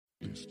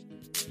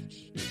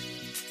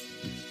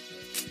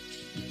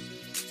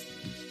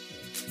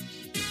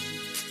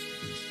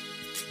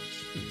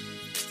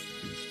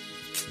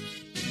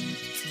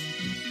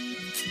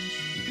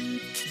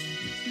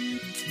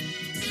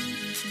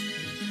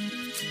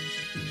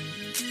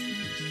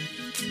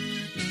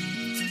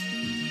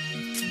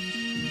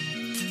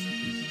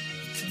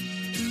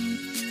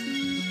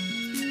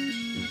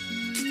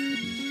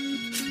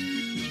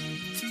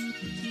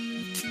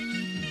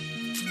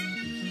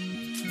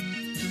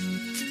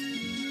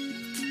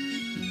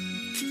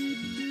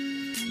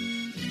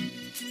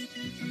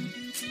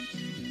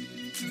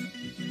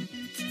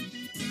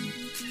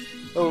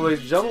Hello, ladies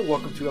and gentlemen.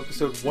 Welcome to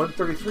episode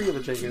 133 of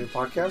the Gen Gaming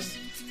Podcast.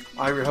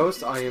 I'm your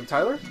host. I am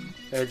Tyler.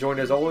 And joined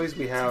as always,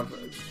 we have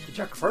the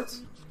Jack of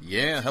Hearts.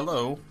 Yeah,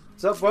 hello.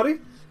 What's up, buddy?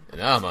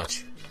 Not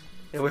much.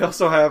 And we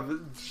also have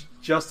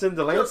Justin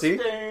Delancey.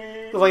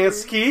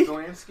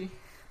 Delansky.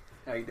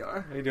 How you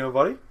doing? How you doing,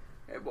 buddy?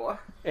 Hey, boy.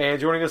 And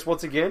joining us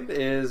once again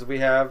is we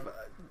have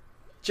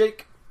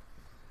Jake.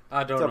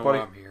 I don't What's up, know buddy?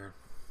 why I'm here.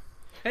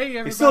 Hey,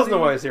 everybody. He still doesn't know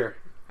why he's here.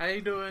 How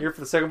you doing? Here for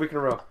the second week in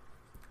a row.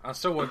 I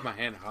still wave my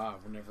hand high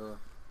whenever I'm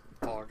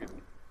talking.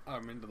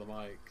 I'm into the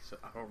mic, so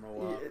I don't know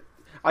why.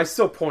 I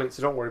still point,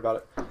 so don't worry about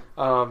it.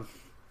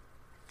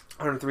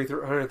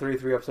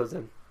 133 episodes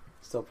in.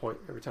 Still point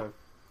every time.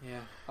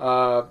 Yeah.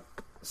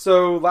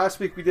 So last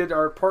week we did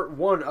our part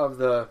one of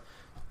the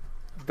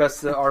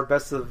best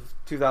of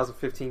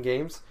 2015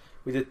 games.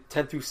 We did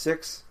 10 through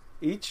 6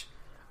 each.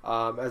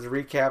 As a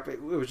recap,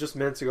 it was just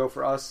minutes ago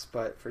for us,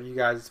 but for you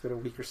guys it's been a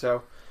week or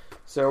so.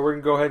 So we're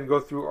going to go ahead and go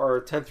through our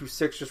 10 through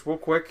 6 just real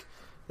quick.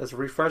 As a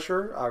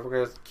refresher, we're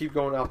going to keep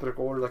going in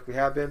alphabetical order like we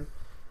have been.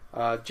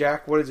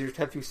 Jack, what is your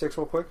 10 through 6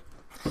 real quick?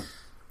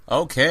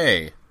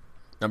 Okay.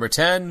 Number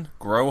 10,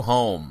 Grow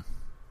Home.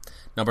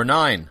 Number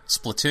 9,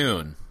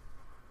 Splatoon.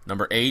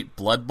 Number 8,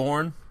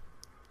 Bloodborne.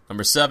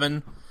 Number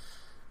 7,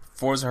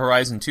 Forza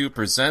Horizon 2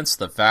 presents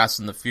The Fast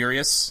and the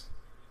Furious.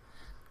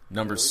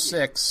 Number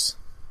 6,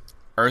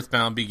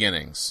 Earthbound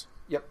Beginnings.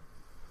 Yep.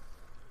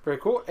 Very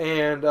cool.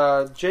 And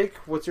Jake,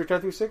 what's your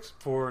 10 through 6?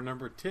 For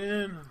number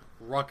 10,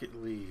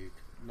 Rocket League.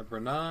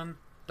 Number 9,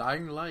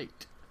 Dying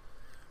Light.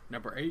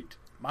 Number 8,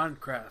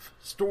 Minecraft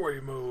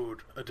Story Mode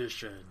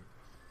Edition.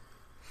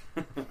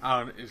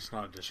 It's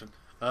not edition.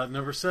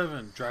 Number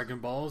 7, Dragon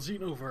Ball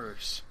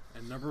Xenoverse.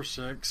 And number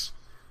 6,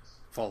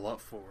 Fallout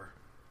 4.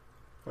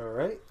 All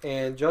right.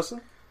 And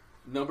Justin?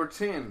 Number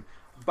 10,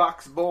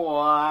 Box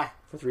Boy.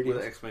 For 3D. With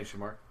an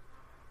exclamation mark.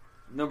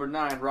 Number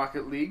 9,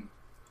 Rocket League.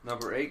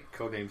 Number 8,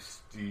 Codename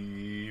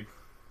Steve.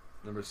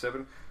 Number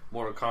 7,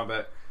 Mortal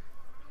Kombat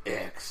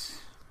X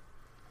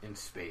in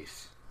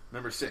space.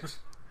 Number 6,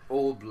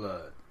 Old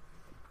Blood.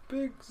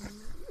 Big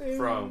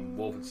From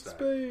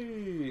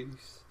Wolfenstein.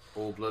 Space.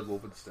 Old Blood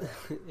Wolfenstein.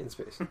 In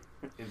space.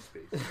 In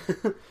space.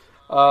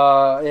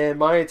 And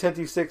my 10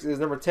 through 6 is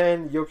number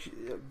 10,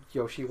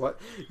 Yoshi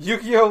what?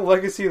 Yu-Gi-Oh!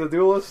 Legacy of the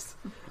Duelist.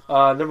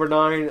 Number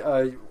 9,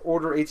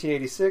 Order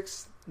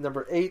 1886.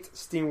 Number 8,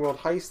 SteamWorld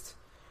Heist.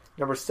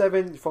 Number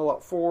 7,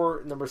 Fallout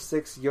 4. Number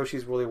 6,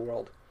 Yoshi's Woolly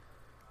World.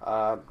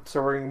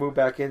 So we're going to move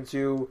back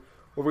into...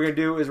 What we're going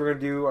to do is we're going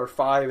to do our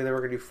 5 and then we're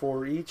going to do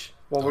 4 each.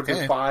 Well, we're going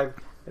to do 5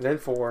 and then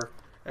 4.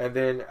 And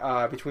then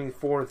between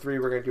 4 and 3,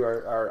 we're going to do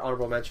our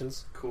honorable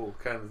mentions. Cool.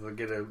 Kind of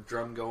get a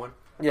drum going.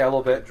 Yeah, a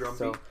little bit. Drum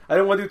so beat. I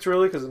don't want to do it too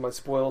early because it might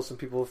spoil some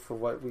people for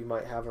what we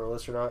might have on our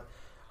list or not.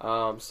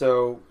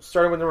 So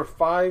starting with number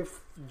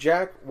 5,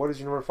 Jack, what is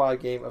your number 5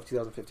 game of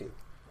 2015?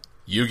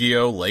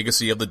 Yu-Gi-Oh!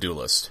 Legacy of the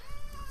Duelist.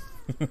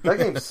 That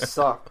game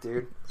sucked,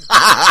 dude.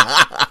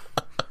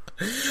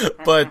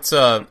 But,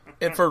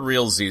 and for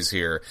realsies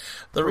here,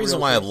 the reason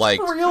why I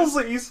liked... For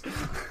realsies!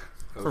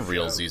 For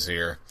realsies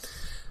here.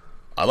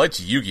 I liked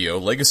Yu-Gi-Oh!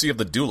 Legacy of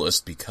the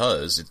Duelist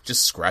because it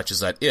just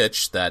scratches that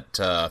itch that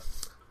that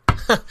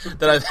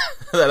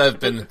I've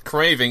been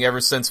craving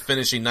ever since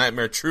finishing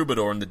Nightmare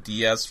Troubadour on the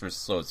DS for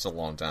so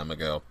long time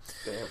ago.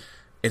 Damn.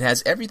 It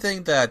has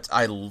everything that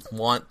I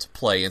want to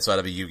play inside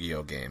of a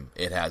Yu-Gi-Oh! Game.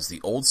 It has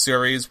the old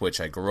series, which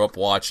I grew up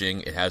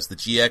watching. It has the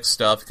GX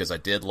stuff, because I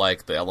did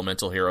like the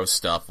Elemental Hero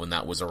stuff when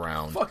that was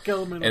around. Fuck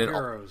Elemental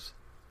Heroes.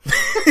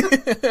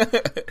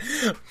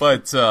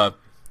 But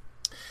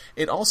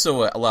it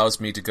also allows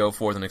me to go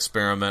forth and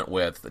experiment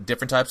with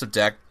different types of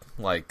deck,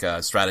 like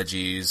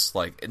strategies,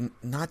 like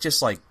not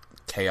just like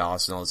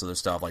Chaos and all this other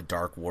stuff, like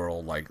Dark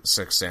World, like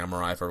Six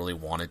Samurai if I really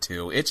wanted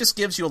to. It just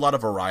gives you a lot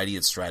of variety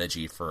of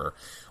strategy for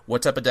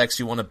what type of decks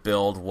you want to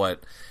build,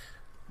 what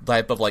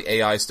type of like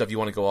AI stuff you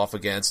want to go off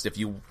against. If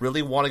you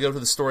really want to go to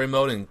the story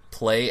mode and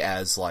play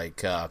as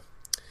like a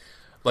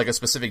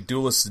specific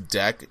duelist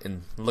deck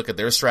and look at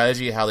their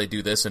strategy, how they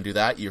do this and do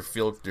that, you're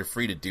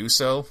free to do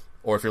so.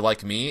 Or if you're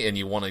like me and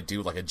you want to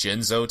do like a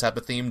Genzo type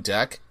of themed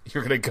deck,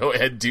 you're going to go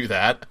ahead and do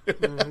that.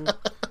 Mm-hmm.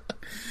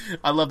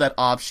 I love that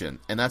option.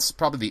 And that's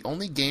probably the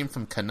only game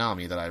from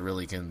Konami that I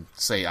really can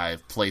say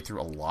I've played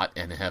through a lot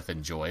and have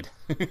enjoyed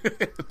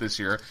this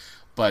year.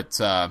 But,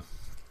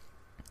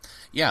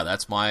 yeah,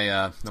 that's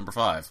my number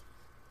 5.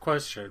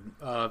 Question.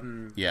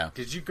 Yeah.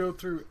 Did you go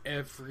through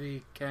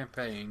every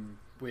campaign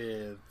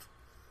with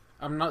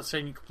I'm not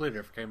saying you completed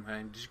every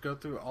campaign. Did you go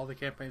through all the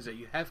campaigns that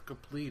you have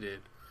completed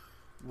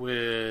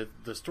with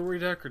the story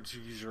deck, or did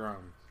you use your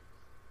own?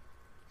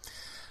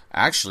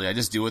 Actually, I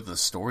just do it with the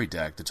story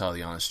deck, to tell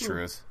the honest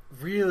truth.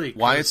 Really?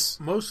 Why 'Cause it's...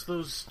 most of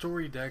those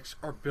story decks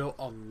are built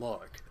on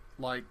luck.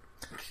 Like,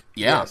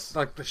 Yeah. Yes.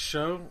 like the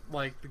show,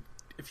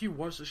 if you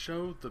watch the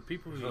show, the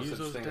people who There's no use such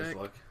those thing as decks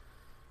luck.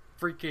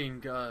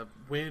 freaking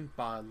win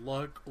by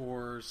luck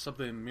or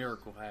something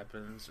miracle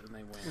happens and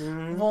they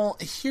win. Well,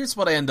 here's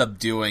what I end up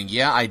doing.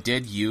 Yeah, I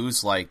did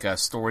use, like,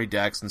 story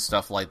decks and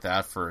stuff like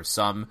that for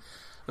some...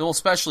 Well,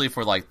 especially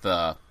for, like,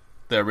 the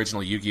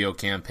original Yu-Gi-Oh!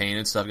 Campaign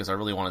and stuff, because I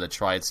really wanted to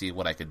try and see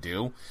what I could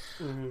do.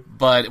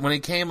 But when it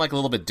came, like, a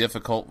little bit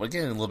difficult,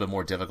 again, a little bit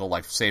more difficult,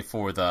 like, say,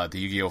 for the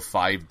Yu-Gi-Oh!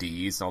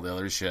 5Ds and all the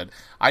other shit,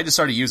 I just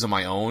started using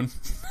my own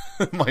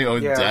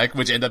Yeah. deck,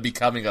 which ended up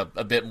becoming a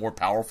bit more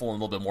powerful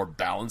and a little bit more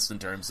balanced in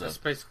terms That's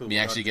of basically me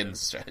what I actually getting did.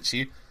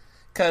 strategy.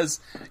 Because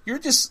you're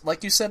just,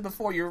 like you said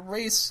before, you're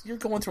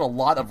going through a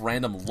lot of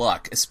random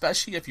luck,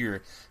 especially if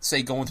you're,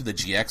 say, going through the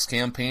GX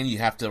campaign, you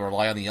have to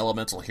rely on the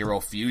elemental hero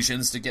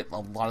fusions to get a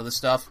lot of the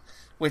stuff,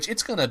 which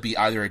it's going to be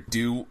either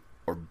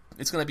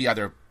it's going to be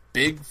either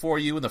big for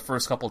you in the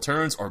first couple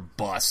turns or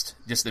bust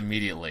just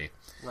immediately.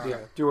 Right. Yeah,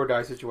 do or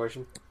die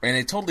situation. And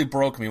it totally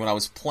broke me when I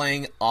was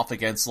playing off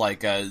against,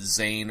 like,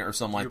 Zane or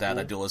something like that,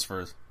 a Yubel. duelist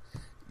for...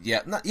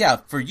 Yeah,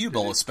 for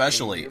Yubel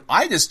especially. you?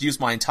 I just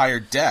used my entire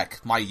deck,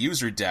 my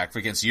user deck,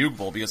 against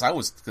Yubel, because I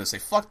was going to say,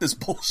 fuck this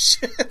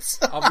bullshit.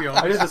 I'll be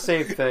honest. I did the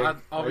same thing.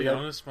 I'll be Yeah.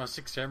 honest. My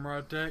Six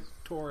Samurai deck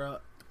tore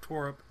up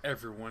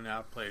everyone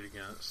I played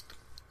against.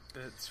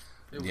 It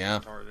was Yeah.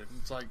 retarded.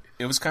 It's like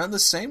It was kind of the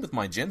same with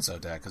my Jinzo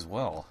deck as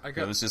well. I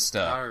got It was just,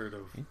 tired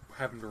of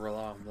having to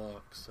rely on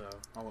luck, so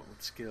I went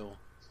with skill.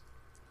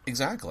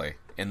 exactly.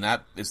 And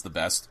that is the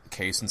best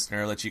case and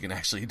scenario that you can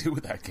actually do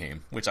with that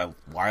game,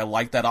 why I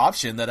like that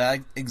option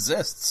that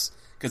exists.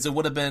 Because it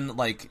would have been,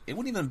 like, it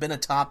wouldn't even been a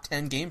top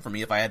 10 game for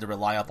me if I had to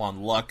rely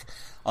upon luck,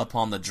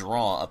 upon the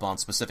draw, upon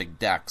specific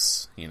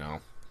decks, you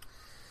know.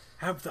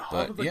 Have the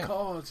heart But, of the yeah.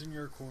 cards in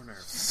your corner.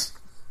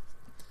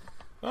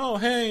 Oh,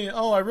 hey,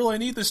 I really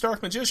need this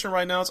Dark Magician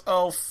right now.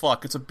 Oh,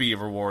 fuck, it's a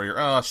Beaver Warrior.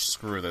 Oh,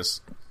 screw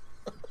this.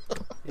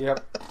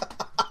 Yep.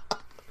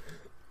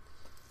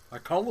 I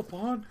call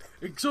upon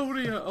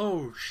Exodia.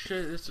 Oh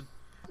shit, it's a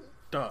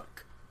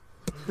duck.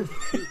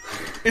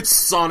 It's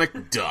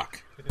Sonic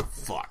Duck.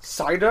 Fuck.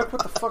 Psyduck?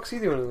 What the fuck's he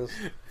doing in this?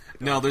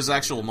 No, there's an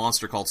actual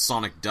monster called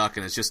Sonic Duck,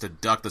 and it's just a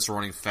duck that's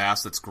running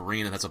fast, that's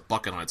green, and has a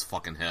bucket on its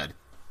fucking head.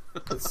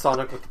 It's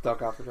Sonic with the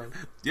duck outfit on.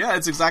 Yeah,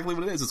 it's exactly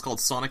what it is. It's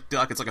called Sonic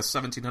Duck. It's like a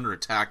 1700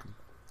 attack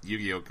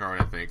Yu-Gi-Oh card,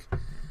 I think.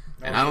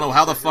 And I don't know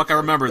how the fuck I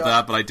remembered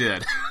that, but I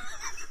did.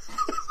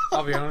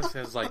 I'll be honest, it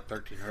has like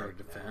 1300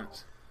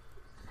 defense.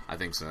 I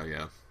think so,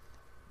 yeah.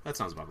 That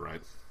sounds about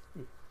right.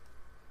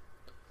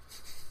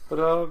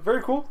 But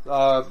very cool.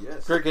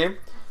 Yes. Great game.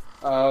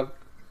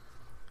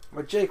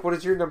 But Jake, what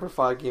is your number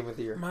 5 game of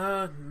the year?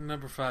 My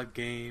number 5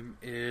 game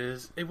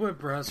is a web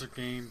browser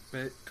game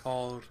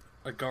called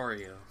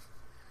Agario.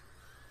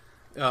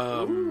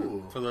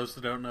 Ooh. For those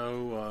that don't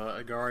know,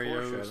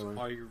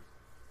 Foreshadowing.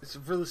 it's a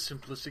really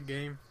simplistic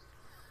game.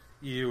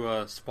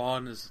 You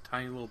spawn as a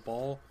tiny little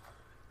ball,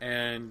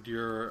 and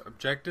your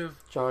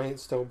objective Giant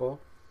stone ball.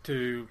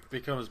 to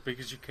become as big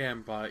as you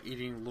can by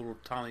eating little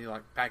tiny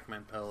like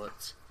Pac-Man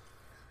pellets.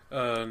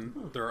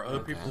 There are other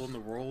people in the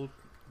world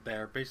that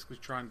are basically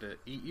trying to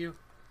eat you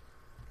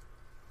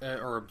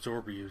or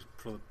absorb you,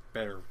 for the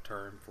better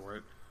term for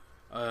it.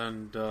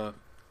 And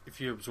if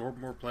you absorb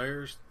more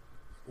players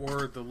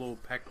or the little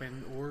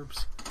Pac-Man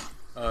orbs,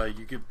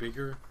 you get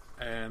bigger,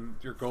 and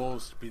your goal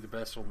is to be the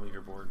best on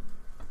leaderboard.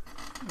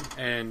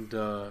 And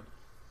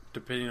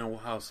depending on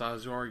how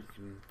size you are, you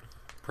can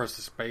press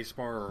the space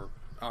bar, or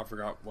I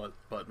forgot what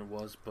button it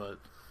was, but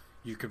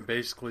you can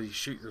basically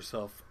shoot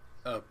yourself,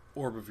 a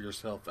orb of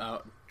yourself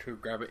out to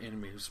grab an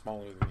enemy who's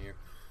smaller than you.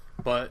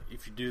 But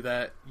if you do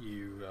that,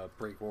 you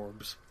break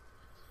orbs.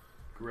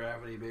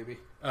 Gravity, baby.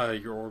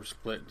 Your orbs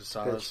split into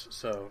size.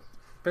 So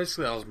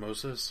basically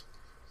osmosis.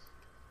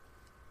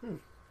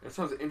 That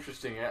sounds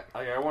interesting.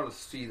 I want to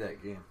see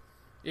that game.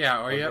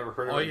 Yeah, I've never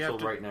heard of it until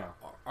right now.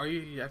 All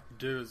you have to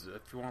do is,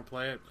 if you want to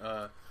play it,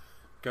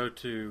 go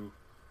to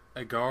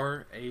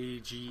agar,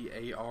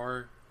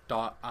 agar.io.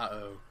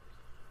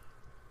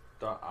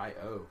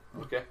 .io.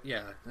 Okay.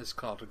 Yeah, it's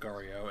called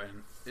Agario,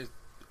 and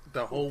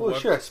the whole Holy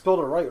shit, I spelled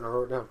it right when I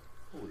wrote it down.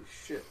 Holy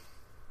shit.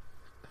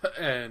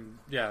 And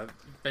yeah,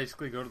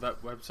 basically go to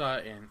that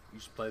website and you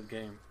just play the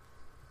game.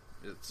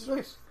 It's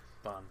Nice.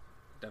 fun,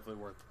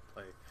 definitely worth the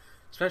play,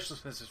 especially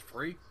since it's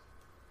free.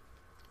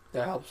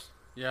 That helps.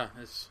 Yeah,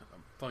 it's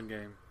a fun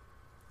game.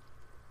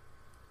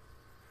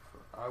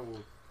 I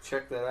will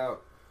check that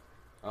out.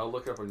 I'll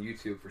look it up on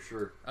YouTube for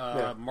sure.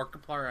 Yeah.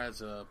 Markiplier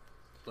has a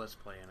Let's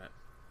Play in it.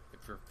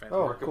 If you're a fan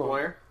Oh, of cool.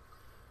 Markiplier?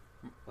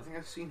 I think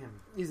I've seen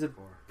him He's a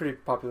before. pretty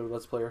popular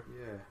Let's Player.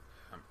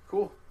 Yeah.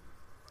 Cool.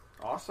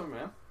 Awesome,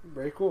 man.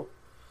 Very cool.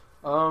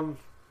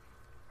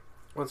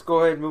 Let's go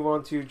ahead and move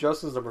on to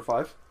Justin's number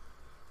 5.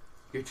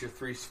 Get your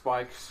 3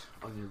 spikes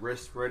on your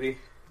wrist ready.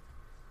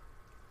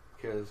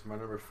 because my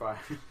number 5.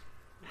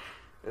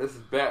 This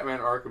is Batman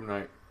Arkham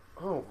Knight.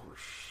 Oh,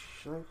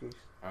 shnikes.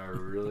 I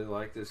really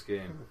like this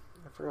game.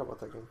 I forgot about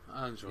that game.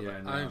 I enjoyed Yeah,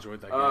 that. no. I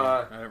enjoyed that game.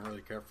 I didn't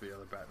really care for the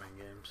other Batman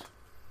games.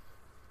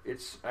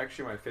 It's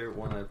actually my favorite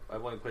one.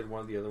 I've only played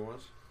one of the other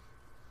ones.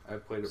 I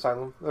played it.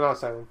 Asylum? No, not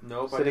Asylum.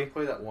 Nope, I City? didn't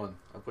play that one.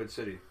 I played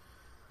City.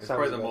 It's Sounds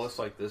probably the the best. most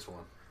like this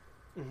one.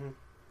 Mm-hmm.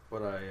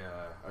 But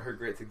I heard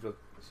great things about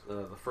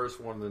the first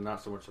one, and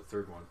not so much the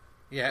third one.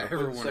 Yeah, I played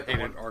the everyone second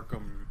hated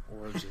Arkham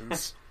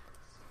Origins.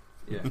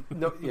 Yeah,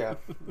 No, yeah,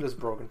 it's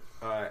broken.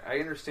 I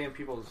understand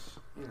people's,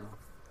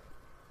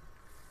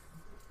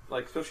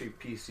 like especially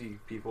PC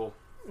people,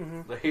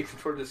 Mm-hmm. the hate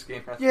toward this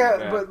game. Has to be Yeah,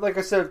 bad. but like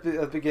I said at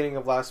the beginning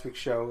of last week's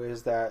show,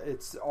 is that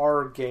it's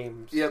our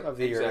games Yep, of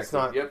the year. It's exactly.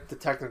 not Yep. the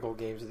technical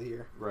games of the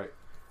year. Right.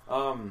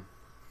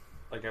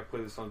 Like I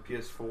played this on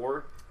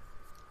PS4.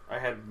 I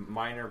had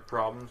minor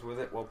problems with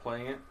it while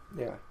playing it.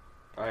 Yeah.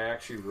 I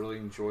actually really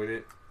enjoyed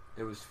it.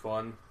 It was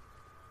fun.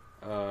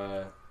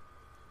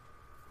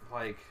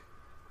 Like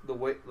the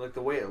way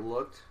it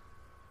looked,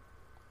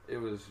 it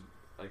was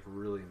like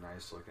really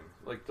nice looking.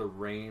 Like the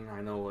rain,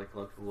 I know like a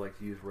lot of people like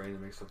to use rain to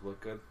make stuff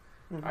look good.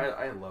 Mhm.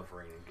 I love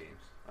rain in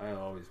games.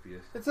 I'll always be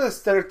It's an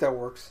aesthetic that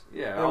works.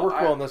 yeah. And it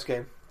worked well in this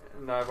game.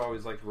 And I've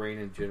always liked rain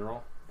in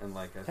general, and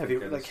like I Heavy,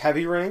 think like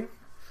heavy rain.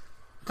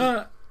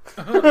 I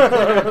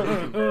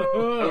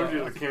was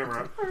using the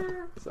camera.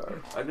 Sorry.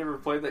 I never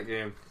played that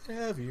game.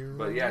 Heavier.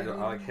 But yeah, I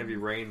like Heavy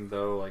Rain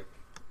though. Like,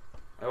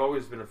 I've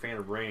always been a fan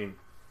of Rain,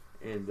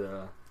 and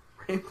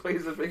Rain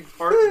plays a big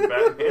part in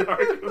Batman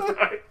Arkham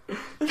Knight.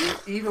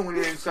 Even when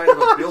you're inside of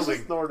a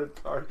building, Snorted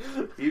hard.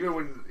 even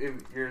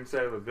when you're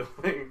inside of a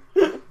building,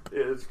 it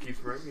just keeps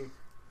raining.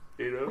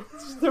 You know,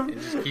 It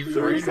just keeps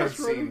There raining. is there's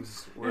raining.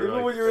 scenes where Even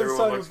like, when you're everyone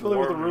inside of a looks building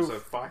with a warm, there's roof.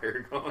 a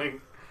fire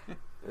going.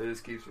 It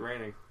just keeps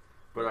raining.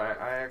 But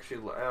I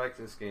actually I like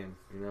this game.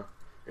 You know,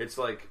 it's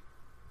like.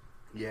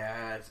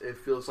 Yeah, it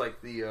feels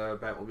like the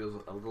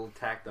Batmobile's a little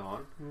tacked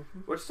on,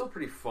 but it's still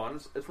pretty fun.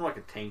 It's more like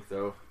a tank,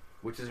 though,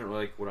 which isn't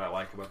really what I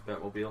like about the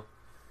Batmobile.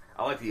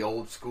 I like the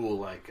old school,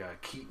 like,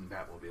 Keaton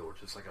Batmobile,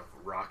 which is like a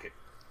rocket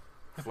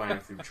flying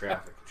through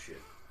traffic and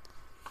shit.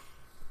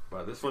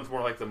 But this one's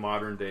more like the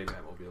modern day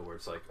Batmobile, where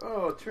it's like,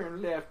 oh,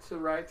 turn left to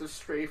right to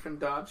strafe and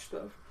dodge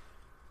stuff,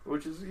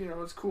 which is,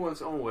 it's cool in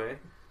its own way.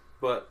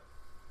 But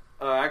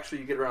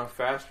actually, you get around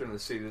faster in the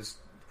city. There's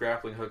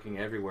grappling hooking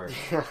everywhere,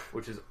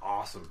 which is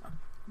awesome.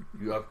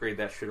 You upgrade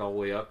that shit all the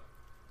way up,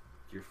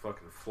 you're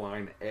fucking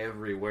flying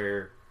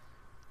everywhere.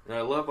 And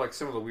I love like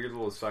some of the weird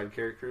little side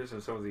characters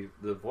and some of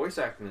the voice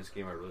acting in this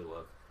game I really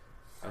love.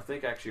 I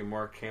think actually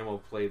Mark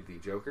Hamill played the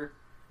Joker.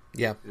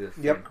 Yeah. He did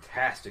a Yep.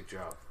 fantastic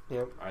job.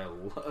 Yep.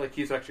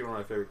 He's actually one of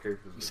my favorite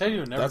characters. in You the said game.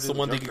 you never That's did the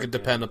one thing you Joker could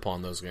again. depend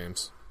upon those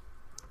games.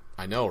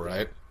 I know,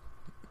 right?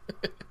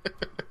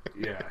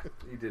 Yeah,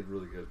 he did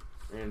really good.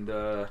 And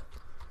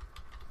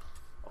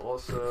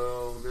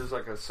also, there's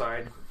like a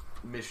side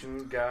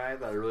mission guy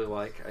that I really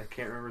like. I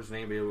can't remember his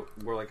name, but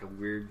he wore like a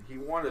weird. He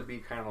wanted to be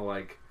kind of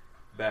like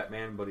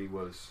Batman, but he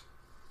wasn't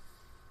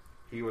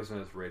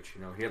as rich.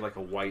 He had like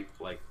a white,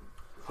 like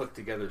hooked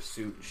together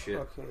suit and shit.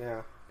 Okay,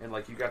 yeah. And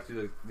like you got to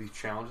do these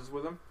challenges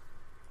with him,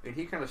 and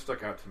he kind of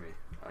stuck out to me.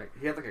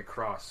 He had like a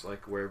cross,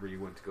 like wherever you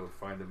went to go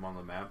find him on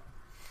the map.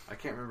 I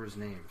can't remember his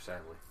name,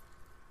 sadly.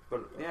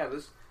 But yeah,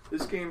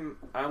 this game,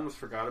 I almost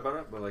forgot about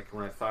it. But like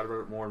when I thought about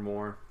it more and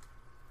more,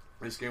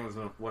 this game was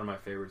one of my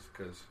favorites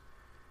because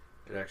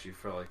it actually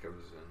felt like I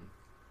was in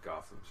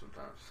Gotham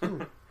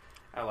sometimes.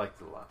 I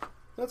liked it a lot.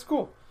 That's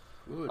cool.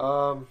 Good.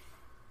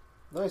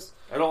 Nice.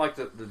 I don't like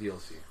the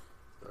DLC.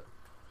 But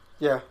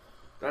Yeah.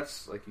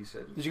 that's like you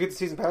said. Did you get the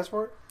season pass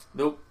for it?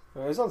 Nope. It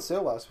was on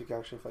sale last week,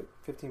 actually, for like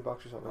 $15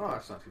 or something. Oh, like that.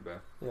 that's not too bad.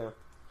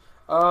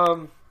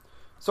 Yeah.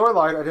 So I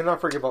lied. I did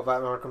not forget about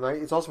Batman Arkham Knight.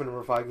 It's also my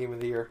number 5 game of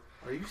the year.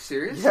 Are you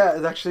serious? Yeah,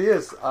 it actually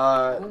is.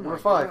 Oh my Number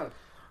 5. God.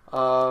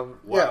 Wow.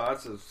 Wow,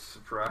 that's a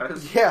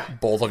surprise. Yeah.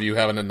 Both of you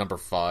having a number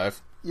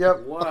 5. Yep.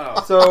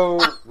 Wow. So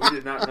We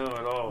did not know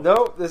at all.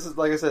 no, this is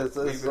like I said.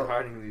 We've been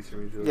hiding these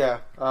from each other. Yeah.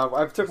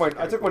 I took my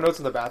That's kinda notes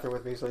in the bathroom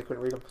with me, so I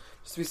couldn't read them,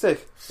 just to be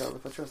safe. So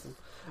if I trust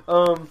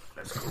them.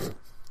 That's cool.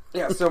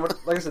 Yeah. So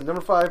like I said,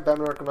 number 5,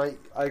 Batman Arkham Knight.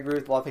 I agree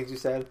with a lot of things you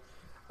said.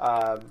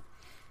 I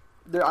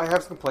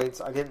have some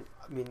complaints.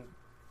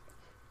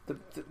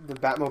 The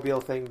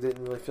Batmobile thing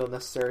didn't really feel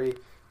necessary.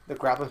 The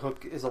grappling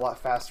hook is a lot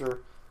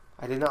faster.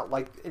 I did not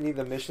like any of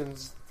the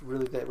missions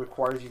really that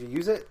required you to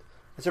use it,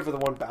 except for the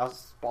one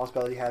boss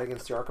battle you had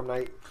against the Arkham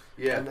Knight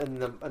Yeah. and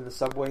the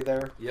subway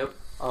there. Yep.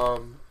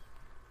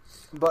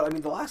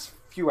 But the last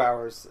few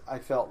hours I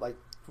felt like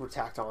were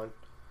tacked on.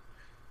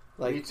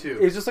 Like, Me too.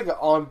 It was just like an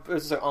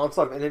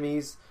onslaught of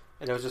enemies,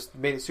 and it was just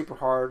made it super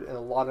hard and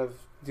a lot of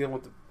dealing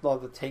with a lot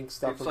of the tank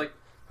stuff. It's with like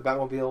the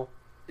Batmobile.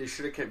 it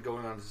should have kept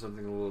going on to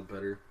something a little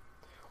better.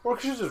 Or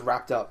it should have just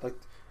wrapped up. Like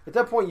at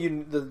that point,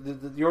 you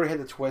already had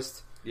the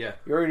twist. Yeah.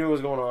 You already knew what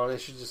was going on. It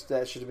should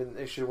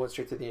have went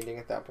straight to the ending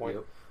at that point.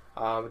 Yep.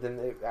 But then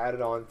they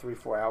added on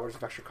 3-4 hours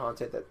of extra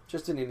content that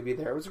just didn't need to be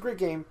there. It was a great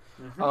game.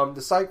 Mm-hmm.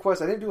 The side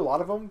quests, I didn't do a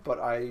lot of them, but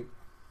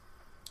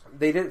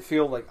they didn't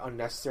feel like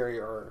unnecessary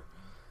or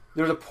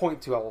There's a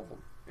point to all of them.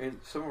 And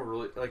some were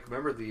really like.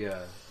 Remember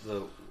the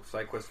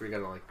side quest where you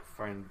gotta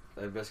like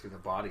investigate the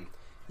body.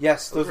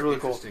 Yes, those are really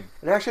cool. interesting.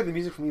 And actually, the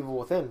music from Evil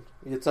Within,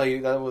 it'll tell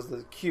you that was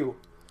the cue.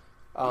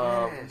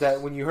 Yes.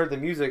 That when you heard the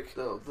music,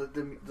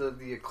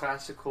 The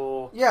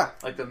classical, yeah,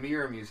 like the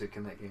mirror music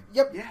in that game.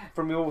 yep, Yeah.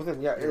 from Evil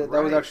Within, yeah, You're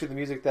that was right. actually the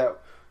music that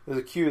was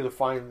a cue to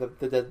find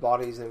the dead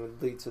bodies and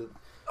would lead to.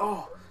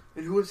 Oh,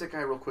 and who was that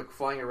guy? Real quick,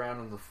 flying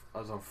around I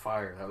was on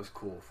fire. That was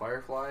cool.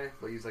 Firefly,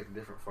 but he's like a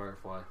different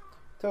Firefly.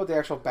 That was the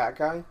actual bat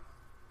guy.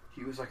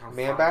 He was like on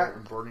Man fire Bat?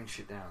 and burning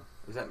shit down.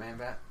 Was that Man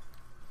Bat?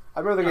 I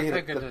remember I they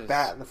think hit it the is.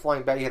 bat and the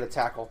flying bat. He had a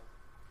tackle.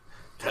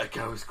 That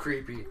guy was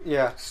creepy.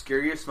 Yeah.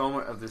 Scariest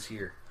moment of this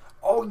year.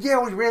 Oh yeah,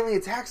 when he randomly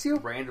attacks you.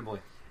 Randomly,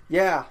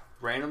 Yeah.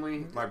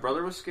 my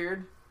brother was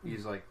scared.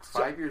 He's like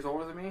 5 years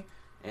older than me,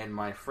 and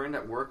my friend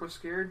at work was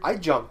scared. I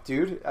jumped,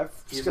 dude. I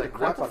He's scared like, the "What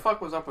crap the out-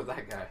 fuck was up with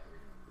that guy?"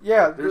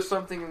 Yeah, There's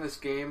something in this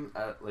game,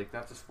 like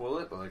not to spoil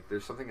it, but like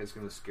there's something that's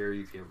going to scare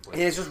you if you haven't played.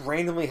 and it just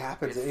randomly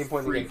happens It's at any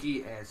point in the game.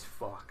 freaky as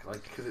fuck.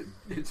 Like because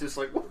it's just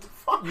like what the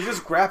fuck. You're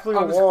just grappling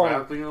I'm just along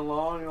grappling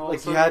along, and all like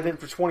of a you sudden, had been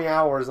for 20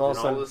 hours, and all of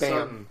a and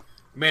sudden, bam.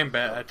 Man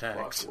bat what the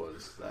attacks. fuck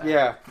was that?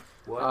 Yeah,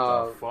 What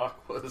Uh, the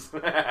fuck was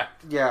that?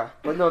 yeah.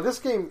 But no, this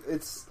game,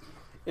 it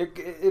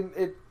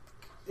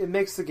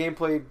makes the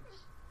gameplay.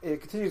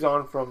 It continues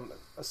on from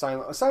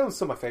Asylum. Asylum's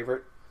still my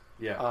favorite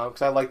Yeah.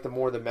 because I like the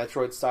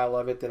Metroid style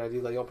of it than I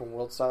do the open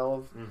world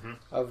style Mm-hmm.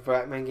 of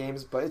Batman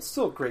games. But it's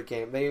still a great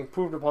game. They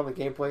improved upon the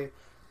gameplay.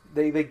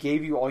 They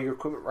gave you all your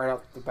equipment right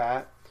off the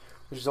bat,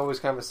 which is always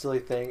kind of a silly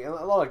thing. And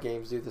a lot of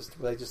games do this.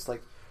 Where they just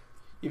like,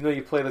 even though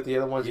you played with the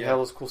other ones, you Yeah. had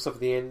all this cool stuff at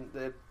the end,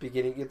 the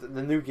beginning.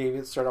 The new game,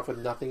 you start off with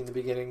nothing in the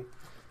beginning.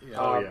 Yeah.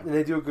 Oh, yeah. And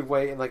they do a good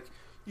way. And like,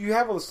 you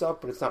have all the stuff,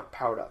 but it's not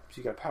powered up. So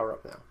you got to power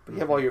up now. But you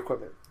have all your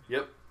equipment.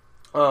 Yep.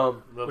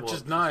 Um, Level Which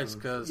is up nice systems.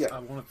 because Yeah. I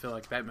want to feel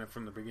like Batman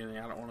from the beginning.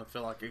 I don't want to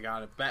feel like I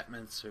got a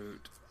Batman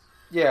suit.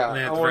 yeah, And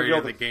then I at the want very to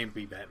end go. of the game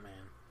be Batman.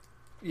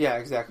 Yeah,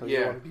 exactly. You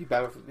Yeah. want to be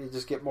Batman. You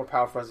just get more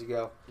powerful as you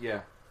go.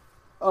 Yeah.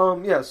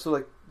 Yeah. So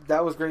like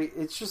that was great.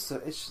 It's just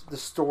the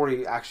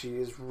story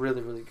actually is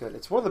really really good.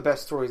 It's one of the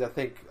best stories I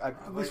think, at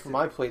least liked from it.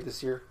 my play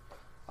this year.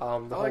 The I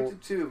whole liked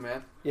it too,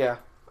 man. yeah.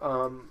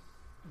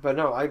 But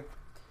no, a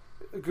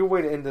good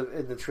way to end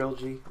the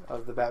trilogy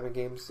of the Batman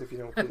games if you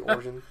don't include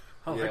Origin.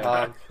 Oh my Yeah.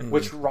 god.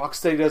 Which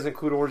Rocksteady doesn't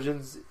include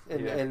Origins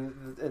Yeah.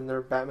 in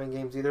their Batman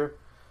games either.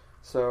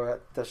 So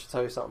that should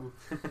tell you something.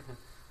 Fuck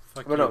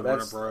But you, no, Warner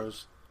that's-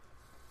 Bros.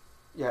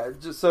 Yeah,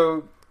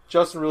 so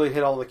Justin really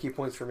hit all the key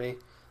points for me,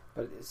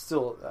 but it's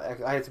still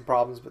I had some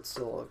problems, but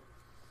still an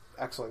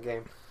excellent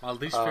game. My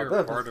least but-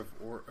 favorite part of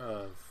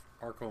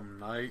Arkham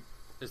Knight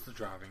is the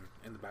driving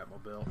in the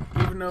Batmobile.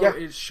 Even though Yeah.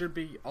 it should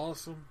be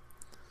awesome,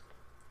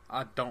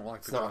 I don't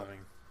like the It's not.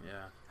 driving.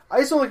 Yeah. I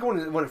just don't like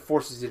when it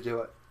forces you to do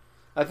it.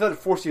 I thought it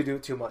forced you to do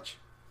it too much.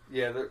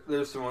 Yeah,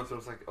 there's some ones where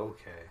it's like,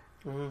 okay.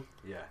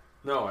 Mm-hmm. Yeah.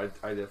 No, I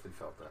definitely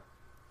felt that.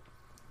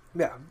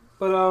 Yeah,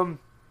 but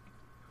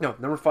no,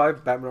 number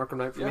 5, Batman Arkham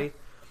Knight for Yeah. me.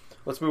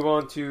 Let's move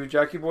on to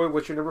Jackie Boy.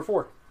 What's your number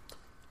 4?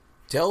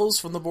 Tales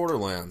from the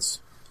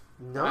Borderlands.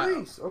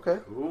 Nice. Okay.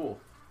 Cool.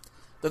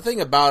 The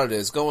thing about it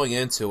is, going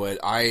into it,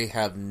 I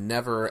have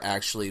never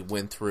actually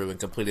went through and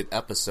completed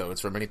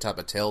episodes from any type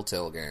of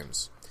Telltale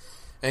games.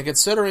 And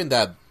considering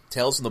that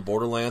Tales from the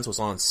Borderlands was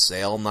on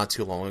sale not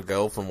too long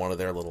ago from one of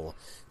their little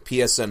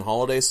PSN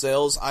holiday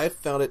sales, I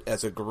found it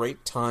as a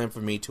great time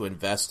for me to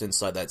invest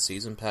inside that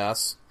season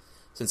pass,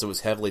 since it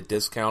was heavily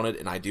discounted,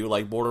 and I do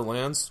like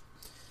Borderlands.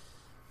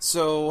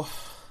 So,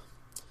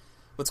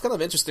 what's kind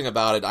of interesting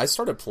about it, I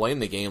started playing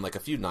the game like a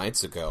few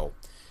nights ago,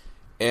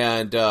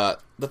 and the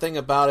thing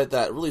about it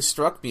that really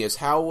struck me is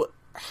how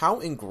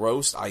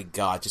engrossed I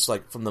got, just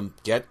like from the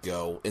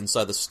get-go,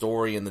 inside the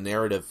story and the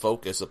narrative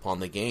focus upon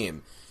the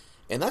game.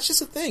 And that's just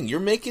the thing. You're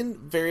making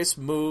various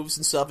moves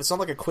and stuff. It's not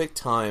like a quick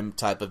time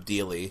type of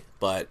dealy,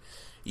 but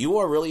you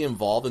are really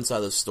involved inside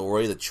the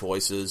story, the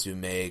choices you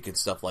make and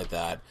stuff like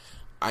that.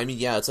 I mean,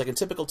 yeah, it's like in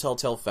typical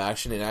Telltale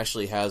fashion. It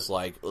actually has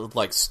like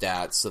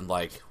stats and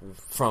like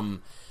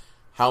from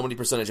how many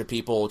percentage of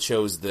people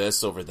chose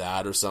this over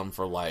that, or some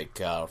for like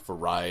for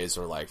Rise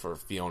or like for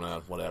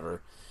Fiona,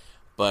 whatever.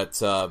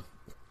 But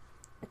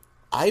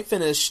I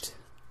finished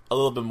a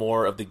little bit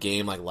more of the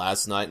game like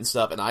last night and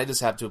stuff, and I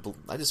just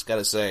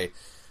gotta say,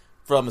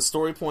 from a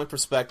story point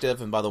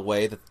perspective, and by the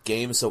way, the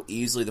game is so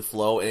easily to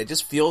flow, and it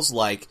just feels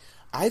like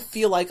I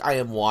feel like I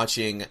am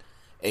watching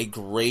a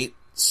great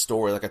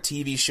story, like a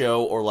TV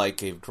show or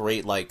like a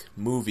great like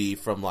movie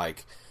from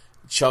like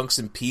chunks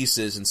and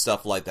pieces and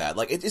stuff like that.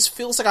 Like it just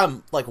feels like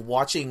I'm like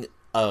watching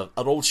an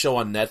old show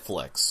on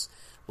Netflix,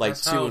 like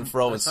That's to how- and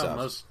fro and that's how stuff.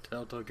 most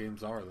Telltale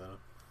games are, though.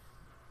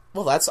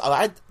 Well,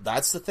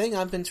 that's the thing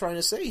I've been trying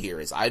to say here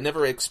is I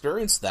never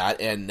experienced that,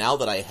 and now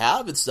that I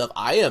have and stuff,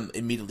 I am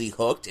immediately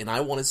hooked, and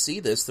I want to see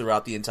this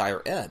throughout the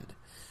entire end.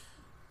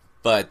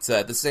 But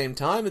at the same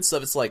time and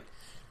stuff, it's like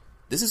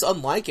this is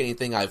unlike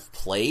anything I've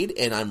played,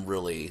 and I'm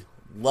really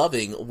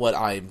loving what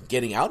I'm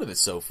getting out of it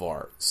so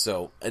far.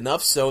 So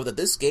enough so that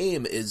this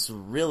game is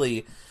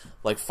really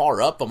like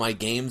far up on my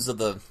games of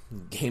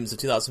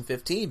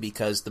 2015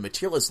 because the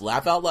material is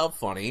laugh out loud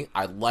funny.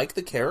 I like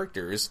the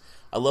characters.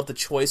 I love the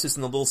choices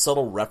and the little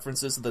subtle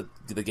references that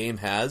the game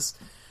has.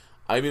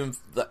 I mean,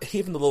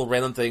 even the little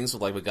random things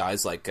with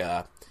guys like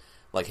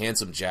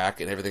Handsome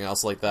Jack and everything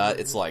else like that.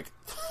 It's like,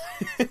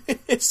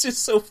 it's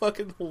just so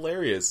fucking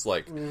hilarious.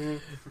 Like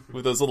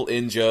with those little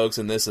in jokes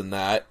and this and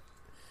that.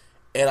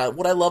 And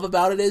what I love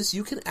about it is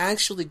you can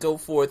actually go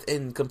forth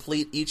and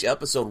complete each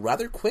episode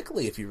rather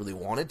quickly if you really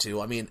wanted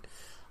to. I mean,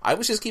 I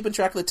was just keeping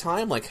track of the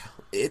time. Like,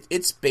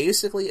 it's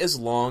basically as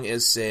long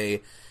as,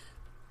 say,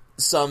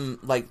 some,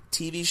 like,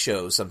 TV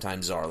shows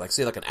sometimes are. Like,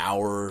 say, like an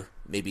hour,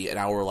 maybe an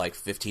hour, like,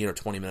 15 or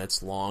 20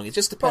 minutes long. It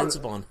just depends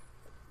upon...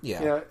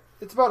 Yeah,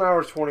 it's about an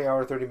hour 20,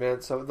 hour 30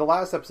 minutes. So the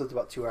last episode's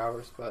about 2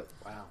 hours, but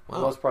for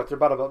the most part, they're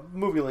about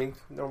movie length,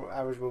 normal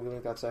average movie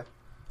length, I'd say.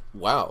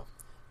 Wow.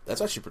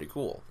 That's actually pretty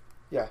cool.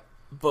 Yeah.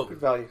 But good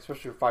value,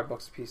 especially for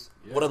 $5 a piece.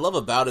 Yeah. What I love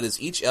about it is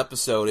each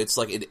episode, it's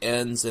like it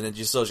ends and it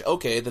just shows you,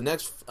 okay, on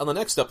the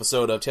next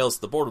episode of Tales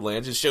of the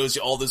Borderlands, it shows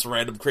you all this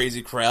random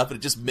crazy crap, and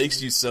it just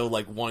makes you so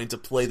like wanting to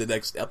play the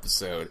next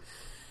episode.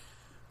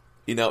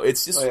 You know,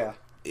 it's just,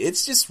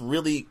 it's just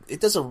really,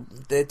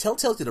 the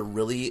Telltale did a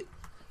really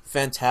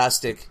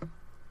fantastic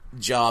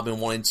job in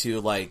wanting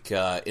to like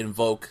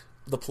invoke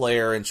the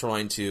player and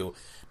trying to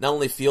not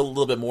only feel a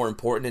little bit more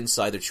important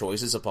inside their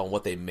choices upon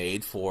what they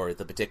made for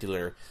the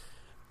particular.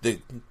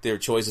 Their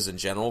choices in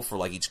general for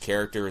like each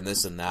character and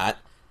this and that.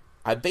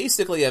 I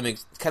basically am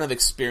kind of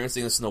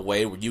experiencing this in a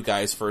way where you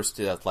guys first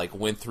like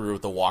went through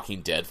The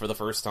Walking Dead for the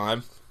first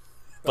time,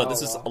 but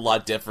this is a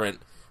lot different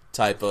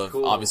type of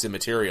obviously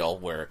material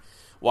where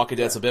Walking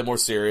Dead's a bit more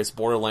serious.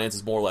 Borderlands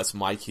is more or less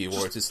my cue,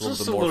 where it's just a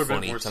little bit more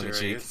funny, tongue in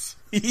cheek.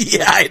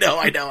 Yeah, I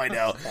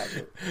know.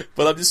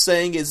 But I'm just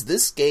saying, is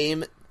this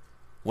game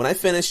when I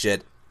finish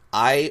it,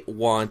 I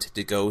want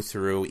to go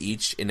through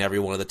each and every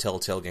one of the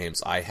Telltale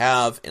games I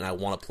have, and I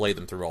want to play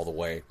them through all the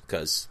way,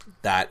 because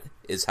that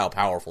is how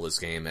powerful this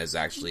game has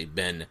actually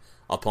been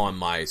upon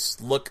my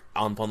look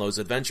upon those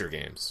adventure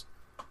games.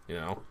 You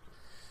know?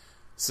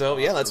 So,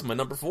 yeah, that's my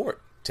number 4.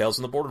 Tales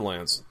from the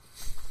Borderlands.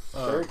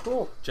 Very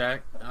cool.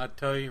 Jack, I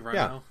tell you right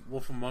now,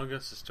 Wolf Among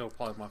Us is still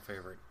probably my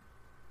favorite.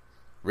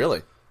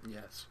 Really?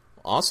 Yes.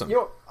 Awesome. You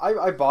know,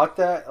 I bought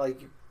that,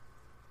 like,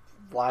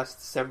 last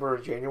December or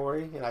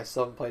January, and I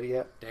still haven't played it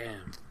yet.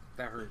 Damn,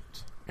 that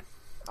hurts.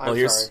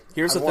 I'm sorry.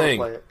 Here's the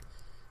thing.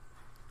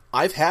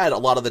 I've had a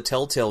lot of the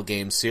Telltale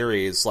game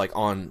series like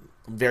on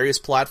various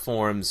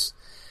platforms,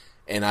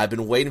 and I've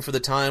been waiting for the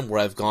time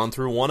where I've gone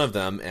through one of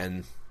them,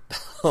 and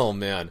oh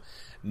man,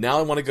 now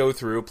I want to go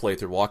through, play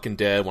through Walking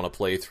Dead, want to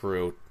play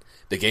through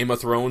the Game of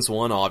Thrones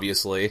one,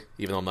 obviously,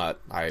 even though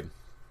I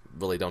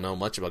really don't know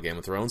much about Game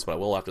of Thrones, but I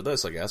will after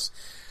this, I guess,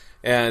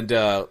 and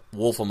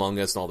Wolf Among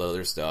Us and all the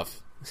other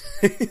stuff.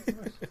 What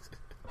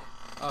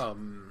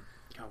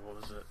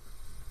was it?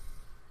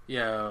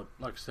 Yeah,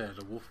 like I said,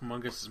 The Wolf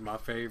Among Us is my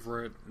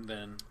favorite. And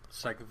then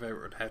second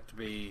favorite would have to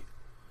be,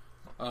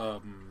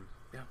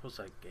 what's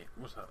that game?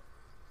 What's that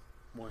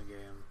one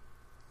game?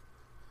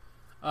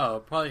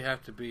 Oh, probably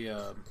have to be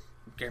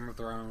Game of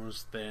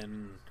Thrones,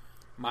 then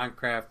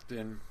Minecraft,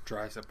 then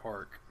Jurassic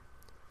Park.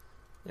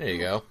 There you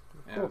go.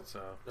 Yeah, cool.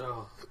 So.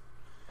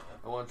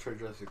 I want to try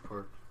Jurassic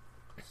Park.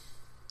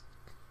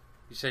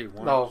 You say you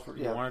want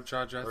to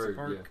try Jurassic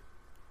Park?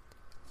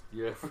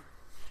 Yeah.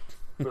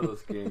 For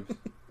those games.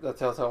 The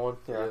Telltale one?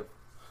 Yeah.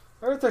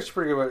 I heard it's actually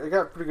pretty good. It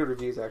got pretty good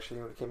reviews,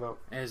 actually, when it came out.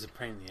 It is a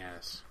pain in the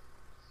ass.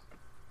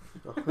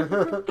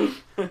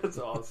 That's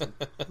awesome.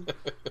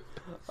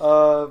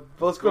 But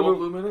let's go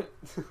Blue Minute?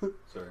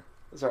 Sorry.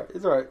 It's alright.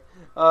 It's alright.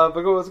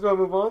 Let's go and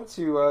move on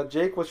to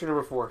Jake. What's your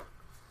number 4?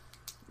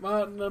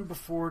 My number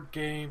 4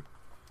 game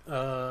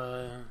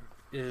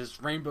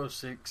is Rainbow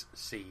Six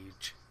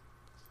Siege.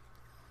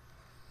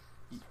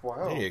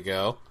 Wow. There you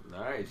go.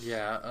 Nice.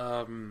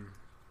 Yeah,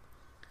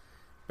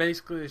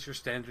 basically it's your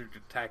standard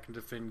attack and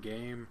defend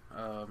game,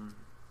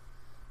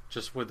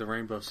 just with the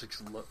Rainbow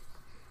Six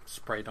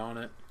sprayed on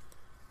it.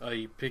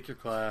 You pick your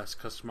class,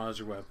 customize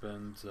your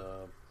weapons.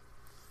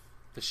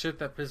 The shit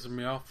that pisses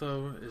me off,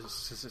 though,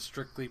 is it's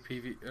strictly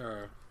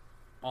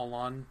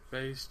online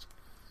based.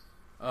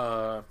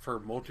 For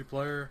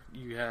multiplayer,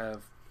 you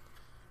have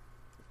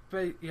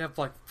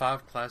like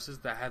 5 classes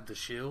that have the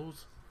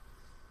shields.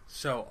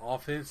 So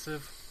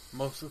offensive,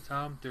 most of the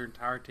time, their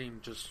entire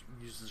team just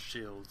uses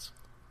shields,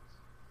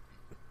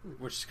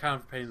 which is kind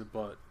of a pain in the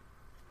butt.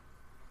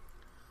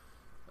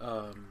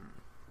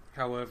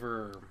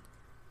 However,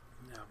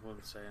 what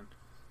I'm saying.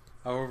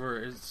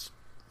 However, it's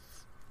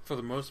for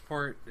the most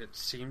part, it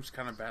seems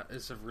kind of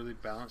it's a really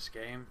balanced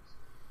game.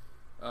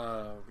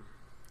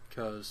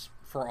 Because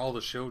for all the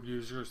shield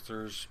users,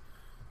 there's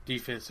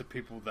defensive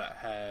people that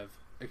have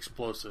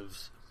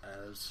explosives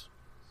as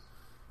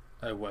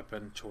a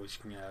weapon choice.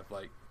 You can have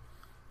like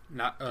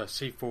not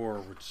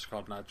C4, which is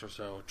called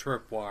nitrocell,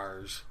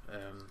 tripwires,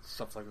 and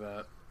stuff like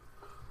that.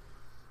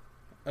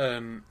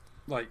 And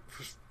like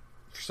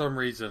For some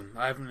reason,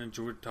 I haven't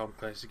enjoyed Tom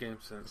Clancy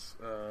games since.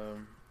 God,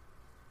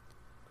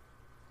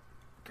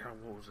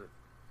 what was it?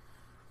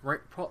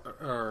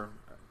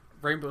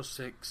 Rainbow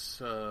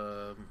Six.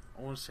 I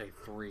want to say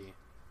 3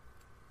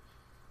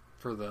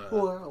 for the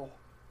Wow.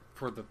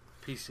 for the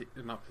PC,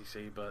 not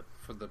PC, but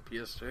for the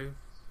PS2.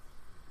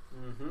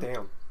 Mm-hmm.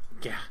 Damn.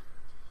 Yeah,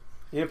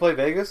 You didn't play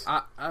Vegas?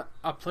 I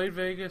played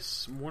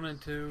Vegas 1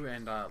 and 2,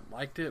 and I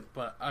liked it,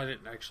 but I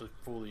didn't actually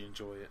fully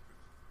enjoy it.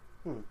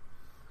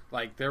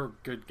 Like, they were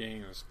good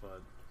games,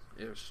 but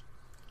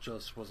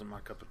just wasn't my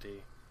cup of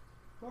tea.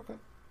 Okay.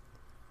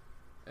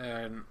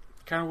 And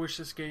kind of wish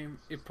this game,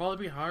 it'd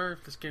probably be higher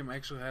if this game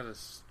actually had a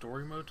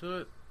story mode to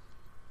it.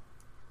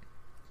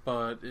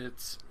 But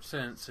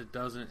since it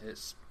doesn't,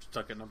 it's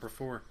stuck at number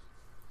 4.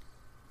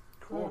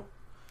 Cool.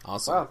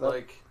 Awesome. Wow.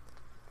 Like,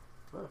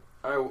 Wow.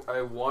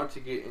 I want to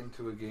get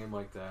into a game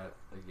like that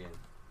again.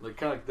 Like,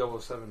 kind of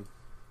like 007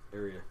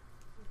 area.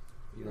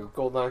 You know?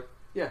 Goldeneye.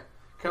 Yeah.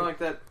 Kind of like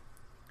that.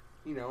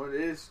 You know,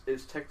 it's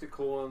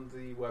technical on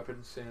the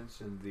weapon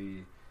sense and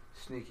the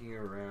sneaking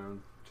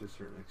around to a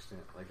certain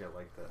extent. Like, I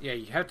like that. Yeah,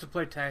 you have to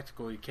play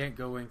tactical. You can't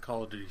go in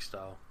Call of Duty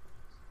style.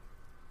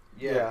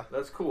 Yeah.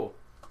 That's cool.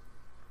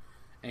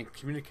 And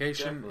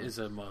communication Definitely. is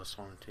a must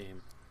on a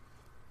team.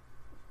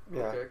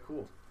 Yeah. Okay,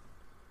 cool.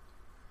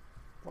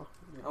 Well,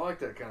 I like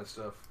that kind of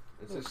stuff.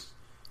 It's just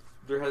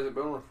there hasn't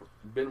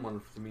been one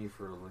for me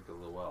for like a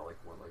little while, like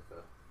one like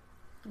that.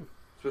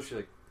 Especially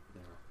like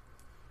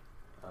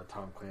a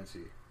Tom Clancy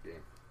game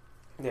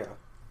yeah.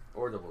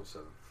 or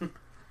 007.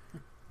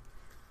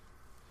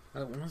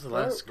 When was the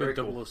Well, last good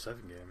very cool.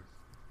 007 game?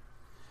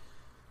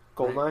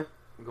 Goldeneye.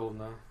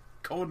 GoldenEye.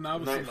 Goldeneye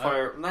was the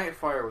last.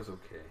 Nightfire was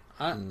okay.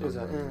 It was,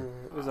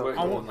 it was Wait, okay.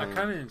 Goldeneye. I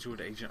kind of enjoyed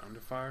Agent Under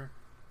Fire.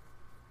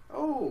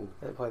 Oh,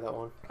 I didn't play that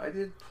one. I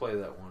did play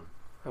that one.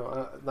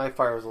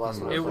 Nightfire was the last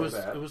one. I It played. was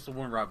bad. it was the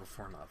one right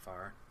before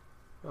Nightfire.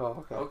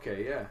 Oh, okay.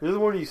 Okay, yeah. You're the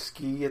one you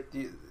ski at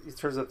the. It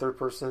turns out third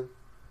person.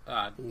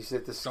 I And you sit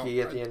to don't-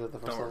 ski at the end of the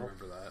first don't level.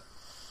 remember that.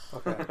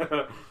 Okay.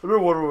 I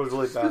remember one was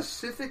really bad.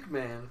 Specific,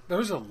 man. There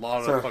was a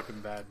lot So- of fucking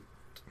bad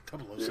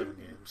 007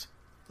 games.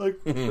 Like,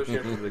 Especially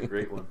after the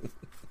great one.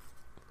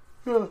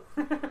 yeah.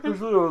 There's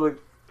literally like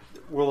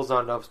World is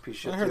Not Enough's piece of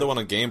shit. I heard too. the one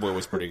on Game Boy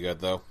was pretty good,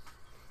 though.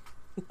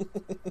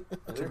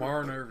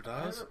 Tomorrow Never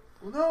Dies.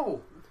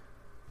 No.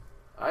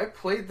 I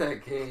played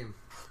that game.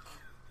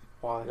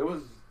 Why?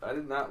 I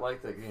did not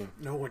like that game.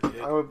 No one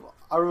did.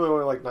 I really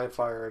only like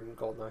Nightfire and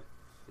Goldeneye.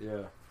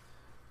 Yeah.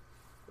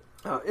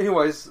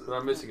 Anyways, But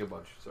I'm missing a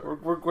bunch. Sorry.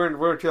 we're in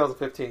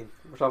 2015.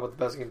 We're talking about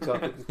the best game in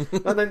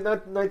 2015.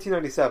 not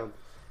 1997.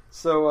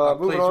 So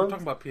Please, moving we're on.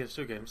 talking about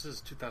PS2 games. This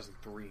is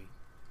 2003.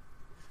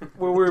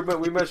 Well,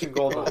 we mentioned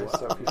Goldeneye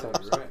so a few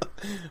times. Right.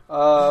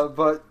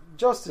 But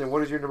Justin,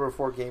 what is your number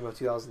 4 game of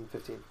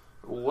 2015?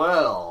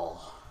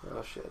 Well,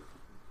 Oh shit.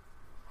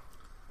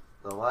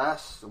 the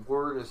last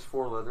word is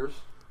 4 letters.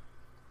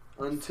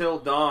 Until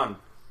Dawn.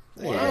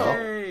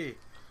 There you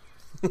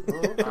go.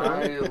 Yay!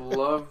 I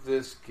love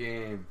this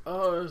game.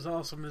 Oh, it was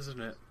awesome, isn't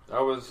it?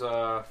 I was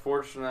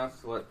fortunate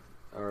enough to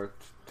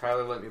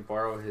Tyler let me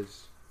borrow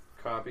his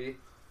copy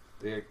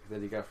that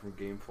he got from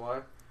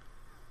GameFly.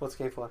 What's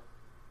GameFly?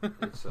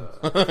 It's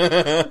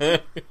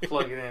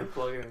plug it in.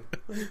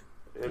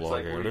 It's Plug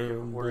like it where you in,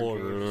 can order plug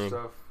games it and in.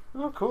 stuff.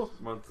 Oh, cool.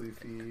 Monthly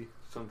fee.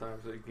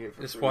 Sometimes they can get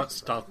for It's free, what sometimes.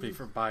 stopped me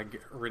from buying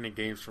renting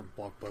games from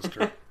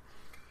Blockbuster.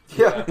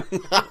 Yeah. See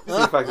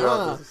if I can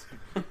out this.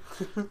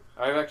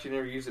 I've actually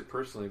never used it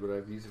personally, but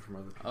I've used it from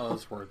other people. Oh,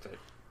 it's worth it.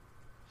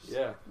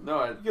 Yeah, no,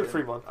 I You get a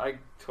free month. I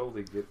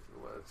totally get.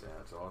 Well,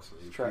 that's awesome.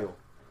 You Try it.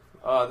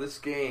 feel. This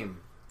game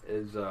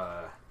is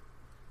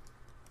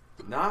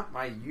not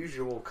my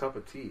usual cup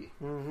of tea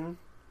Mm-hmm.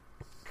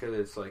 because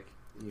it's like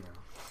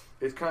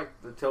it's kind of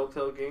like the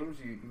Telltale games.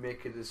 You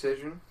make a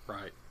decision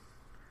Right.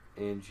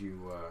 and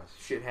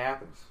shit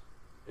happens,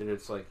 and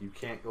it's like you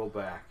can't go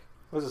back.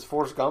 What is this,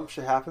 Forrest Gump?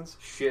 Shit happens?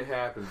 Shit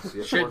happens.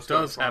 Yeah, Shit Forrest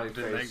does Gump happen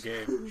smiley in that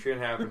face. game. Shit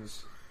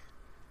happens.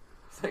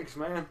 Thanks,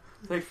 man.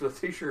 Thanks for the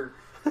T-shirt.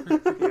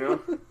 You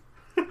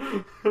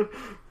know.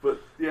 But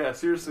yeah,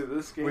 seriously,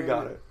 this game. We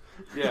got it.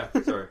 Yeah,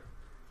 sorry.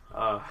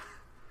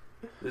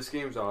 This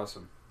game's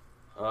awesome.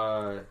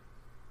 Kind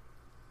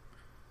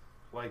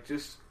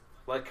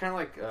of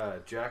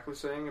like Jack was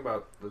saying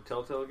about the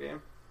Telltale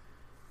game.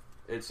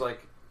 It's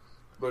like,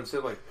 but instead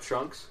of like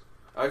chunks,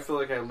 I feel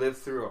like I lived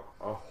through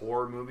a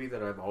horror movie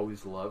that I've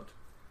always loved.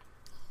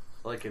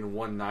 Like in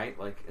one night,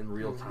 like in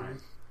real time.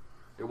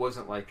 It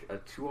wasn't like a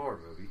 2-hour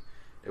movie.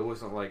 It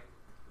wasn't like,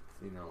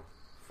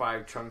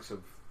 5 chunks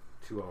of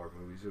 2-hour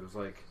movies. It was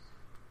like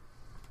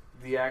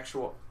the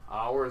actual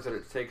hours that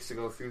it takes to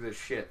go through this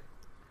shit.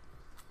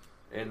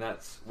 And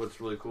that's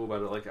what's really cool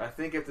about it. Like, I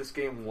think if this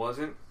game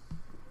wasn't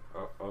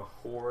a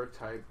horror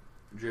type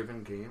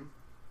driven game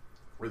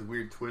with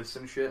weird twists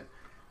and shit,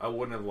 I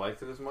wouldn't have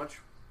liked it as much.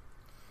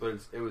 But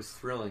it was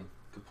thrilling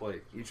to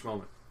play each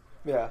moment.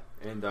 Yeah.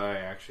 And I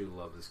actually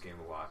love this game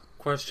a lot.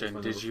 Question: It's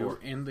my did number you 4.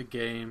 end the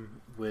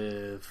game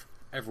with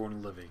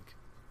everyone living?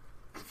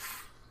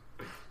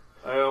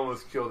 I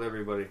almost killed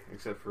everybody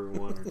except for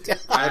 1 or 2.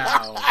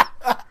 Wow.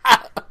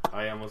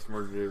 I almost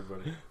murdered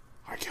everybody.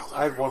 I killed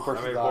I had one I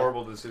person made die.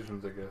 horrible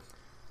decisions, I guess.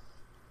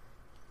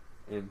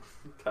 And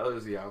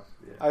Tyler's the opposite.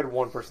 Yeah. I had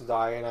one person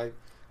die, and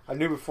I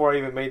knew before I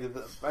even made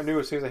I knew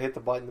as soon as I hit the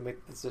button to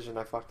make the decision,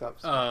 I fucked up.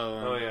 So.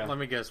 Oh, yeah. Let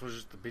me guess. Was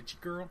it the bitchy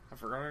girl? I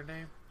forgot her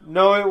name.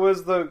 No, it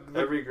was the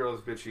Every girl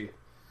is bitchy.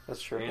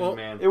 that's true. And Well,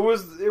 man. It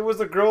was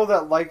the girl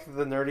that liked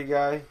the nerdy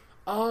guy.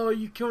 Oh,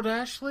 you killed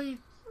Ashley?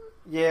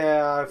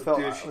 Yeah, I felt.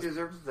 Dude, I she was-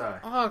 deserves to die.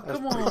 Oh, I was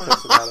come pretty on.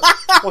 pissed about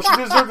it. Well, she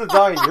deserved to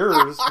die in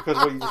yours because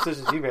of what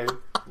decisions you made.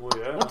 Well,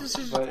 yeah. What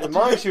decision? But in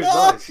mine, she was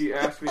nice. She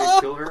asked me to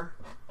kill her.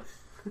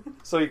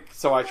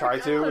 So I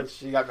tried to, and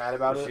she got mad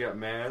about She it. got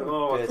mad.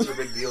 Oh, it's Bitch. such a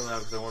big deal now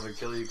because I wanted to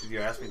kill you because you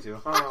asked me to.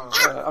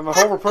 Oh. I'm a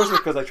homer person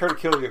because I tried to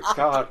kill you.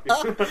 God.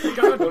 God,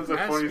 That was the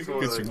ask funniest me-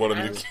 one. Because you Like, wanted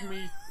me to ask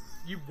me.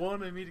 You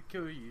wanted me to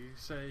kill you.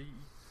 Say,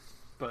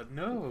 but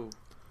no.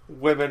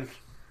 Women.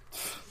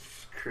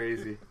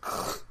 crazy.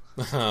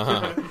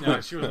 No,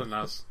 she was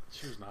nice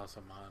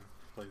on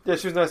mine. Yeah,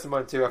 she was nice to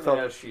mine too. I felt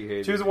Yeah, she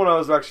hated she was the me. one I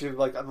was actually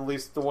like the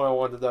least, the one I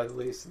wanted to die the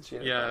least, and she.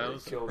 ended up Yeah, dying. it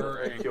was killed her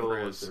her. and Killed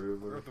her Chris with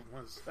everybody. were the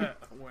ones that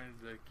I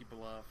wanted to keep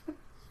alive.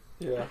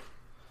 Yeah.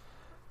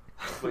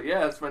 But yeah,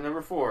 that's my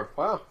number 4.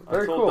 Wow. I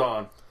Very told cool.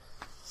 Dawn.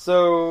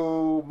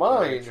 So I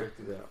mine checked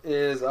it out.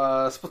 is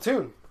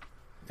Splatoon.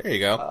 There you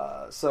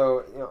go.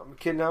 So I'm a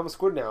kid now. I'm a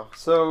squid now.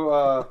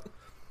 So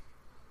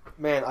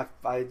man,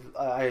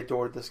 I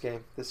adored this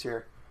game this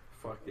year.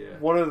 Fuck yeah.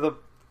 One of the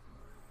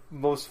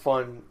most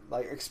fun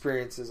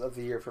experiences of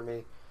the year for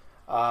me.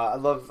 I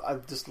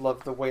just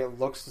love the way it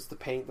looks, just the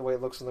paint, the way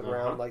it looks on the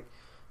ground, like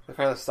the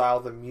kind of style.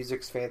 The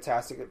music's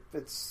fantastic.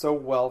 It's so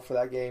well for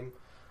that game.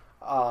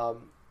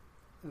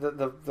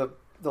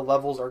 The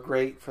levels are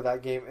great for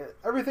that game.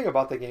 Everything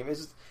about the game is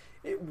just,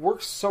 it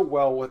works so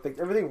well with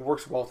everything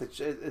works well with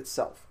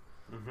itself.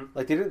 Mm-hmm.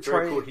 Like they didn't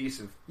Very try.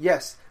 cohesive.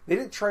 Yes, they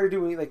didn't try to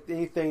do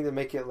anything to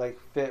make it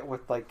fit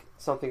with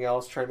something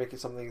else. Try to make it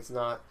something it's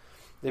not.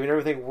 They made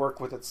everything work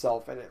with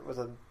itself, and it was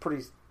a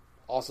pretty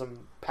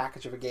awesome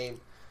package of a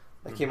game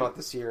that came out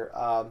this year.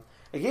 A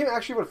game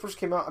actually when it first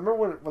came out, I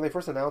remember when they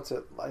first announced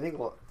it. I think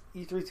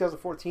E3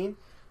 2014.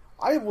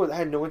 I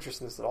had no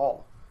interest in this at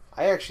all.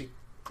 I actually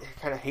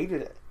kind of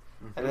hated it,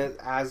 and then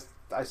as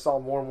I saw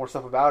more and more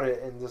stuff about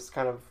it, and just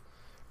kind of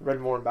read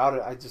more about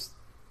it,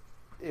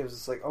 it was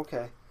just like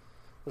okay.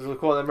 It was really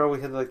cool. And I remember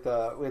we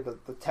had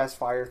the test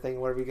fire thing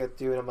where we got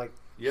to do, and I'm like,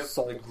 Yep,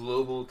 sold. the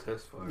global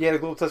test fire. Yeah, the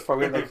global test fire.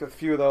 We had a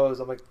few of those.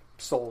 I'm like,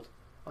 sold.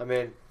 I'm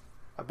in.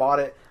 I bought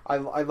it. I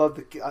love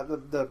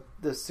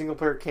the single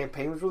player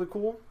campaign was really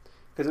cool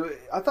because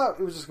I thought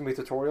it was just gonna be a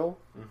tutorial.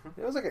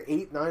 Mm-hmm. It was like an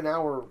 8-9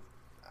 hour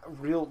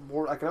real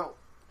more.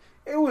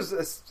 It was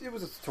a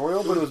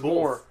tutorial, but it was both.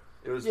 more.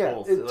 It was Yeah,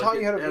 both. it taught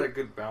you how to it had be- a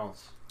good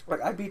balance.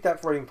 Like I beat that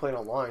before I even played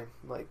online.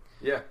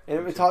 Yeah.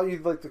 And it taught you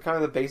the kind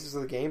of the basics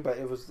of the game, but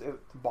the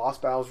boss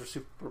battles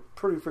were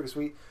pretty freaking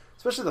sweet.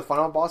 Especially the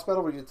final boss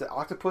battle where you get the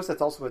octopus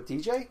that's also a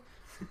DJ.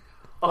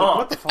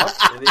 What the fuck?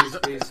 And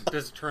he's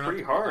Does it turn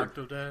pretty out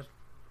hard. I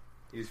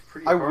He's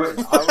pretty hard. would.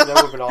 That would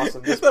have been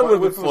awesome. That would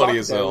have been funny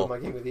as That hell. was my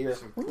game of the year.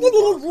 Some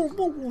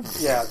cool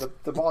bosses. Yeah,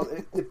 the boss.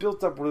 It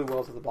built up really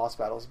well to the boss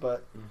battles,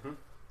 but Mhm.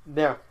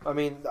 yeah, I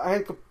mean, I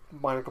had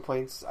minor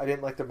complaints. I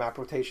didn't like the map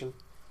rotation,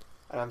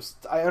 and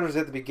I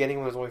understood at the beginning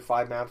when there was only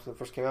 5 maps when it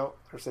first came out.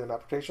 I understand the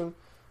map rotation.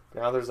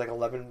 But now there's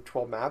 11,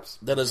 12 maps.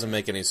 That doesn't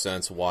make any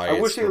sense. Why? I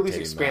it's wish they at least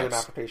rotating expand the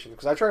maps. map rotation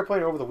because I tried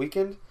playing it over the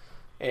weekend,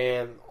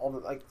 and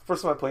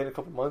first time I played it in a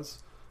couple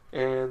months,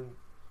 and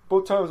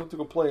both times I went to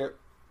go play it,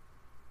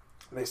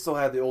 they still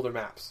had the older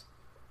maps.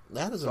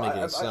 That doesn't So make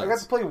any I sense. got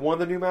to play one of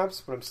the new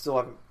maps, but I'm still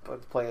haven't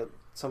got to play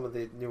some of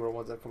the newer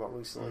ones that have come out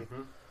recently.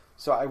 Mhm.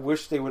 So I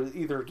wish they would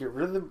either get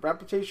rid of the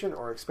map rotation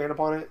or expand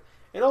upon it,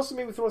 and also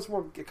maybe throw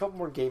in a couple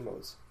more game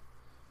modes.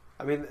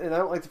 I mean, and I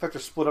don't like the fact they're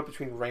split up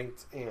between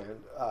ranked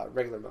and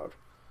regular mode.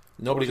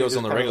 Nobody Or they goes just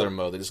on the kinda regular like-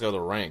 mode. They just go to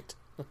the ranked.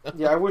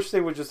 Yeah, I wish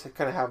they would just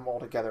kind of have them all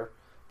together.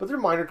 But they're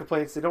minor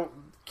complaints. They don't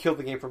kill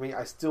the game for me.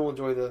 I still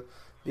enjoy the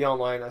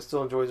online. I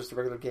still enjoy just the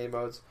regular game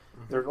modes.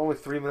 They're only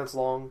 3 minutes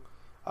long.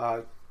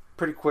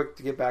 Pretty quick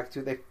to get back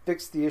to. They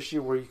fixed the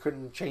issue where you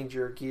couldn't change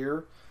your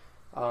gear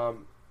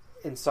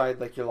inside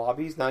your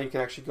lobbies. Now you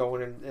can actually go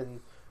in and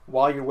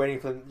while you're waiting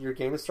for your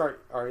game to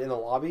start or in the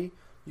lobby,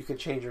 you can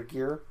change your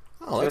gear.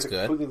 Oh, you that's have to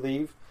good. completely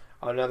leave.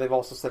 Now they've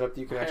also set up that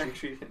you can I actually.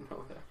 actually didn't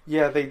know that.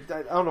 Yeah,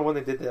 I don't know when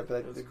they did that,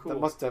 but That's they cool.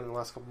 must have done it in the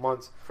last couple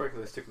months.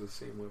 Frankly, they stick with the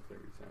same whip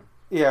every time.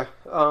 Yeah,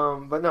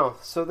 but no.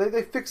 So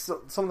they fixed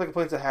some of the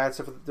complaints I had.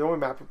 So for the only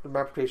map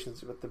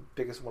rotations, but the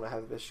biggest one I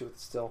have an issue with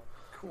still.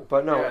 Cool.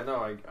 But no. Yeah, no,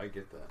 I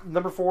get that.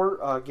 Number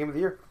 4, game of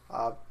the year.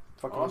 Fucking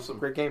Awesome.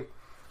 great game.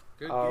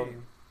 Good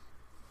game.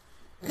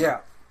 Yeah.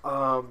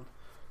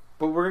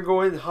 But we're gonna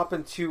go in and hop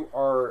into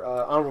our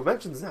honorable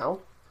mentions now.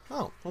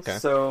 Oh, okay.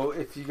 So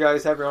if you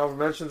guys have your honorable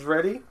mentions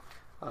ready,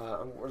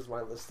 where's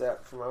my list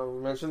at for my honorable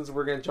mentions?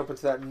 We're gonna jump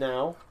into that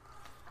now.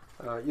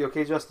 You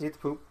okay, Justin? You have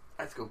to poop.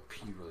 I have to go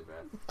pee really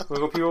bad.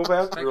 Wanna go pee real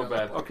bad? Real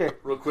bad. Okay.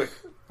 Real quick.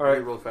 All right.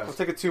 Real We'll fast.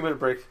 take a 2-minute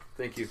break.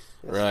 Thank you.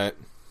 Right.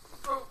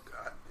 Oh,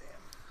 god damn.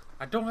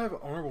 I don't have an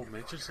honorable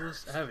mentions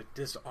list. I have a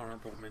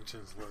dishonorable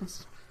mentions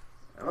list.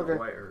 I don't know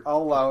why it hurt. I'll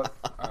allow it.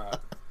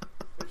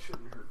 It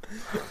shouldn't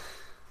hurt.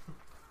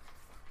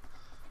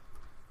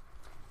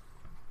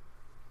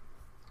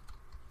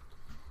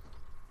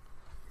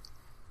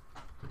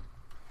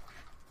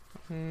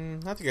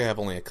 I think I have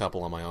only a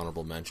couple on my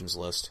honorable mentions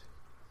list.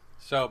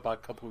 So, by a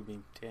couple, we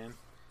mean 10.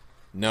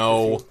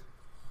 No.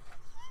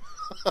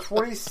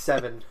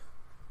 27.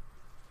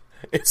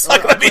 It's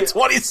not going to be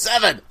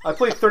 27! I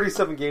played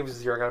 37 games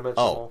this year. I gotta mention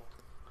them all.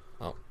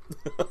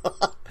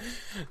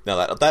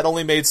 No, that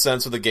only made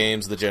sense for the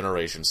games, the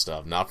generation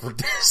stuff, not for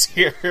this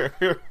year.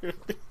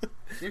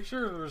 You're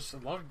sure there's a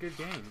lot of good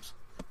games.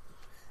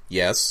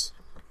 Yes.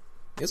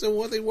 Yes, and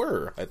what they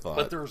were, I thought.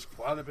 But there was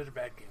quite a bit of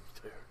bad games,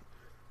 too.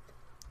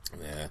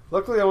 Yeah.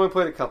 Luckily, I only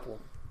played a couple.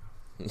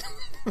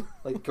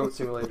 Like Goat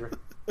Simulator.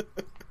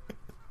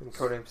 And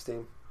Codename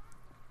Steam.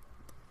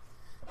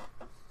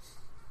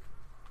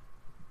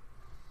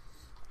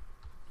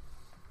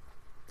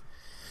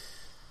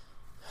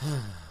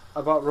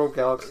 I bought Rogue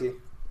Galaxy.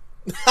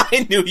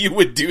 I knew you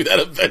would do that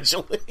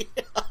eventually.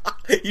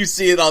 You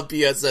see it on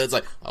PSN, it's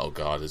like, oh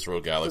god, it's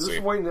Rogue I was Galaxy.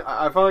 just waiting.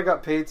 I finally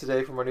got paid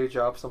today for my new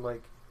job, so I'm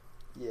like,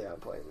 yeah, I'm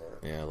playing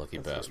that. Yeah, lucky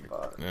That's what bastard. I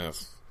bought.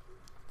 Yes.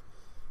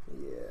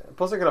 Yeah.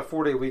 Plus, I got a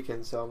 4-day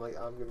weekend, so I'm like,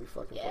 I'm gonna be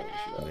fucking playing this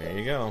shit out. There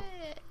you go.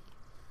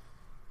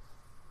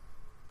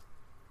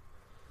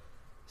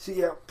 So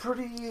yeah,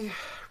 pretty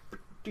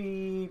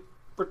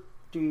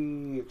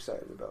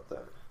excited about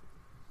that.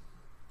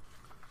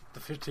 The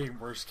 15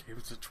 worst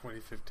games of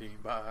 2015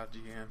 by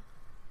IGN.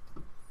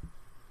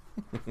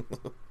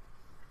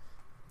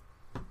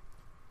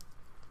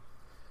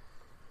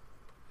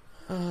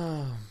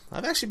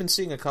 I've actually been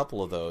seeing a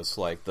couple of those,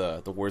 like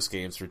the worst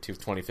games for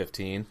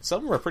 2015. Some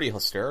of them are pretty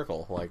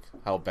hysterical, like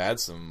how bad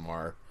some of them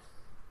are.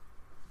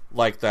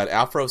 Like that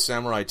Afro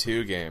Samurai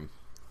 2 game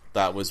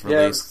that was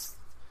released.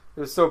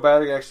 Yeah, it was so bad.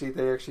 They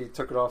actually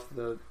took it off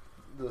the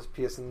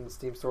PSN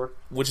Steam store.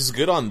 Which is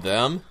good on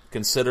them,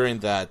 considering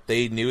that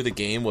they knew the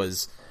game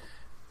was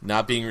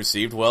not being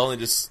received well,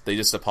 and they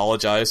just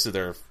apologized to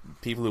their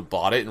people who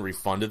bought it and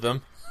refunded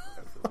them.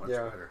 That's much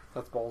better.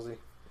 That's ballsy.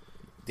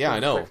 Yeah, I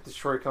know.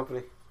 Detroit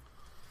company.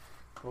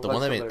 The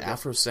one that made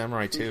Afro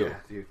Samurai 2. Yeah,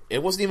 dude.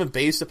 It wasn't even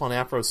based upon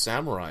Afro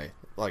Samurai,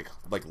 like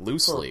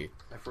loosely.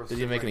 Afro Didn't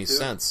even make any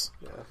Samurai 2? sense.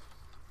 Yeah.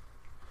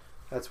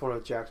 That's one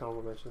of Jack's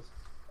honorable mentions.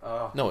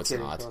 Oh. No, it's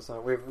Kidding. not. No, it's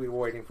not. We were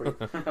waiting for you.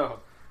 Oh.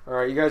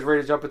 Alright, you guys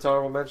ready to jump into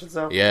honorable mentions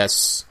now?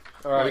 Yes.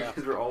 Alright.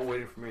 Because we're all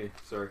waiting for me.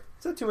 Sorry.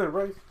 It's a 2-minute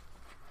break.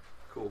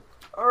 Cool.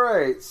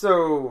 Alright,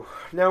 so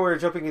now we're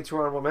jumping into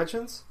honorable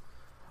mentions.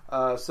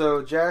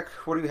 So, Jack,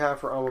 what do you have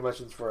for honorable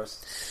mentions for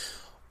us?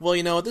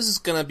 Well, this is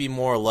going to be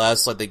more or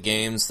less like the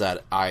games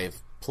that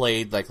I've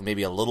played, like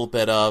maybe a little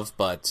bit of,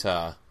 but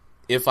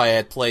if I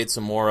had played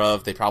some more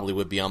of, they probably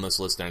would be on this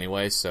list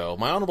anyway. So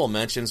my honorable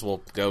mentions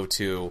will go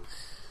to,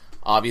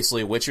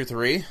 obviously, Witcher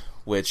 3,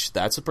 which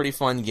that's a pretty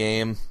fun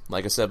game.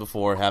 Like I said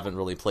before, haven't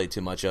really played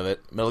too much of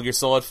it. Metal Gear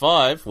Solid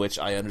 5, which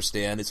I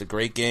understand is a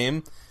great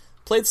game.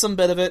 Played some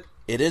bit of it.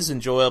 It is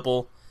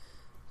enjoyable.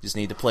 Just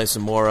need to play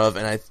some more of,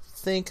 and I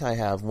think I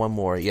have one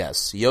more.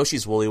 Yes,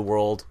 Yoshi's Woolly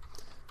World.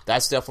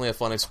 That's definitely a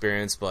fun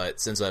experience, but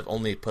since I've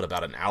only put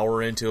about an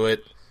hour into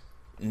it,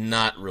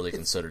 not really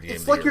considered game.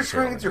 It's like you're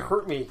trying to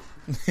hurt me.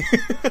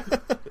 Are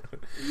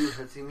you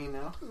hurting me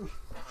now?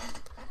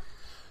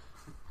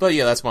 But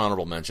yeah, that's my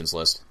honorable mentions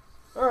list.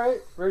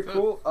 Alright, very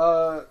cool.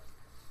 What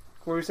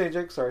were you saying,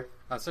 Jake? Sorry.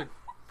 That's a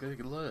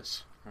good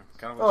list.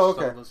 Kind of Oh, wish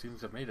okay. some of those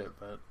teams have made it,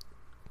 but...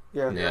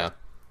 Yeah.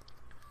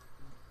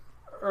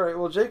 Alright,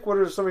 well, Jake, what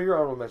are some of your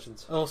honorable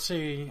mentions? Well,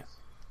 see,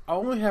 I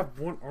only have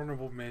one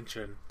honorable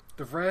mention.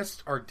 The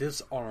rest are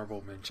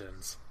dishonorable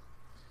mentions.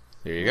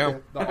 Here you go. Okay.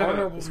 The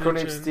honorable Is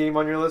mention... Codename Steam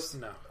on your list?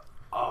 No.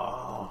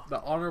 Oh.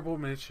 The honorable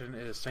mention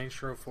is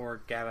Saints Row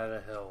 4 Get Out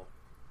of Hell.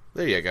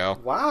 There you go.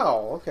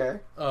 Wow, okay.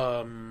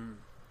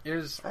 It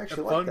was I a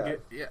actually fun like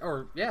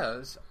that.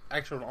 it's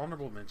actually an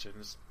honorable mention.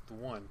 It's the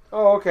one.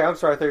 Oh, okay, I'm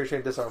sorry. I thought you were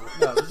saying dishonorable.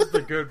 No, this is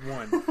the good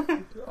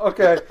one.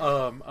 Okay.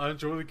 I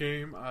enjoy the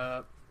game.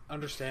 I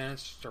understand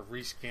it's just a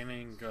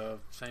reskinning of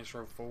Saints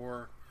Row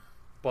 4,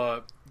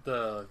 but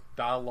the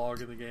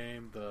dialogue in the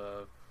game,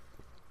 the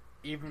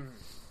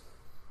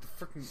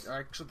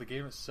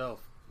game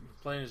itself,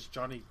 playing as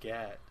Johnny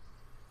Gat,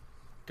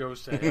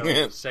 goes to hell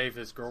to save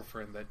his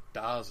girlfriend that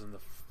dies in the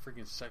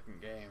freaking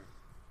second game.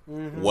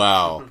 Mm-hmm.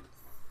 Wow.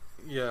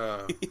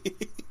 Yeah.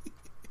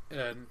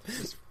 And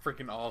it's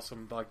freaking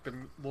awesome. Like, the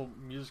little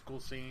musical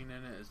scene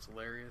in it is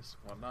hilarious.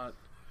 Whatnot.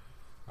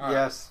 Alright,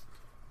 Yes.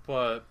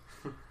 but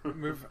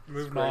moving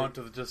great. on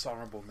to the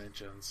dishonorable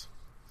mentions.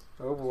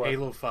 Oh, boy.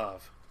 Halo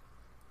 5.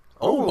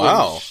 Oh, Ooh,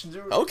 wow.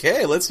 dude.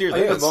 Okay, let's hear I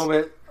need a this.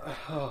 moment. I'm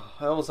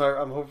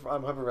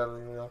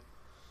hyperventilating now.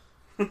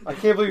 I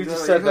can't believe you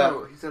just said that.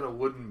 He's had a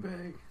wooden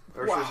bag.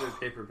 Or Wow. should I say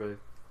paper bag?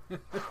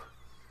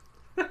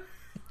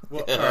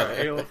 Well, alright,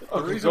 Halo. The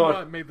Okay, reason go on.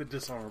 why I made the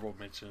dishonorable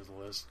mentions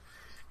list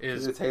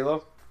Is is it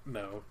Halo?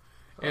 no,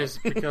 is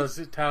because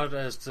it touted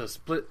as the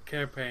split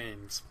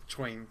campaigns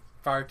between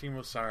Fireteam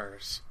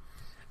Osiris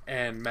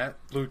and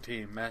Blue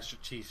Team, Master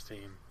Chief's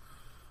team.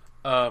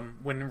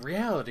 When in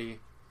reality,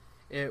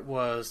 it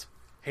was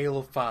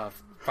Halo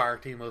 5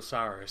 Fireteam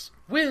Osiris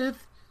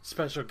with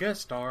special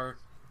guest star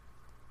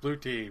Blue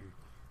Team.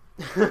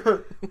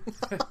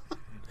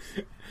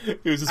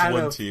 It was just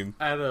one team.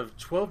 Out of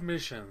 12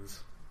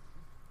 missions,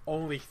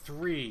 only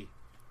 3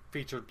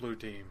 featured Blue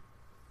Team.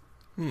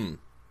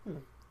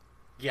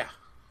 Yeah.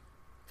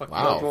 Fuck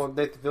Wow. You want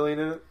Nathan Fillion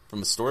in it?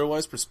 From a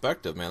story-wise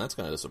perspective, man, that's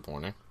kind of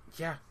disappointing.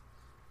 Yeah.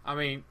 I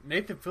mean,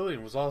 Nathan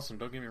Fillion was awesome,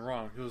 don't get me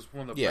wrong. He was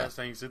one of the best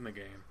things in the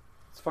game.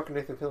 It's fucking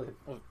Nathan Fillion.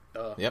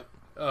 Well, Yep.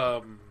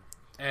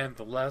 And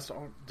the last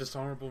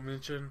dishonorable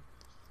mention,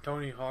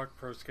 Tony Hawk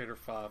Pro Skater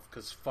 5,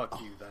 because fuck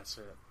you, that's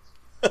it.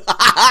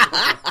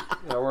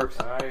 That works.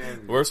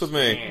 Works with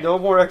me. No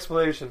more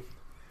explanation.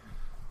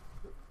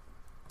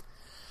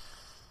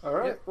 All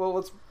right. Well,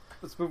 let's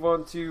move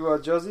on to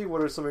Juzzy.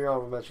 What are some of your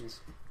honorable mentions?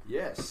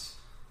 Yes.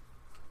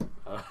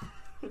 I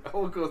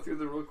will go through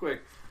them real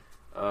quick.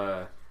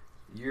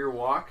 Year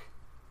Walk,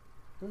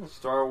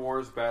 Star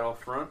Wars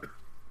Battlefront,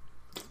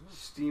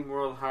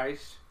 SteamWorld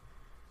Heist,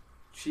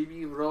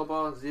 Chibi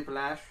Robo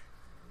Ziplash,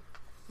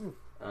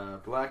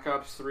 Black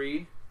Ops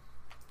 3,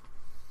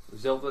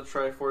 Zelda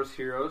Triforce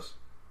Heroes,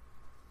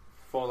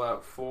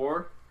 Fallout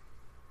 4,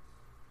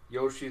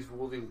 Yoshi's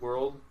Woolly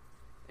World,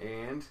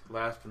 and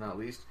last but not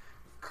least,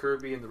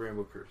 Kirby and the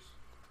Rainbow Curse.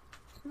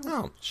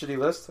 Oh. Shitty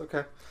list.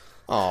 Okay.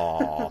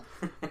 Aww.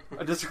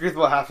 I disagree with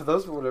about half of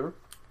those, but whatever.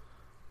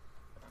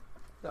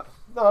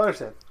 No, I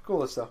understand. Cool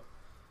list though.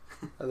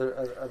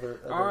 Other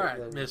All right,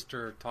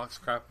 Mr. Talks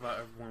crap about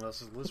everyone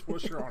else's list.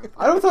 What's your honorable?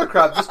 I don't talk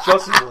crap. Just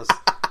Justy's list.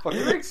 It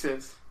Fucking makes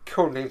sense.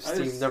 Codename I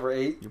Steam just- number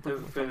 8. To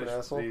finish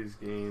asshole. these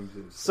games.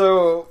 And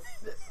So,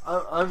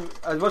 I'm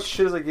as much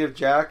shit as I give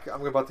Jack.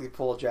 I'm about to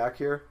pull a Jack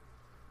here.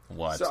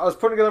 What? So I was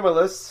putting together my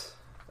list,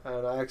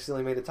 and I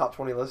accidentally made a top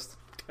 20 list.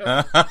 So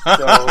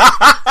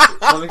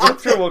let me go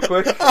through real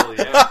quick. Hell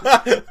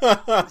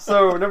yeah.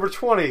 So number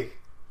 20,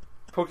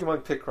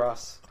 Pokemon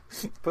Picross.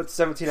 Put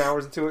 17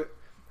 hours into it.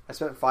 I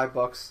spent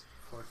 $5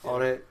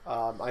 on it.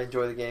 I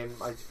enjoy the game.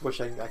 I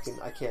wish I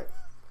can't.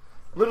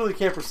 Literally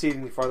can't proceed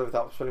any farther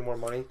without spending more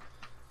money.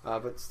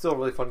 But still a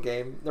really fun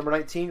game. Number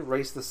 19,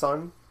 Race the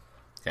Sun.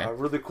 Okay.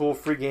 Really cool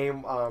free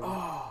game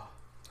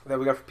that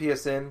we got for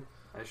PSN.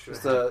 I should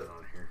Just have had it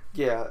on here.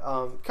 Yeah,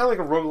 kind of like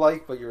a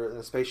roguelike, but you're in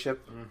a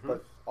spaceship. Mhm.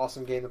 But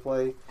awesome game to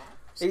play.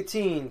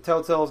 18,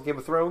 Telltale's Game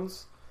of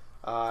Thrones.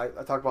 I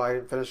talked about I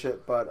didn't finish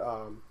it, but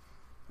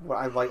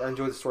I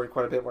enjoyed the story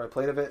quite a bit when I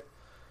played of it.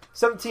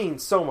 17,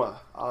 Soma.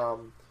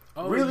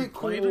 Really you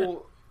played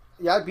cool.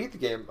 Yeah, I beat the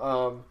game.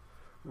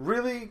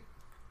 Really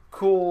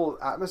cool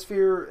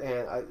atmosphere,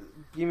 and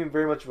gave me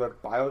very much of a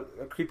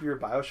creepier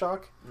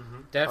Bioshock.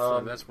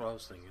 Definitely, that's what I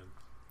was thinking.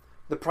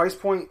 The price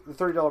point, the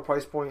 $30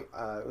 price point,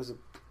 was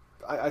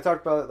I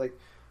talked about it like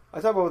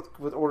I talked about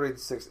with Order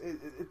 86.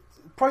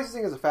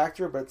 Pricing is a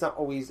factor, but it's not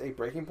always a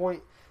breaking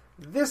point.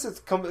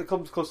 It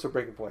comes close to a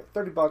breaking point.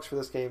 $30 for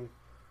this game,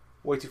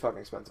 way too fucking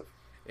expensive.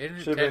 Isn't it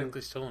Should've been-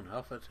 technically still in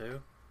alpha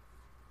too?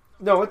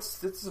 No,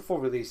 it's a full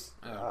release.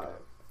 Oh, okay.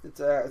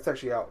 It's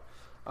actually out.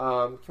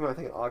 Came out I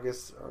think in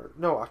August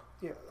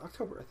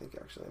October I think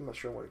actually. I'm not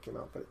sure when it came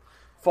out, but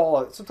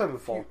sometime in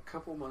fall. A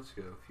few months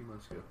ago.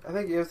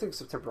 I think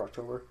September,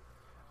 October.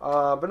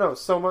 But no,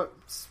 Soma,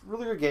 it's a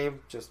really good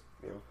game. Just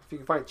if you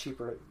can find it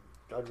cheaper,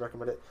 I'd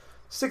recommend it.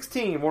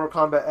 16, Mortal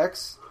Kombat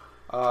X.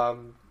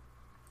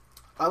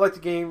 I like the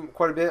game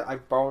quite a bit. I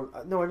borrowed.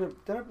 No, I didn't.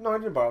 I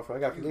didn't borrow it from. I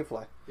got it from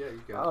GameFly. Yeah,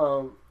 you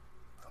got it.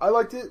 I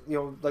liked it.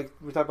 Like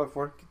we talked about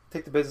before,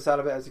 take the business out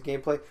of it as a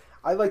gameplay.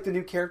 I like the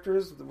new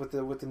characters with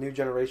the new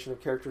generation of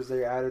characters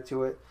they added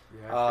to it.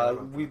 Yeah, I forgot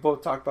about We that.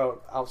 both talked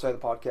about outside the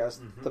podcast.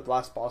 Mhm. The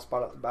last boss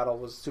battle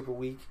was super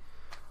weak.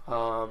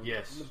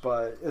 Yes.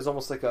 But it was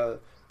almost like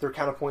their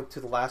counterpoint to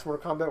the last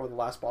Mortal Kombat, where the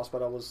last boss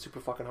battle was super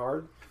fucking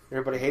hard.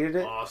 Everybody hated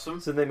it. Awesome.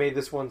 So they made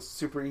this one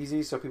super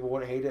easy, so people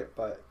wouldn't hate it.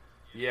 But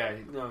Yeah,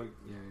 you're probably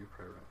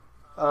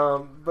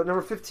right. but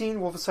number 15,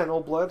 Wolfenstein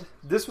Old Blood.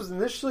 This was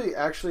initially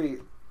actually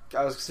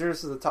I was considering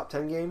this as a top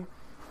 10 game,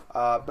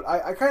 but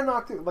I kind of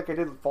knocked it like I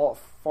did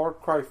Far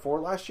Cry 4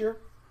 last year,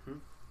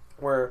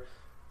 where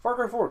Far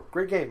Cry 4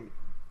 great game,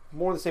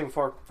 more the same with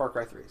Far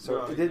Cry 3.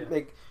 So it didn't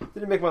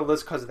make my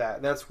list because of that,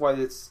 and that's why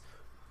it's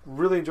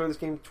really enjoyed this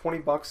game.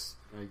 $20,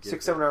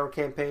 6-7 hour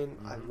campaign.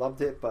 I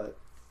loved it, but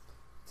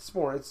it's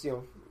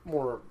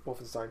more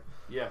Wolfenstein.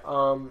 Yeah.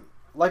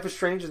 Life is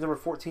Strange is number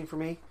 14 for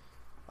me.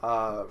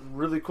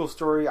 Really cool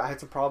story. I had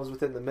some problems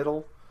with it in the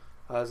middle.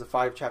 As a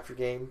 5-chapter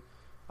game,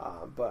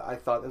 but I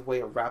thought the way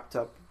it wrapped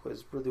up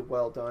was really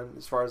well done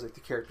as far as like the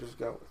characters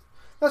go.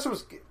 That's what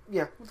was with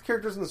the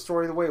characters and the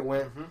story, the way it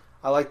went.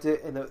 I liked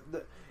it, and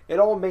it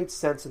all made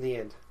sense in the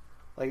end.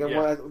 Like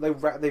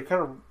they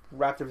kind of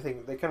wrapped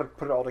everything. They kind of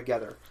put it all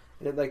together,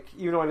 and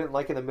even though I didn't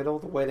like in the middle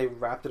the way they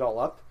wrapped it all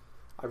up,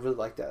 I really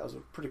liked that. It was a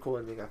pretty cool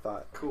ending, I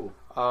thought. Cool.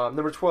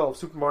 Number 12,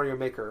 Super Mario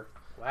Maker.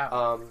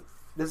 Wow.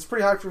 This is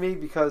pretty high for me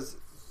because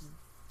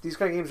these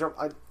kind of games are.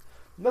 I'm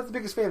not the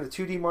biggest fan of the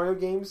 2D Mario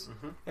games,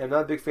 and I'm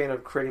not a big fan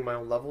of creating my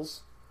own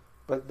levels.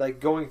 But like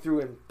going through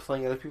and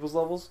playing other people's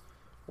levels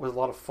was a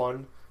lot of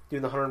fun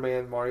doing the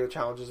 100-man Mario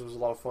challenges was a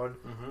lot of fun.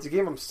 Mm-hmm. It's a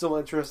game I'm still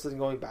interested in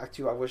going back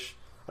to. I wish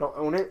I don't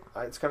own it.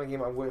 It's kind of a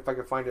game if I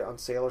could find it on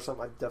sale or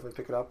something, I'd definitely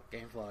pick it up.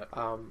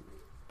 Gamefly.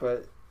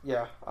 But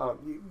yeah, I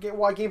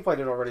gameplayed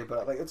it already,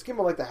 but it's a game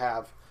I like to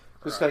have.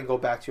 Just kind of go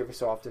back to every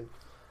so often.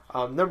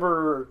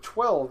 Number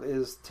 12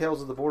 is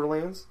Tales of the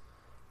Borderlands.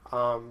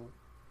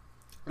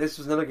 This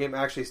was another game.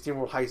 Actually,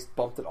 SteamWorld Heist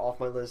bumped it off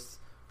my list.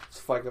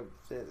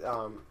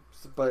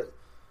 But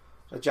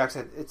Jack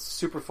said it's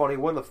super funny.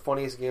 One of the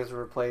funniest games I've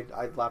ever played.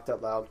 I laughed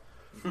out loud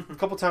a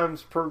couple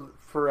times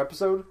per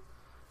episode.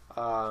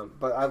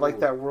 But I like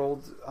that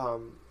world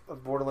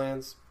of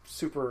Borderlands.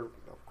 Super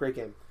great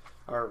game,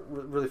 or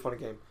really funny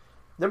game.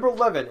 Number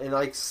 11,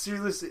 and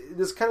seriously,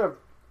 this kind of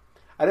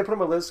I didn't put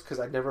it on my list because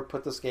I'd never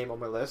put this game on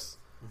my list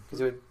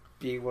because it would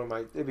be one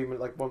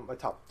of my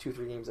top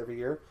 2-3 games every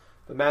year.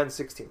 But Madden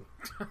 16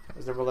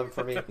 is number 11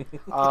 for me.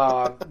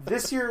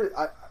 This year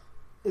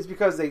is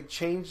because they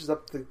changed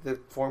up the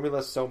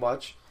formula so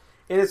much,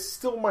 and it's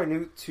still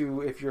minute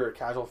to if you're a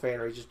casual fan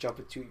or you just jump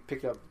into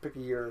pick a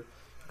year,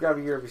 grab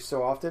a year every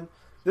so often.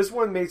 This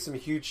one made some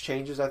huge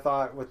changes. I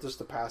thought with just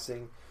the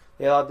passing,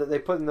 they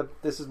put in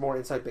this is more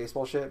inside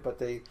baseball shit, but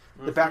the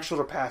back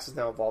shoulder pass is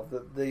now involved.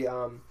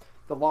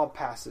 The lob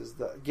passes,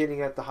 the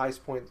getting at the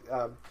highest point,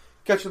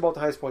 catching the ball at the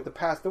highest point,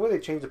 the way they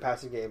changed the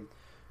passing game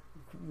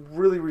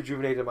really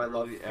rejuvenated my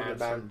love for the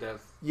Madden.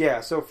 Depth. Yeah,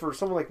 so for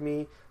someone like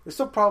me, there's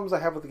still problems I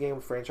have with the game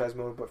with franchise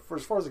mode, but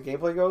as far as the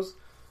gameplay goes,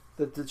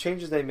 the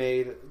changes they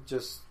made,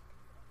 just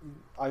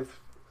I've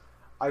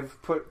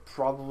put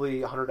probably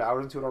 100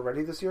 hours into it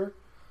already this year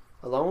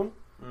alone,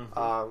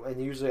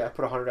 and usually I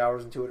put 100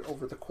 hours into it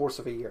over the course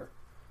of a year.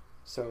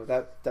 So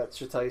that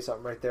should tell you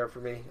something right there for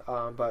me.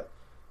 But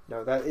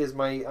no, that is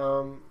my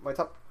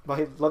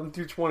 11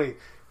 through 20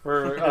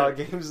 for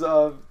games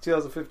of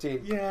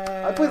 2015.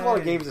 Yeah, I played a lot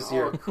of games this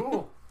year.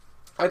 Cool.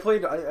 I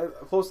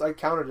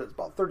counted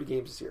about 30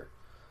 games this year.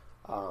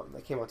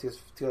 That came out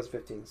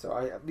 2015. So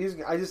I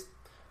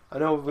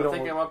know we don't. I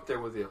think I'm up there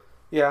with you.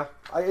 Yeah,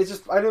 I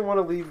didn't want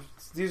to leave.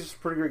 These are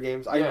pretty great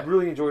games. I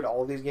really enjoyed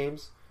all of these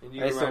games. And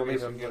you I still remind me leave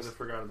of some them games I just-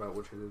 forgot about,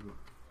 which I didn't.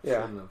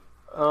 Yeah. shouldn't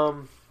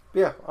have.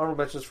 Yeah, honorable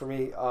mentions for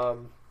me.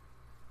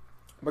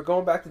 But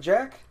going back to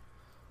Jack,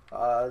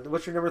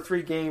 what's your number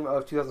 3 game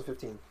of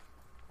 2015?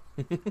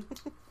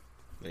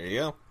 There you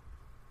go.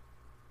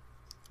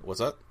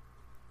 What's up?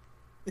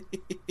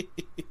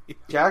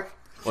 Jack,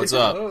 What's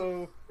up?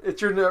 what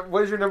is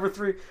your number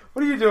 3?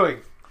 What are you doing?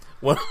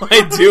 What am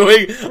I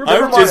doing? Never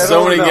I'm mind, just I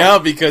don't zoning know.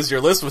 out because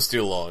your list was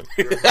too long.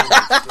 Your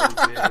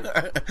opponent's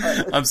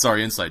so big. I'm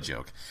sorry, inside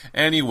joke.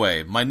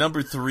 Anyway, my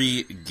number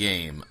 3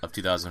 game of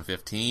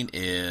 2015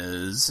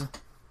 is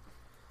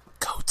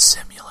Goat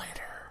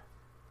Simulator.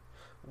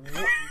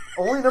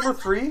 Only number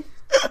 3?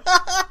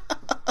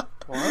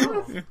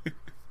 Wow.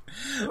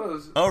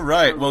 All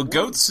right, well,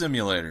 Goat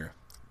Simulator.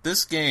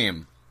 This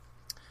game,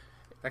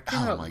 That came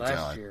Oh out my last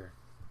God. year.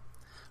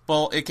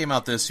 well, it came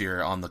out this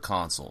year on the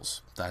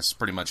consoles. That's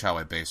pretty much how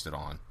I based it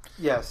on.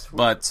 Yes.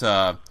 But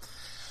the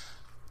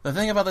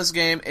thing about this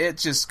game, it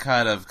just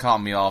kind of caught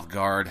me off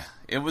guard.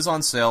 It was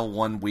on sale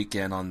one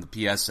weekend on the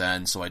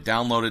PSN, so I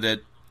downloaded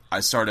it. I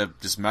started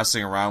just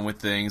messing around with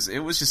things. It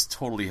was just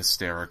totally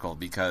hysterical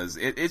because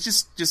it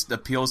just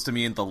appeals to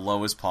me in the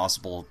lowest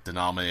possible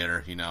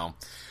denominator,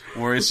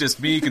 where it's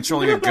just me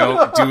controlling a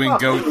goat, doing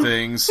goat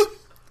things.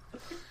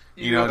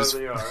 You know just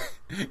they are.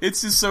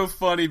 it's just so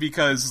funny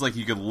because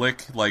you could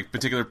lick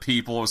particular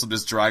people or something,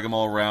 just drag them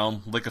all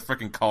around, lick a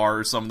freaking car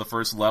or something the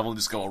first level, and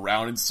just go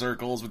around in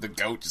circles with the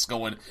goat just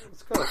going.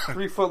 It's got a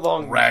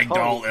 3-foot-long Ragdoll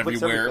tongue that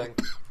flicks everywhere.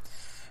 everything.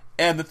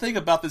 And the thing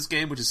about this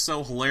game, which is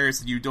so hilarious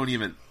that you don't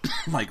even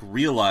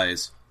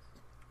realize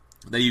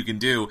that you can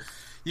do,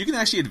 you can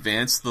actually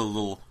advance the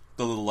little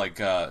the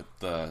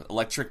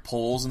electric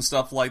poles and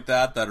stuff like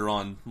that are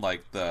on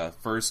the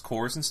first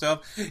course and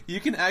stuff. You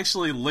can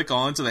actually lick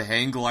onto the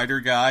hang glider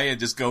guy and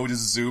just go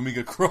zooming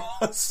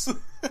across,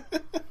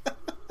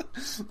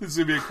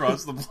 zooming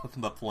across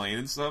the plane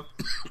and stuff.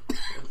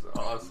 That's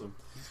awesome.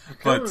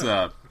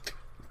 But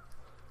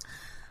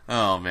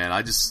oh man,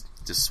 I just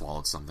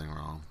swallowed something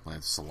wrong. I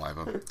have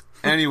saliva.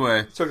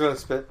 Anyway, Choke on a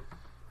spit.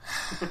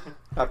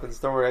 Happens.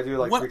 Don't worry, I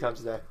do it What- 3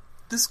 times a day.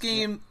 this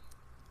game,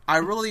 I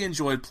really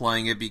enjoyed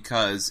playing it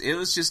because it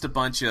was just a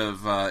bunch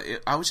of.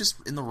 I was just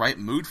in the right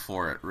mood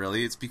for it.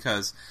 Really, it's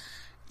because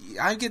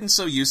I'm getting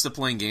so used to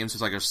playing games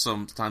which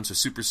sometimes they're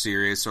super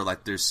serious or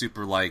they're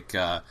super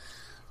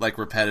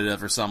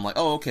repetitive or something.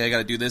 Oh, okay, I got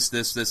to do this,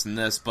 and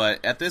this.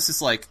 But at this,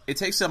 it's it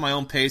takes it at my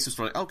own pace. It's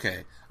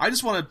okay, I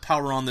just want to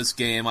power on this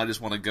game. I just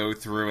want to go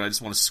through it. I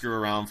just want to screw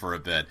around for a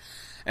bit.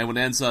 And when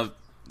it ends up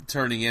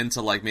turning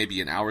into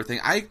maybe an hour thing,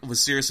 I was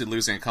seriously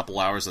losing a couple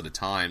hours at a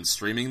time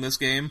streaming this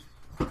game.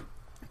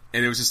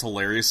 And it was just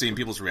hilarious seeing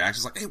people's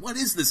reactions hey, what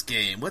is this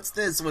game? What's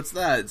this? What's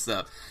that? And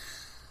stuff.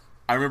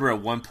 I remember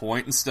at one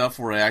point and stuff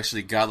where I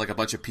actually got a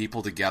bunch of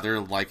people together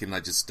and I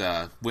just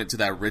went to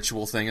that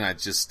ritual thing and I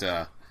just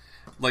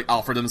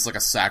offered them as a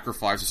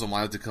sacrifice or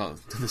something to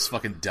this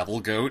fucking devil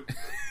goat.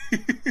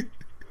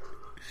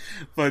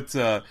 But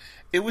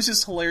it was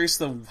just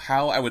hilarious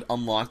how I would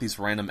unlock these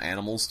random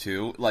animals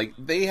too. Like,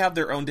 they have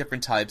their own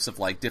different types of,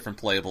 like, different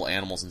playable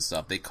animals and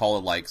stuff. They call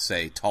it, like,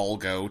 say, tall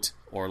goat,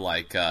 or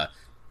like, how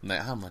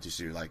much is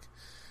you, like...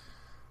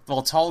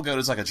 Well, tall goat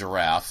is like a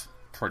giraffe,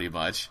 pretty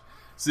much.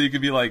 So you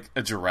could be like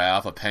a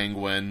giraffe, a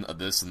penguin, a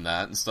this and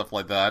that, and stuff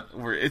like that.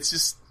 Where it's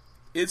just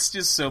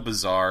so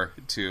bizarre,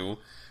 too.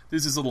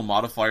 There's these little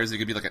modifiers that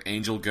could be like an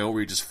angel goat where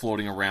you're just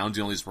floating around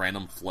doing all these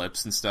random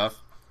flips and stuff.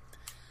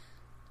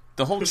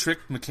 The whole trick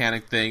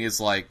mechanic thing is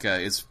like,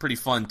 it's pretty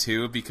fun,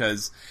 too,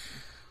 because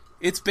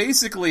it's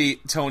basically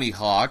Tony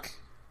Hawk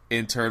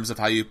in terms of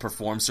how you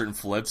perform certain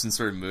flips and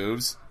certain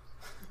moves.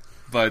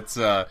 But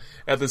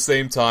at the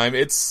same time,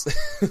 it's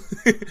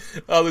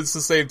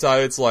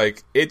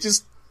like, it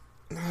just,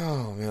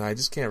 oh man, I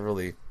just can't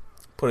really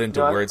put it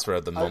into words for it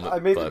at the moment. I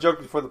made the joke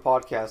before the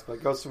podcast,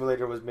 but Ghost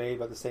Simulator was made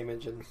by the same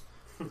engine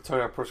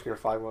Tony Hawk Pro Skater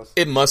 5 was.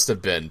 It must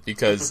have been,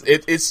 because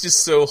it's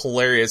just so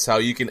hilarious how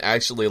you can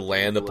actually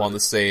land upon the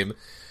same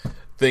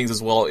things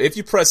as well. If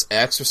you press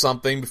X or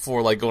something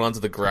before like going onto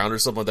the ground or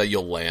something like that,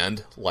 you'll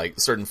land like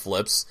certain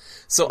flips.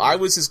 So I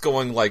was just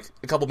going like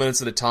a couple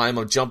minutes at a time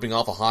of jumping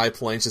off a high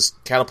plane,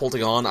 just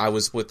catapulting on. I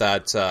was with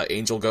that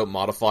Angel Goat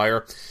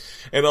modifier,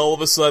 and all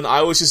of a sudden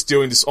I was just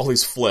doing all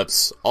these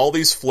flips.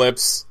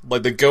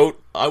 Like the goat,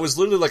 I was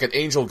literally like an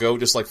angel goat,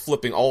 just like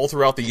flipping all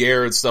throughout the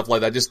air and stuff like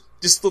that. Just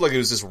looked like it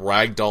was just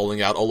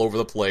ragdolling out all over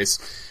the place.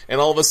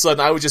 And all of a sudden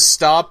I would just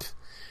stop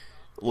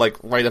like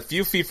right a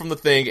few feet from the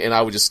thing, and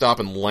I would just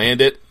stop and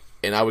land it,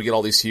 and I would get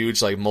all these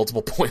huge like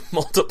multiple point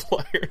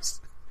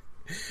multipliers.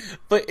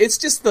 But it's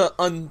just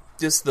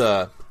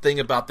the thing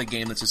about the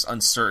game that's just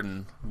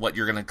uncertain what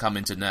you're gonna come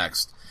into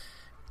next,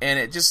 and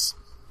it just,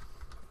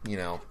 you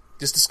know,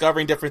 just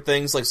discovering different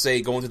things, like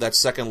say going to that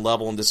second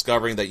level and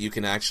discovering that you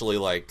can actually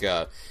like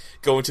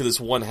go into this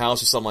one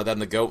house or something like that,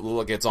 and the goat look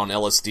like it's on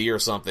LSD or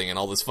something, and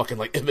all this fucking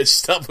like image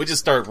stuff would just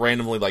start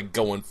randomly like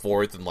going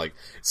forth and like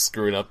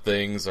screwing up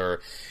things. Or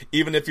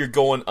even if you're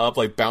going up,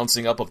 like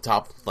bouncing up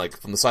top, like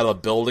from the side of a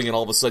building, and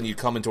all of a sudden you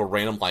come into a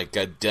random like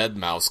a Dead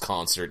Mouse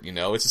concert, you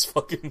know? It's just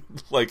fucking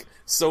like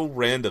so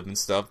random and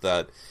stuff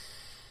that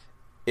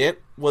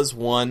it was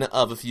one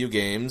of a few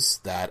games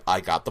that I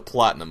got the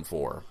platinum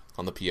for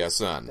on the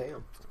PSN.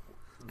 Damn.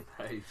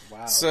 Nice.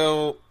 Wow.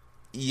 So,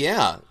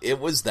 yeah, it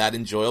was that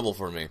enjoyable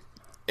for me.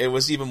 It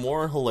was even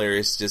more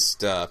hilarious just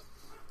going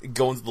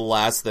through the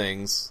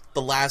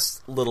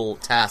last little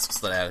tasks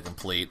that I had to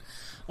complete.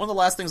 One of the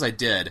last things I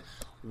did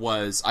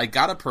was I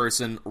got a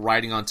person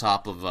riding on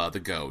top of the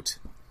goat,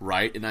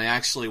 right? And I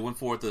actually went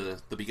forward to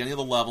the beginning of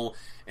the level,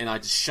 and I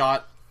just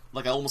shot,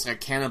 like almost like a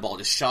cannonball,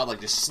 just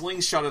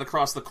slingshot it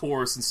across the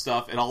course and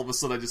stuff, and all of a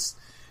sudden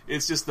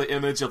it's just the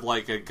image of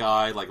like a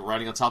guy like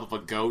riding on top of a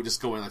goat,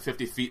 just going like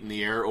 50 feet in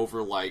the air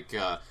over like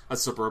a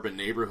suburban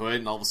neighborhood,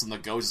 and all of a sudden the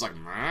goat is like,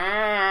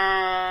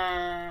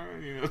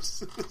 you know,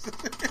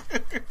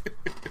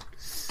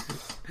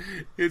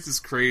 it's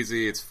just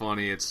crazy. It's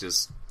funny. It's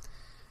just,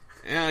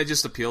 yeah, it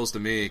just appeals to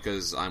me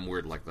because I'm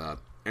weird like that.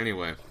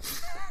 Anyway,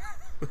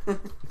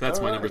 that's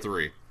All my right. number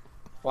 3.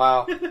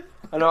 Wow.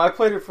 I know, I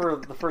played it for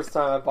the first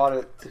time. I bought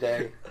it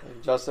today.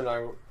 And Justin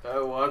and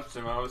I watched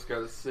him. I almost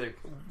got sick.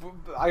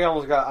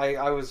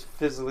 I was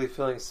physically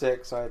feeling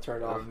sick, so I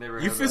turned off. I've never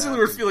You had that physically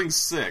were happen. feeling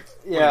sick.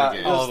 Yeah,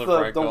 Playing the game. just Oh,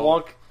 the the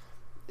wonk.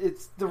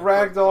 It's the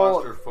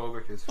ragdoll.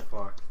 Claustrophobic as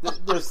fuck.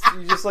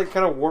 You just like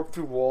kind of warp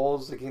through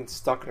walls, like getting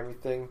stuck and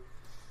everything.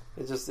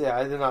 It just, yeah,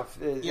 I did not.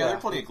 Yeah, there are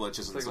plenty of glitches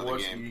It's like inside the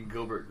watching game. eating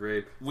Gilbert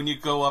Grape. When you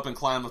go up and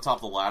climb the top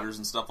of the ladders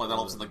and stuff like that,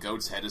 all of a sudden the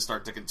goat's head is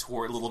start to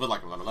contort a little bit,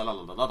 like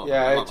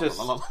Yeah, it just.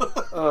 I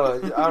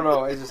don't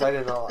know. It just, I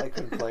didn't know. I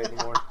couldn't play it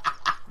anymore.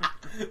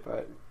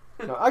 But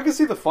no, I could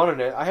see the fun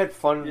in it. I had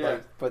fun, Yeah.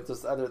 like, but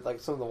just other like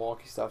some of the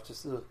wonky stuff,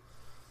 just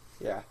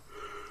yeah.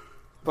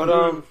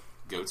 But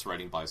goats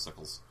riding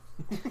bicycles.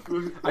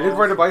 I did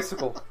ride a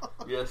bicycle.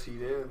 Yes, he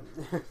did.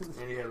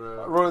 And he had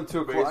I a rode into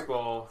a clock.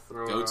 baseball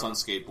throw. Goats on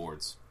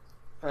skateboards.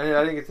 I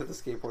didn't get to the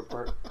skateboard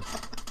part.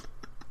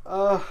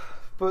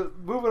 But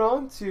moving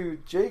on to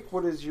Jake,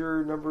 what is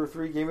your number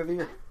 3 game of the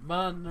year?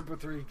 My number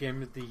 3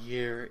 game of the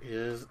year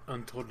is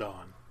Until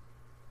Dawn.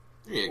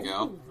 There you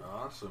go.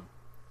 Awesome.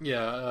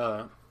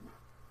 Yeah,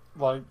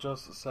 like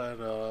Justin said,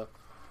 the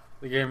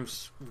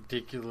game's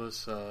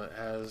ridiculous. It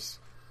has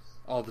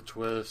all the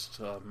twists.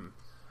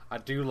 I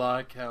do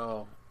like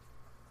how,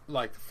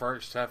 like, the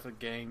first half of the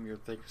game, you're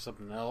thinking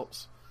something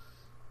else.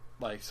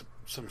 Like,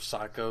 some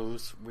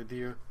psychos with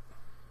you.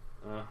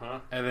 Uh-huh.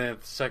 And then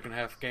the second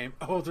half of the game,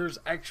 oh, there's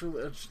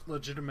actually a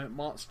legitimate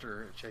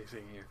monster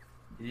chasing you.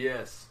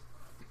 Yes.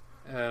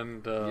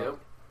 And, Yep.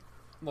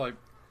 like,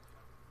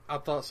 I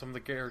thought some of the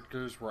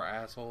characters were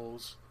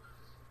assholes.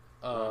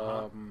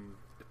 Uh-huh.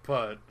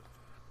 But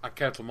I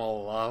kept them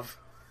all alive.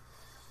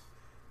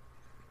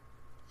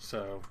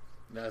 So,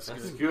 that's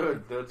That's good.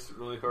 good. That's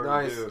really hard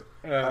Nice. to do.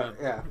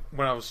 Yeah.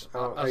 When I was,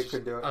 Oh, I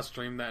couldn't do it. I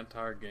streamed that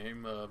entire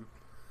game.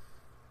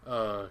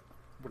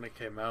 When it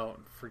came out,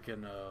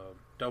 freaking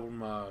doubled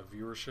my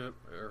viewership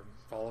or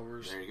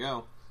followers, There you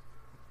go.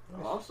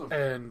 Awesome.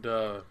 and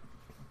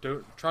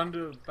thinking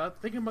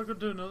about going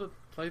to do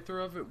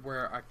playthrough of it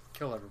where I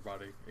kill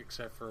everybody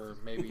except for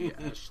maybe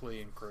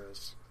Ashley and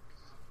Chris,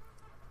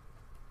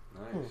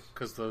 Nice.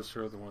 because those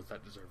two are the ones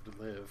that deserve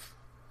to live.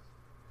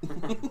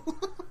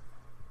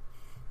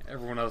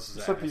 Everyone else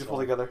is So beautiful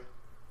together.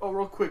 Oh,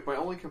 real quick, my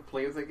only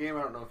complaint with that game,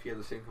 I don't know if you had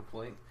the same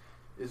complaint,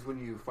 is when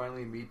you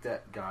finally meet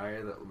that guy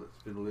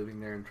that's been living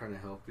there and trying to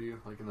help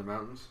you, like in the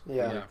mountains.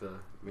 Yeah. Like the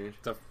mansion.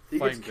 The He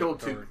gets flame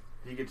killed victor.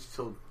 too. He gets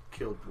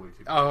killed way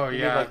too. Oh You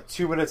mean, yeah. like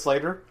 2 minutes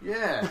later.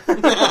 Yeah.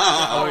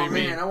 Oh, oh you man,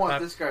 mean I want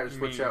Cap- this guy to you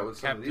switch mean out with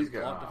some of Captain these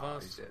guys. Plot Oh,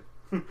 Device?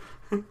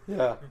 he's dead.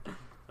 Yeah.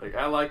 Like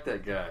I like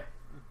that guy.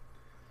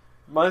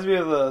 Reminds me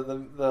of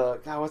the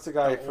God, what's the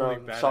guy The only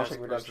from badass Shawshank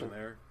person Redemption?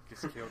 there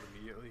gets killed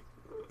immediately.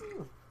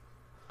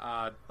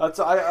 That's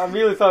I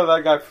immediately thought of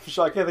that guy.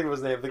 I can't think of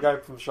his name. The guy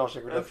from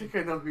Shawshank I Redemption. think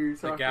I know who you're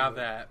The talking guy about.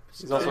 that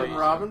He's also Tim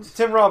Robbins.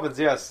 Tim Robbins,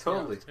 yes.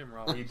 Totally. Yeah, Tim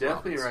Robbins. He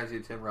definitely Robbins. reminds you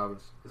of Tim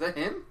Robbins. Is that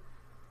him?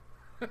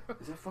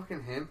 Is that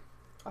fucking him?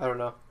 I don't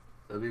know.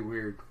 That'd be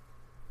weird.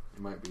 It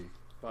might be.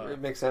 But, It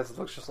makes sense. It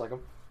looks just like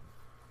him.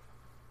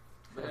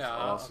 That's yeah,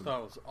 awesome. I thought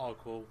it was all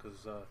cool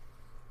because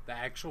the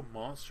actual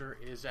monster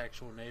is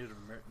actual Native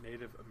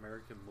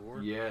American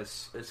lore.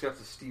 Yes, it's got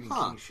the Stephen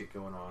Huh. King shit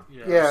going on.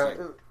 Yeah,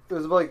 it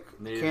was like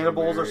Native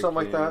cannibals or something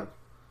like that. American.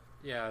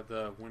 Yeah,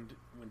 the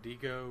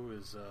Wendigo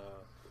is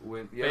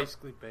Yep.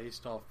 basically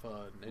based off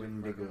Native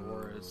American Wendigo.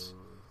 lore as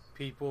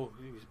people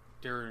who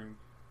during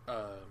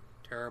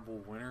terrible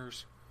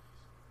winters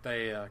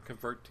they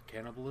convert to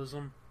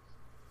cannibalism,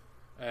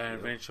 and Yep.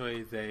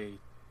 eventually they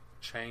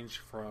change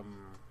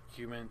from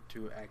human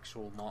to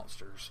actual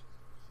monsters.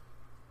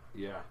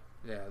 Yeah,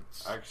 Yeah,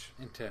 it's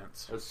actually,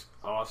 intense. that's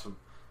awesome.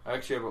 I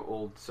actually have an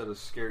old set of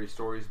scary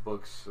stories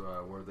books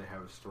where they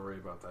have a story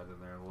about that in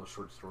there, a little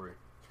short story.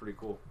 It's pretty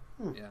cool.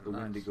 Yeah, The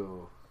nice.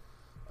 Wendigo.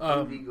 Um,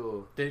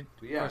 Wendigo. Did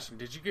Yeah. question?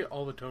 Did you get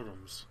all the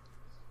totems,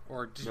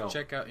 or did No. you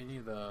check out any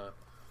of the?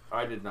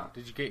 I did not.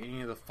 Did you get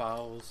any of the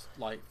files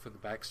like for the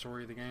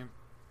backstory of the game?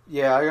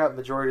 Yeah, I got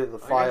majority of the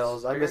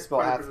files. I got missed about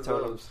quite a half bit the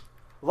of totems. those.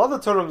 A lot of the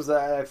totems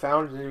that I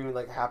found didn't even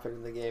like happen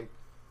in the game.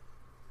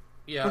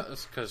 Yeah,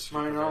 it's because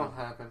Mine all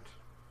happened.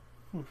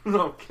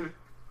 No, I'm kidding.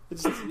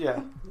 It's just, yeah,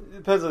 it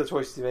depends on the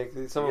choices you make.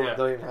 Some of Yeah. them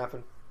don't even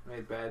happen.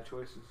 Made bad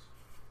choices.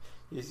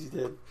 Yes, you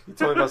did. You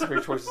told me about some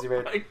great choices you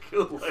made. I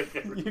killed like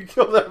every... You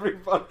killed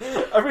everybody.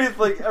 Every Who was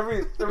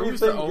the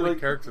everything. only Like,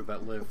 character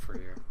that lived for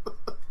you?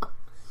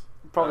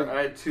 probably.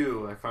 I had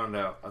two. I found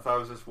out. I thought it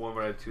was just one,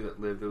 but I had two that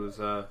lived. It was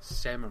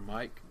Sam and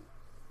Mike,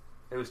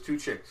 it was two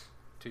chicks.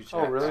 two chicks.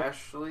 Oh, really?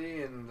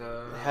 Ashley and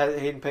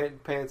Hayden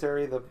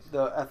Panettiere,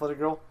 the athletic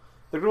girl,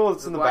 the girl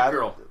that's the in the black bath.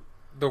 girl.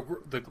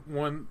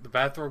 The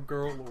bathrobe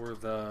girl or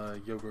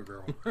the yoga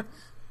girl?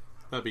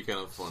 That'd be kind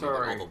of funny.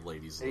 Sorry. That all the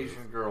ladies live.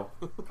 Asian girl.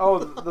 Oh,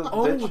 the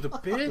Oh, bitch. the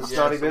bitch. The Yeah,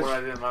 snotty the bitch. one I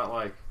did not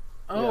like.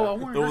 Oh, Yeah. I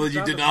wanted The her one to you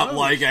die did the not most.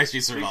 like actually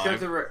Because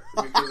survived.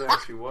 it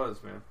actually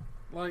was, man.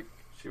 Like,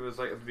 She was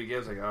like at the beginning, I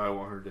was like, oh, I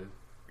want her dead.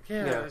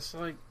 yeah, Yeah. it's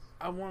like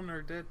I want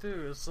her dead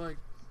too. It's like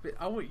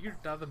I want you to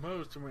die the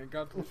most, and when it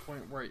got to the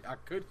point where I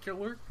could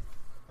kill her,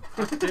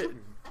 I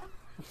didn't.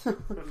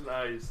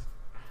 Nice.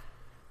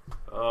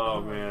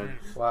 Oh man.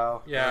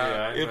 Wow.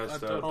 Yeah, I If-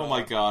 messed I up. don't- Oh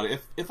my god!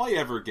 If I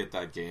ever get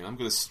that game, I'm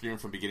gonna stream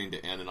from beginning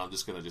to end, and I'm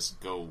just gonna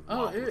go Oh,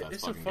 wild with that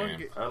it's a fucking fun game.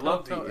 game. I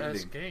love the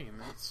Telltale-esque ending.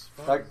 game. It's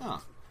fun. Like, Huh.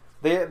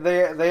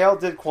 they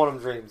outdid Quantum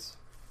Dreams.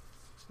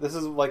 This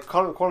is like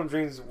Quantum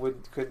Dreams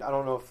could I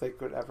don't know if they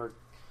could ever make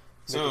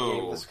a game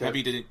So this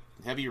good.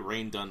 Heavy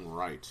Rain done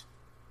right.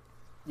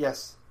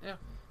 Yes. Yeah.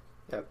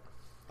 Yep.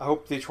 I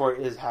hope Detroit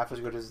is half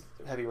as good as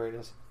Heavy Rain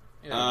is.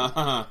 Yeah.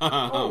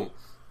 Oh,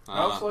 I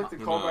also like the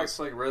who callbacks knows?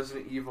 like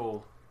Resident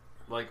Evil,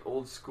 like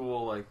old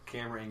school like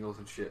camera angles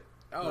and shit.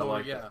 I Oh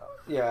like yeah.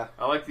 Yeah.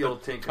 I like the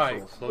old tank Tight,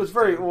 controls. close It's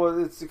very to- well.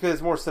 It's because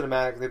it's more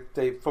cinematic.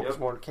 They focus Yep.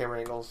 more on camera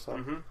angles. So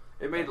Mm-hmm.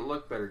 It made it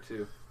look better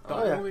too. The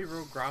Oh, yeah. only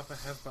real gripe I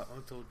have about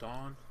Until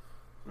Dawn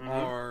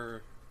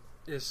Mhm.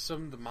 is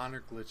some of the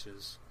minor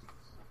glitches.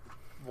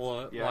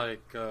 Well, Yeah.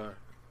 like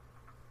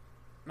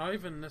not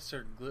even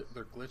necessarily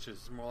they're glitches.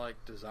 It's more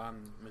like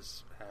design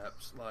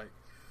mishaps. Like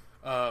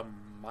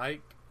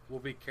Mike will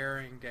be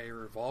carrying a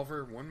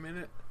revolver 1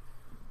 minute,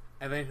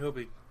 and then he'll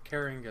be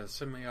carrying a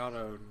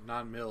semi-auto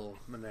 9mm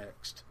the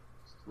next.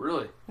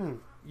 Really?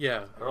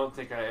 Yeah, I don't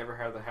think I ever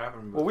had that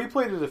happen. But well, we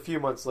played it a few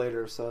months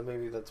later, so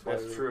maybe that's why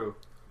that's true.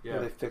 maybe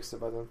Yeah. they fixed it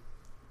by then.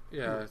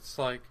 yeah. It's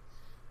like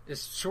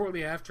it's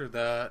shortly after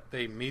that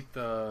they meet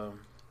the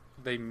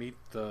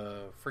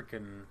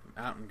freaking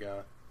mountain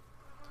guy.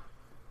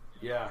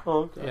 Yeah.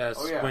 Oh, okay. Yeah, it's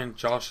Oh, yeah. when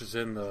Josh is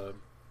in the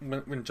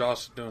when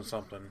Josh is doing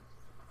something.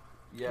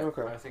 Yeah.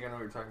 Okay. I think I know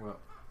what you're talking about.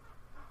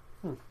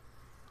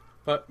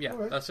 But yeah,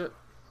 Alright. that's it.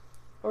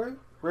 Okay,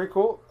 very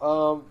cool.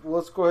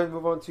 Let's go ahead and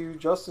move on to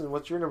Justin.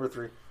 What's your number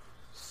 3?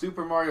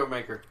 Super Mario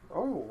Maker.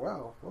 Oh,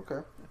 wow. Okay.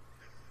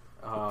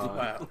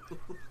 Wow.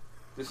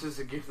 This is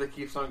a gift that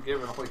keeps on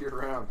giving all year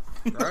round.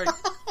 Right.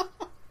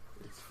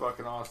 It's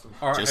fucking awesome.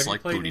 Or Just have like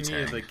you played Booty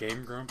any of Tang. the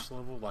Game Grumps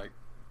level? Like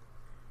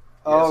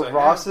Oh, I have.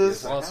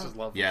 Ross's? Yes, I Ross's have.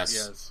 level? Yes.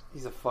 Yes.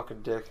 He's a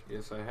fucking dick.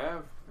 Yes, I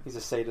have. He's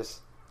a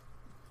sadist.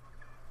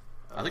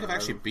 I think I've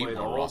actually haven't beaten played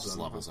all all of Ross's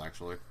them. levels,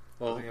 actually.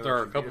 Well, think I've there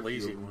are a actually beat couple a few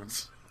easy of them.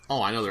 ones.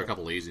 Oh, I know there are a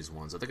couple easy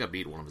ones. I think I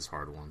beat one of his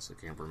hard ones. I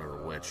can't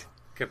remember which.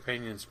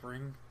 Companion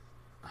Spring.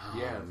 Oh,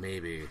 Yeah.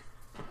 maybe.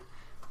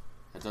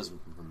 That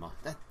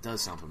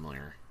does sound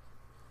familiar.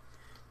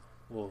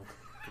 Well,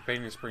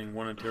 Companion Spring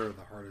 1 and 2 are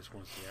the hardest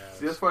ones to have.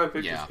 See, that's why I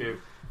picked Yeah. this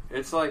game.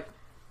 It's like,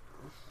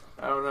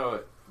 I don't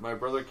know. My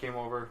brother came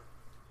over,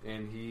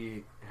 and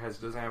he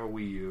doesn't have a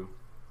Wii U.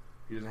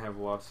 He doesn't have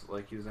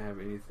he doesn't have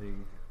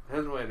anything.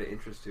 Hasn't really had an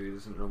interest to. He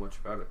doesn't know much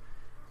about it.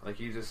 Like,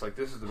 he's just like,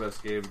 this is the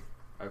best game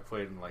I've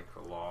played in like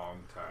a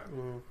long time.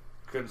 Mm.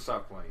 Couldn't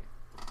stop playing,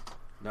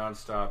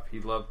 nonstop. He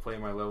loved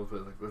playing my levels,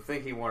 but like the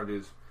thing he wanted to do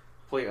is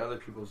play other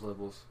people's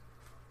levels.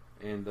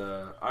 And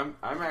I'm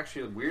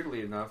actually,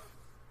 weirdly enough,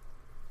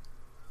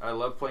 I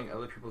love playing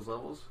other people's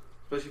levels,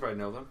 especially if I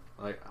know them.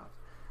 Like,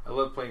 I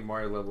love playing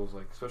Mario levels,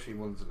 like especially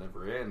ones that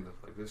never end,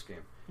 like this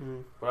game.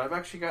 Mm. But I've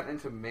actually gotten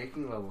into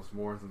making levels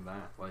more than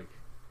that. Like,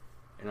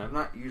 and I'm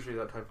not usually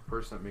that type of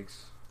person that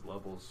makes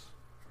levels.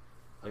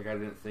 Like, I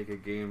didn't think a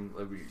game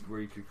where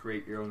you could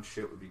create your own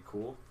shit would be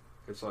cool.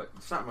 It's like,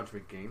 it's not much of a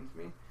game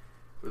to me,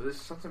 but there's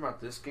something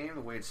about this game,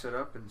 the way it's set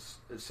up, and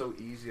it's so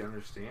easy to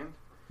understand.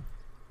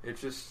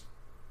 It's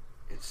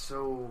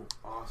so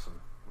awesome.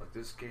 Like,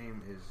 this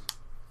game is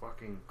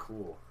fucking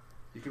cool.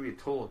 You can be a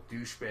total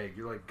douchebag.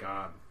 You're like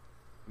God.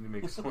 You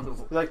make some of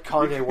those, Like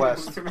Kanye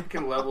West. You're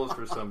making levels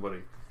for somebody.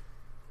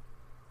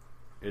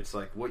 It's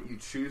like what you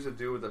choose to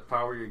do with the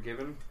power you're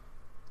given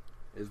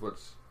is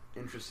what's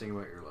interesting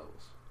about your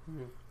levels.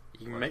 Mm.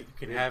 You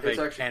can have it's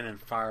a actually- cannon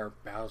fire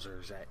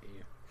Bowser's at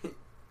you.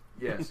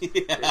 Yes.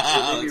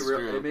 That's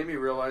true. It made me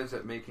realize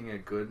that making a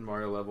good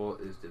Mario level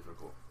is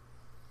difficult.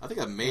 I think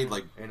I made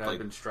And I've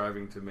been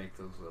striving to make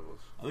those levels.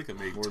 I think I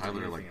made more than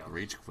Tyler anything else.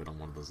 rage quit on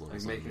one of those Like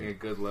levels. making a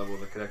good level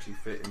that could actually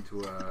fit into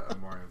a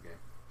Mario game.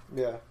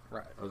 Yeah.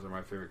 Right. Those are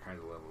my favorite kinds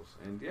of levels.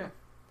 And yeah,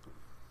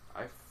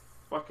 I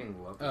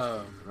fucking love this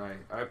game. And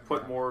I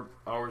put more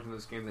hours in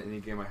this game than any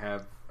game I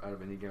have out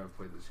of any game I've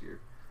played this year.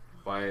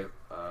 By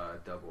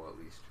double at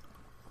least.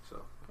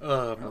 So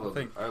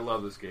I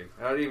love this game.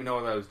 And I didn't even know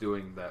what I was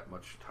doing that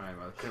much time.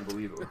 I couldn't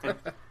believe it when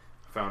I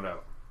found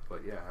out.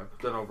 But yeah, I've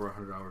done over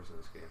 100 hours in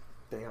this game.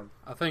 Damn.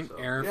 I think So,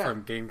 Aaron yeah.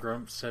 from Game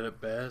Grumps said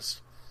it best.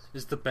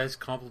 Is the best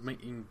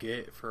compliment you can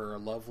get for a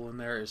level in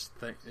there is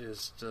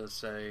to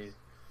say,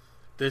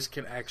 this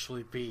can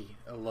actually be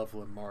a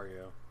level in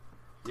Mario.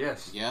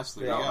 Yes. Yes,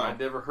 there Yeah, you go. I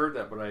never heard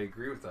that, but I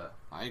agree with that.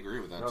 I agree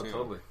with that No, too.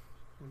 totally.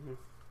 Mm-hmm.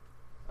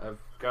 I've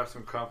got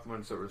some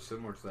compliments that were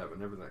similar to that, but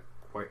never that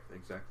quite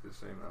exactly the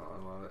same.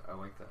 I love it. I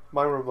like that.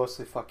 Mine were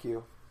mostly fuck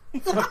you.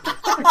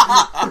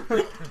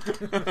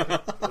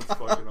 That's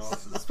fucking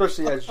awesome.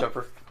 Especially Edge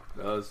Jumper.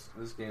 No,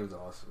 this game's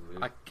awesome,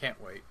 dude. I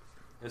can't wait.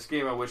 This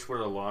game I wish would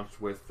have launched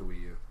with the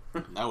Wii U.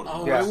 That would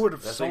Oh, Yeah. it would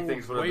have I think sold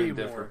things would have way been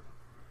more. different.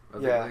 I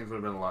think Yeah. things would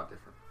have been a lot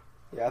different.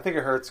 Yeah, I think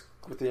it hurts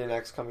with the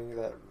NX coming to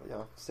that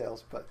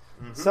sales, but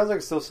Mhm. it sounds like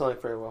it's still selling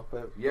very well.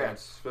 But Yeah,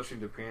 it's, especially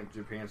in Japan.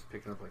 Japan's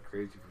picking up like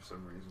crazy for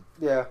some reason.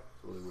 yeah,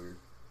 It's really weird.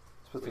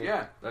 supposed But to-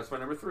 yeah, that's my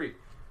number 3.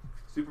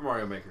 Super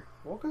Mario Maker.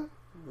 Okay,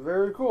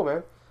 very cool,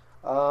 man.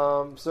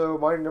 So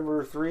my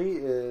number 3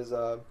 is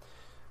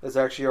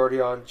actually already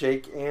on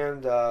Jake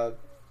and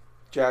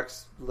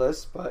Jack's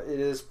list, but it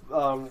is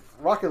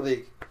Rocket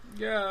League.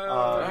 Yeah.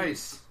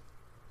 Nice.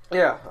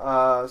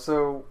 Yeah,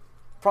 so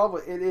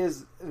probably it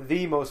is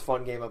the most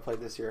fun game I played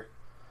this year.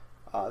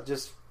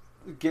 Just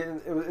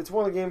getting it's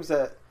one of the games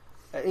that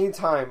at any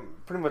time,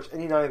 pretty much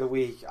any night of the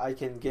week, I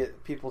can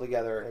get people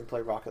together and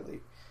play Rocket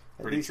League.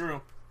 At Pretty least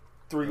true.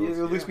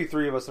 at least be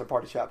 3 of us in a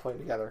party chat playing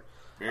together.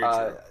 Very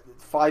true.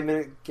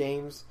 5-minute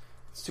games,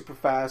 super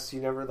fast.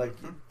 You never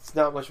Mm-hmm. it's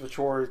not much of a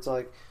chore. It's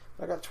like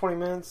I got 20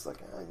 minutes. Like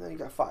I know you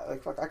got 5.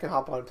 Like fuck, I can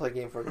hop on and play a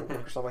game for work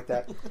or something like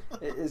that.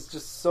 It's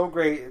just so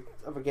great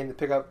of a game to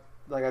pick up.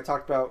 Like I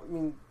talked about. I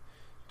mean,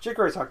 Jake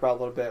already talked about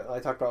it a little bit. I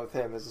talked about it with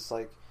him. It's just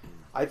like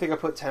I think I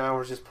put 10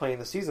 hours just playing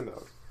the season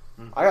mode.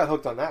 Mhm. I got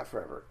hooked on that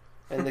forever.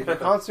 And they're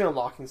constantly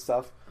unlocking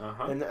stuff.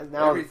 Uh-huh. And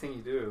now Everything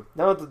you do.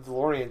 now that the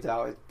DeLorean's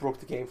out, it broke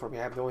the game for me.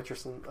 I have no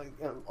interest in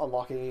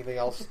unlocking anything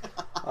else.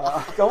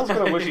 I almost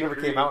kind of wish it never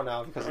came out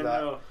now because of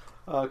that.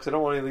 Because I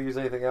don't want to use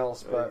anything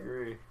else. I But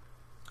agree.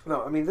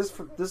 no, I mean this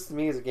to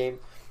me is a game.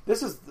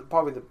 This is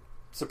probably the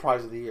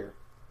surprise of the year.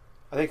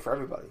 I think for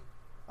everybody,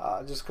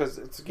 just because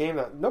it's a game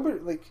that nobody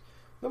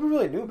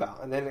really knew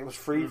about, and then it was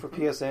free for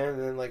PSN,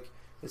 and then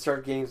it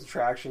started gaining some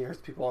traction. You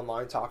heard people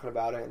online talking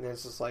about it, and then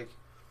it's just like,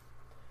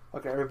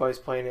 okay, everybody's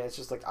playing it. It's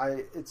just like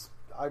I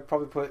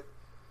probably put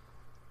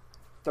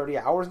 30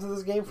 hours into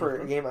this game for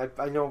a game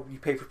I know you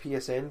pay for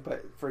PSN,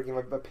 but for a game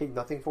I paid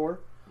nothing for.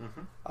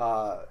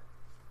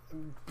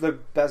 The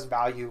best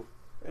value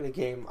in a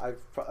game I've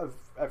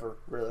ever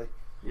really,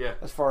 Yeah.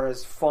 as far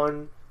as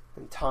fun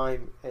and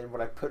time and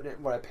what I put in it,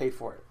 what I paid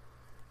for it.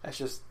 That's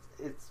just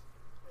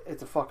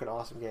it's a fucking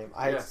awesome game.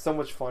 I had so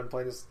much fun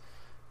playing this,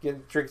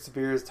 getting drinks of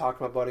beers, talking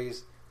to my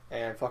buddies,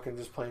 and fucking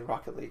just playing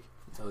Rocket League.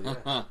 Hell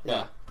yeah.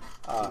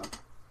 Yeah.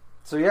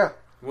 So yeah.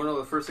 You want to know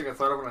the first thing I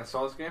thought of when I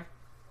saw this game?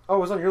 Oh, it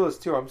was on your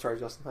list too. I'm sorry,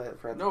 Justin. I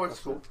forgot. No, it's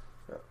cool.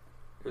 Yeah.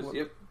 It was, What-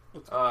 yep.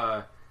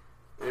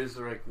 It was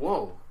like,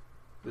 whoa,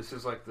 This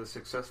is like the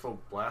successful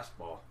Blast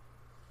Ball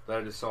that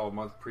I just saw a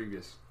month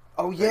previous.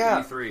 Oh At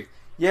yeah, E3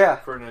 yeah.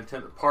 for a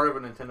Nintendo, part of a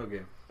Nintendo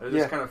game. It was Yeah.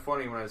 just kind of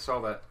funny when I saw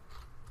that.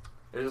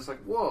 It was just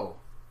like, whoa.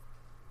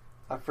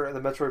 I forget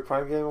the Metroid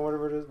Prime game or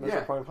whatever it is. Metroid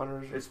Yeah. Prime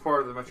Hunters. It's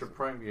part of the Metro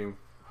Prime game.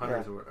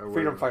 Hunters Yeah. or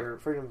Freedom whatever.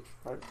 Fighter.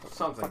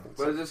 Something. fucking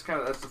But it's just kind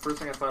of, that's the first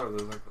thing I thought of.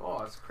 It was like, oh,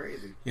 that's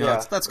crazy. Yeah,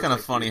 Yeah. that's kind of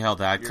Like funny your- how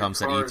that your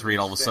comes at cars E3 and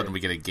all of a instead. sudden we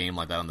get a game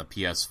like that on the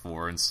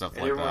PS4 and stuff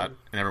And like everyone- that,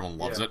 and everyone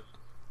loves yeah. it.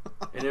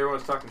 And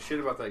everyone's talking shit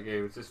about that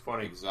game. It's just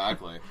funny.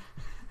 Exactly.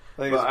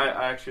 I think But it's,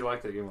 I actually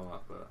like that game a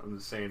lot. But I'm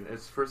just saying,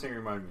 it's the first thing it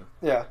reminded me of.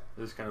 yeah,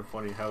 It's kind of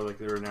funny how like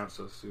they were announced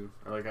so soon.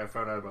 Or like I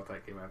found out about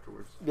that game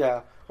afterwards. yeah.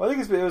 Well, I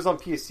think it was on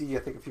PC. I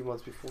think a few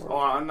months before. Oh,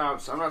 I'm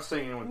not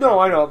saying anyone. No,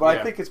 I know, but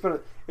Yeah. I think it's been.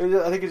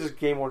 I think it's just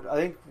game more. I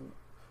think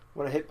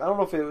when it hit, I don't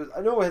know if it was.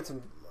 I know it had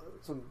some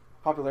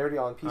popularity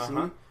on PC,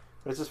 Uh-huh.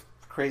 but it's just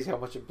crazy how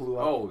much it blew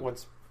up Oh.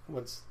 once.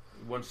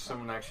 Once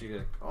someone actually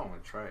like, oh, I'm gonna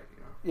try it.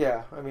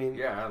 Yeah, I mean,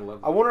 Yeah, I love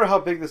it. I wonder how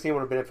big this game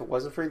would have been if it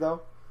wasn't free,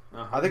 though.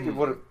 Uh-huh. I think it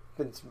would have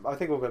been. I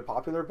think it would have been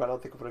popular, but I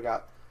don't think it would have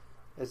got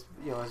as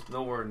as.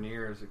 nowhere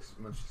near as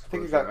much. I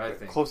think it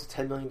got close to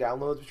 10 million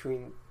downloads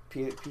between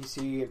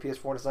PC and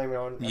PS4, and it's not even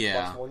on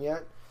Yeah. Xbox One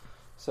yet.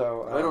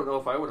 So I don't know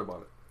if I would have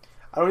bought it.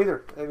 I don't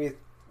either. I mean,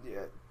 yeah,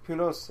 who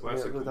knows? Well,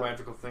 that's I a mean, cool,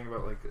 magical thing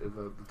about like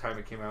the time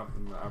it came out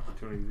and the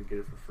opportunity to get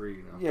it for free.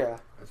 Yeah,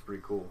 That's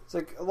pretty cool. it's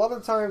like a lot of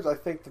the times I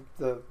think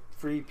the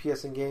free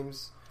PSN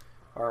games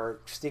are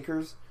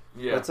stinkers.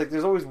 Yeah, But it's like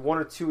there's always one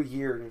or two a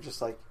year, and you're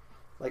just like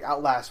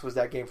Outlast was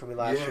that game for me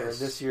last year, and Yes.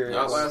 this year it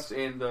was- Outlast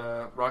and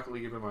Rocket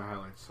League have been my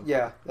highlights. So.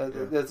 Yeah, Yeah.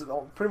 that's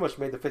pretty much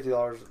made the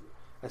 $50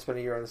 I spent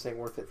a year on this thing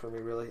worth it for me,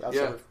 really. Outside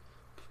Yeah. of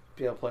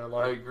being able to play I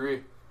online.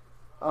 agree.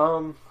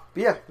 But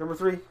yeah, number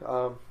 3.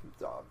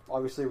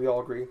 Obviously, we all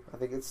agree. I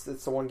think it's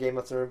the one game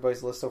that's on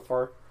everybody's list so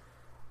far.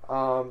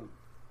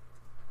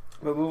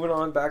 But moving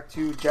on back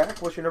to Jack,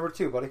 what's your number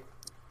 2, buddy?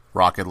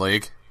 Rocket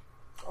League.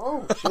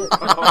 Oh shit!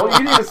 Oh, you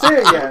didn't even say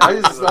it yet.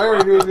 I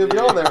already knew it was gonna be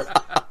on there.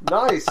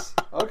 Nice.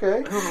 Okay.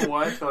 I don't know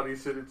why I thought he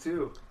said it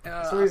too.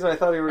 For some reason, I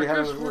thought he already had it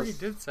I on his swear he list.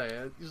 did say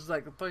it. He was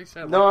like, the place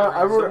had No, like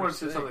I wrote- Someone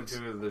said something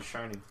to The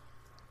Shining.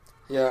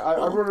 Yeah,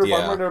 I wrote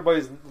Yeah.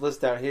 everybody's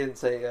list down. He didn't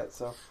say it yet,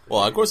 so.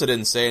 Well, of course I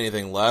didn't say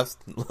anything left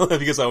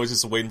because I was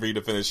just waiting for you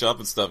to finish up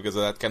and stuff because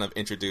that kind of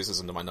introduces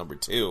into my number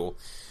 2.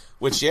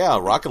 Which, yeah,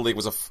 Rocket League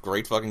was a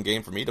great fucking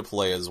game for me to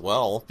play as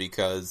well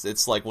because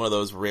it's like one of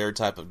those rare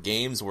type of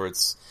games where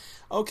it's,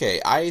 okay,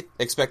 I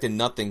expected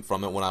nothing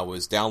from it when I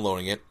was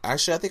downloading it.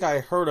 Actually, I think I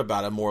heard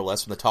about it more or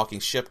less from the Talking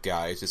Ship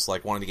guys, just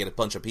like wanting to get a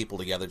bunch of people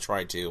together,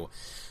 try to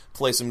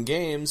play some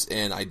games,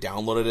 and I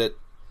downloaded it,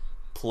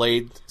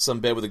 played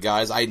some bit with the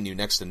guys. I knew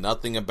next to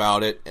nothing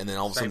about it, and then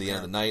all of a sudden at the end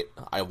of the night,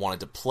 I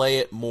wanted to play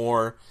it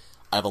more.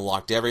 I've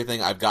unlocked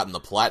everything. I've gotten the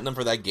platinum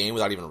for that game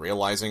without even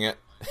realizing it.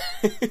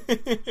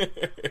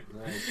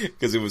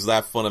 Because it was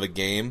that fun of a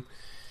game.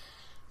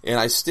 And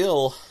I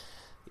still,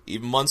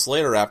 even months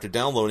later after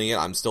downloading it,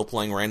 I'm still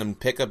playing random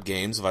pickup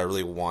games if I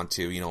really want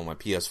to, on my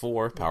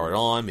PS4, power it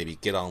on, maybe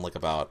get on like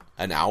about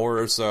an hour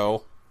or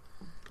so.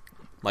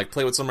 Like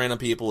play with some random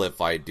people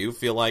if I do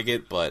feel like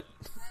it, but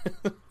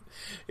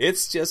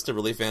it's just a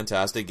really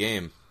fantastic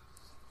game.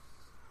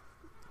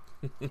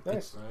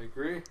 Nice. I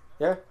agree.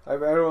 Yeah, I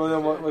don't really know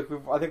what. Like,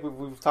 I think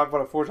we've talked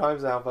about it 4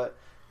 times now, but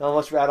not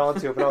much to add on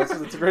to it. But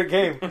no, it's a great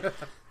game.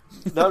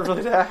 Not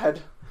really to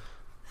add.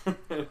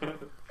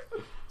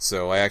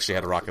 So I actually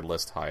had a Rocket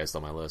List highest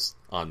on my list,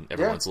 on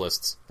everyone's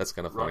lists. That's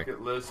kind of funny.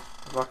 Rocket List.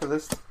 Rocket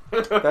List.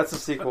 That's a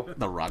sequel.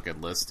 The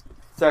Rocket List.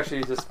 It's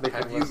actually just making.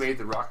 Have you made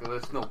the Rocket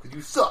List? No, because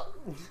you suck.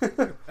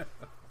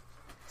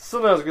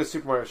 Still not as good as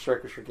Super Mario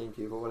Strikers for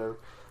GameCube, but whatever.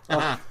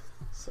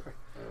 Sorry,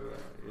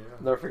 Yeah.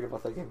 never forget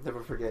about that game.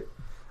 Never forget.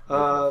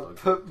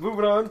 But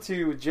moving on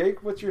to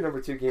Jake. What's your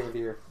number 2 game of the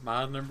year?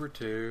 My number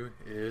 2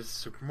 is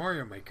Super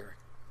Mario Maker.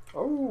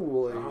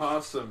 Holy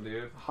Awesome,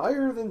 dude.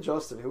 higher than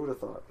Justin. Who would have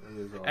thought? It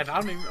is awesome. And I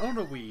don't even own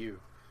a Wii U.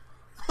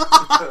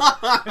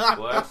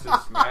 Well, that's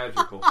just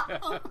magical.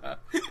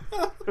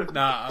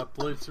 Nah, I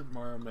played Super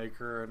Mario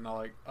Maker and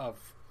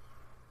I've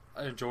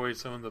enjoyed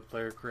some of the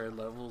player created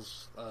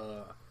levels.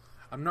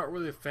 I'm not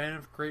really a fan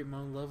of create my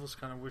own levels.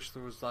 Kind of wish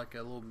there was like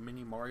a little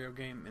mini Mario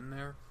game in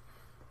there,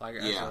 like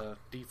as a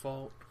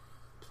default.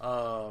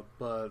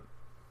 But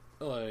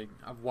like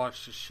I've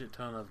watched a shit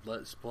ton of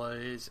Let's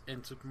Plays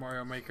in Super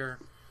Mario Maker,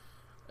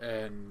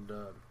 and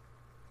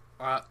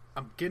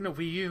I'm getting a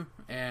Wii U,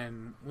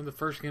 and one of the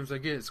first games I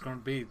get is going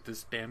to be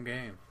this damn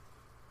game.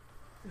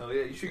 Hell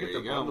yeah, you should get There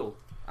the you go. bundle.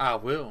 I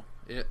will.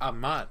 I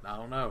might. I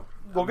don't know.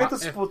 We'll get the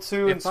If-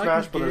 Splatoon if I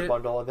Smash can Brothers get-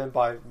 bundle and then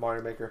buy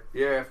Mario Maker.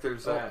 Yeah, if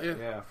there's Oh, that. if-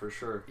 Yeah, for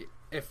sure.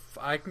 If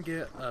I can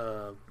get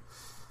a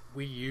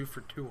Wii U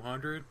for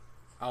 $200,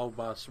 I'll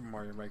buy Super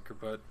Mario Maker.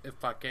 But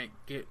if I can't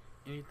get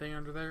anything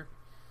under there,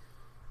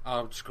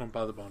 I'm just gonna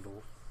buy the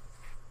bundle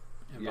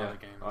and buy Yeah, the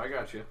game. I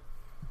got you.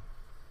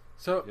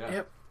 So, Yeah.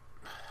 yep,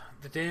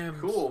 the damn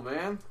Cool,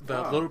 man. the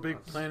Wow, Little Big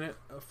that's- Planet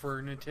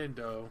for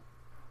Nintendo,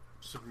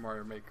 Super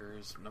Mario Maker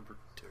is number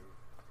 2.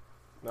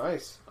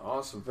 Nice.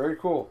 Awesome. Very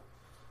cool.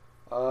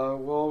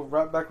 We'll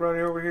wrap back around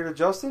here over here to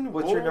Justin.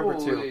 What's your number 2?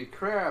 Holy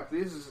crap!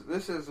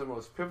 This is the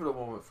most pivotal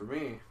moment for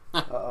me.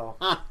 Uh-oh.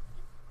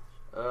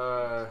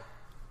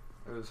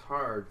 It was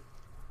hard.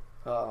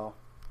 Uh-oh.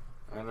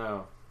 I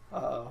know.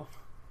 Uh-oh.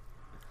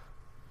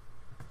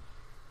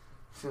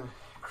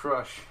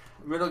 Crush.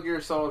 Metal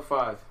Gear Solid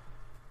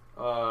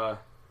 5.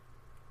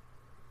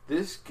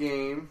 This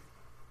game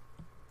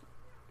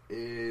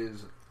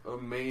is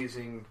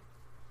amazing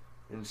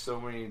in so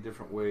many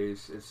different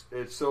ways.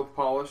 It's so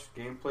polished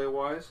gameplay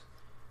wise.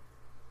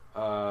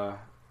 I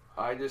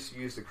just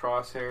use the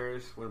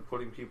crosshairs when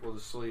putting people to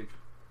sleep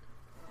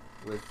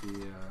with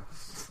the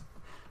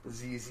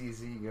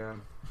ZZZ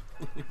gun.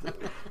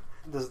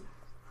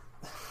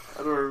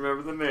 I don't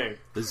remember the name.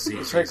 The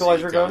Z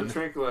Tranquilizer gun? The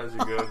tranquilizer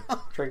gun.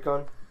 Trank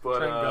gun? But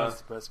Train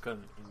Gun's the best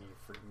gun in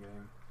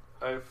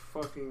your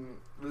freaking game.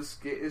 This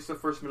game is the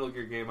first Metal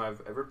Gear game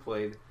I've ever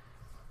played.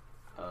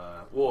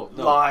 No.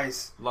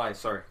 Lies.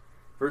 Sorry.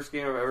 First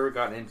game I've ever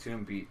gotten into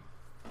and beat.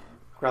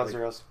 Ground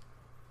Zeroes.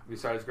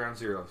 Besides Ground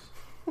Zeroes.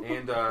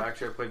 And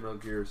actually I played Metal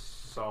Gear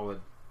Solid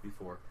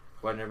before,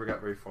 but I never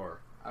got very far.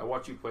 I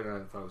watched you play it and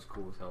I thought it was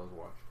cool as hell to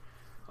watch.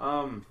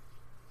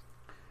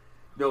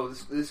 No,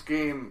 this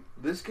game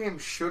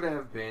should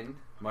have been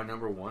my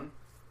number 1.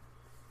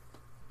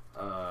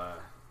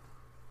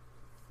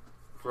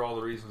 For all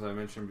the reasons I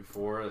mentioned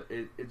before,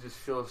 it just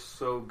feels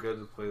so good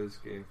to play this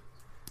game.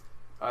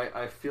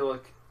 I feel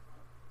like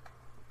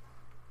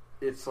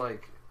it's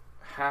like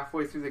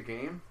halfway through the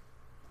game,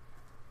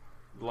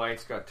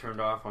 lights got turned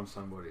off on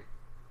somebody,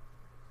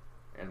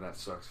 and that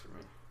sucks for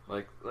me.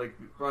 Like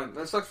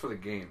that sucks for the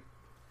game,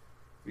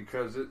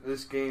 because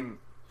this game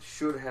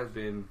should have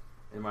been,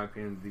 in my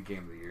opinion, the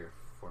game of the year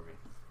for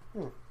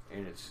me.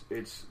 And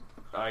it's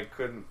I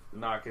couldn't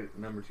knock it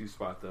number 2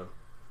 spot though,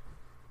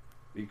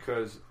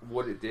 because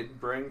what it did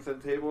bring to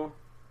the table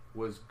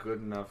was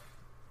good enough,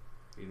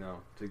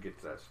 to get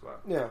to that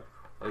spot. Yeah.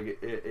 Like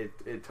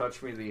it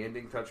touched me. The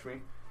ending touched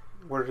me.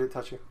 Where did it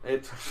touch you?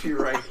 It touched me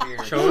right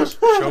here. Show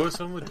us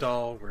on the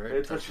doll where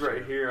It touched touched right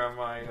you. here on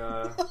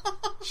my.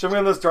 Show me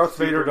on this Darth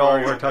Vader Super doll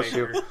Mario where it touched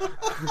you.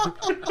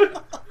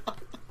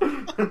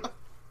 Maker.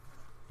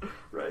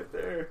 Right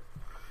there.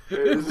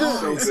 This is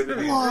so good to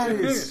me.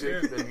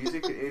 The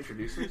music it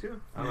introduced me to.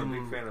 I'm a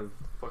big fan of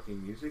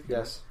fucking music.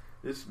 Yes.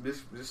 This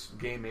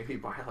game made me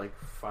buy like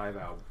 5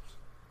 albums.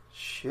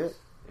 Shit.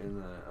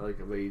 And like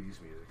of 80s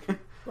music.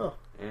 Oh.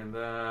 And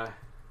A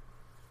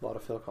lot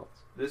of Phil Collins.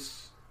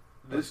 this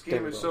That's game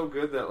David is so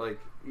good that, like,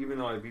 even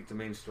though I beat the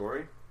main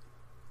story,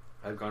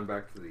 I've gone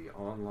back to the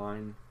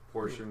online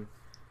portion.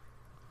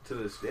 To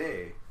this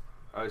day,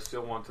 I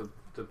still want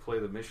to play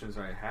the missions.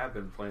 I have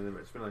been playing them.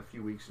 It's been like a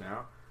few weeks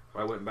now.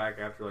 But I went back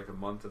after like a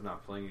month of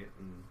not playing it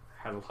and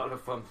had a lot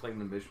of fun playing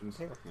the missions.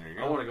 There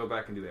you I want to go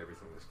back and do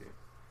everything in this game.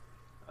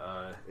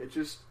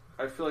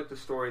 I feel like the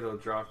story though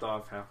dropped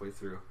off halfway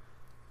through,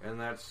 and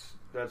that's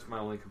my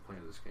only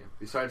complaint of this game.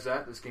 Besides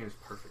that, this game is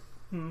perfect.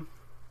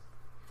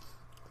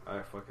 I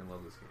fucking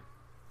love this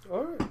game.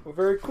 Alright. Well,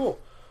 very cool.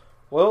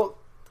 Well,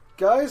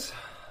 guys,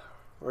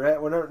 we're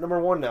at number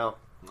 1 now.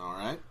 All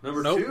right.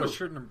 Number Nope, 2. what's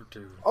your number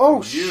 2? Oh,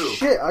 You.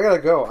 shit. I gotta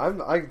go.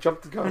 I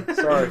jumped the gun.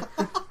 Sorry.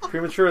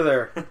 Premature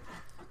there.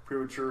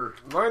 Premature.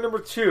 My number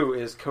 2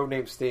 is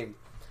Codename Steam.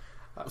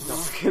 No,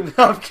 I'm kidding.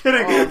 I'm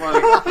kidding. Oh my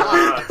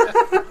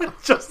god.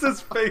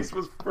 Justin's face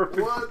was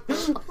perfect. What the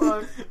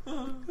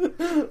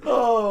fuck?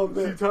 Oh,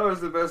 man. Tyler's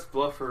the best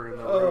bluffer in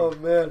the Oh,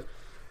 room. man.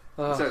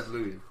 Besides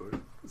Louis, of course.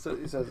 So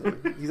he says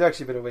he's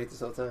actually been awake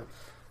this whole time.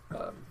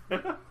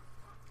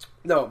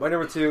 No, my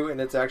number 2, and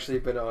it's actually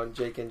been on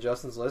Jake and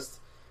Justin's list.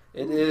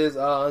 It is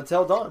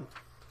Until Dawn.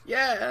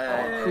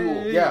 Yeah. Oh,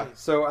 cool. Yeah.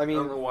 So I I mean,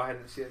 don't know why I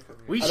didn't see it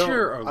coming. We I don't-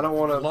 share I don't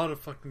wanna a lot of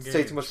fucking games.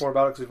 say too much more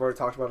about it because we've already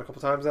talked about it a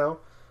couple times now.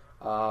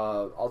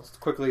 I'll just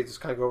quickly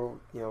just kind of go,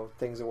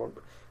 things that weren't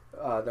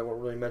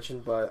really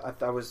mentioned.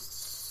 But I was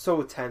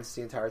so tense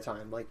the entire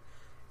time, like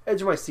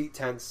edge of my seat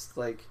tense.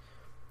 Like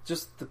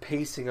just the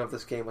pacing of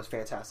this game was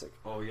fantastic.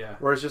 Oh yeah.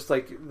 Whereas just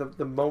like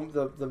the moment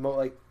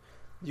like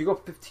you go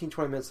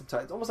 15-20 minutes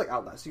sometimes, it's almost like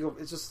Outlast.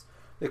 It's just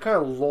they kind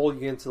of lull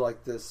you into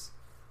like this,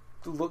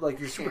 like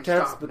you're super Can't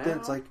tense, stop but now. then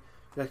it's like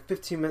you're like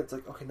 15 minutes,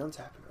 like okay, nothing's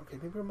happened. Okay,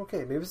 maybe I'm okay.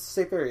 Maybe it's a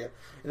safe area,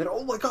 and then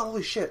oh my god,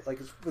 holy shit! Like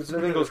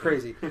everything goes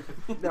crazy.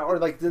 Now or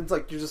like then it's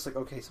like you're just like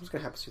okay, something's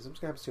gonna happen soon.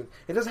 Something's gonna happen soon.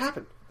 It doesn't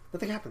happen.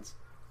 Nothing happens.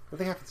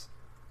 Nothing happens.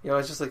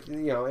 It's just like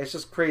it's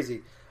just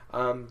crazy.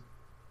 I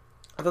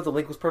thought the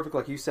link was perfect,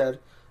 like you said.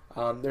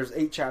 There's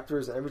 8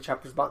 chapters, and every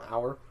chapter is about an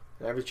hour,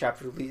 and every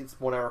chapter leads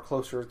 1 hour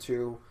closer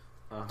to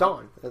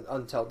dawn,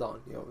 until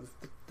dawn.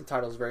 The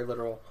title is very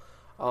literal.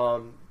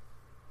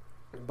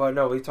 But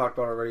no, we talked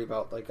about already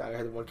about like I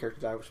had one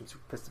character die, which I'm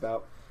super pissed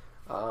about.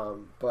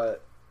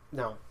 But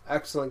no,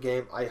 excellent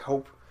game. I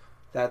hope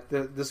that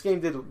this game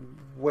did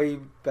way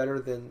better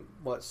than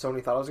what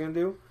Sony thought it was going to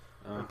do,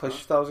 and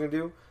PlayStation thought it was going to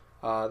do.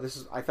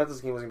 I thought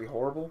this game was going to be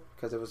horrible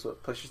because it was a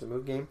PlayStation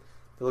Move game.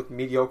 They looked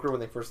mediocre when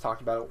they first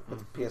talked about it with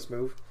the PS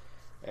Move,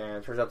 and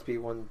it turns out to be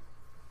one of my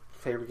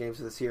favorite games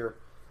of this year.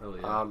 Hell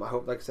yeah. I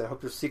hope, like I said, I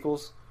hope there's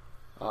sequels.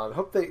 I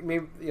hope they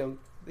maybe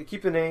they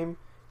keep the name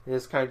and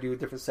just kind of do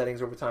different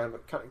settings over time,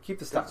 but kind of keep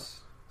the style. It's-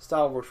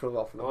 Style works really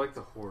well for I me. like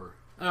the horror.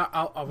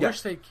 I Yeah.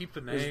 wish they'd keep the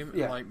It was- name.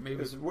 yeah, Like maybe it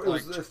was,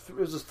 like, it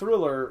was a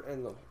thriller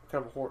and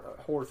kind of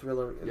a horror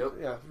thriller. Yep.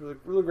 Yeah, really,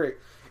 really great.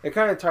 It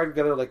kind of tied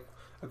together like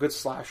a good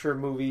slasher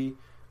movie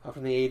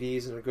from the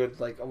 '80s and a good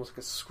like almost like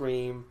a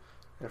Scream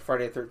and a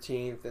Friday the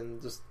 13th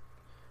and just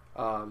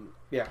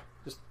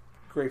just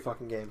great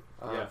fucking game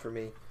for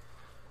me.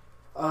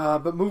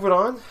 But moving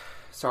on.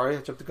 Sorry,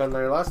 I jumped the gun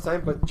there last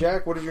time. But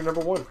Jack, what is your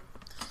number one?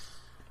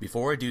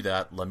 Before I do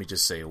that, let me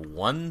just say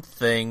one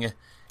thing.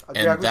 And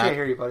Jack, we that- can't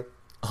hear you, buddy.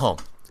 Oh,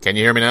 can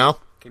you hear me now?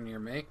 can you hear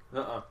me?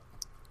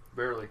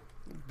 Barely.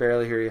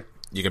 Barely hear you.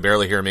 You can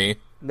barely hear me?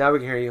 Now we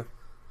can hear you.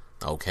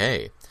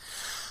 Okay.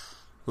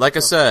 Like I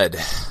said,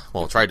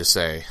 well, tried to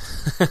say,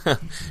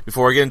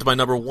 before I get into my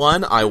number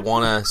one, I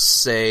want to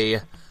say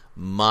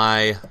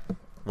my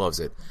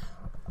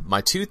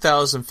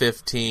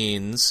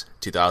 2015's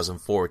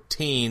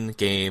 2014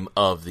 game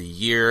of the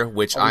year,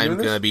 which Are we I'm doing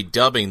this? going to be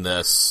dubbing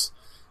this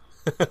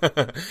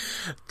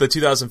the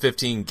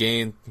 2015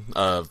 game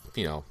of,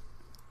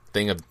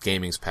 thing of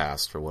gaming's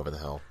past, or whatever the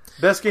hell.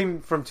 Best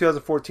game from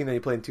 2014 that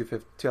you played in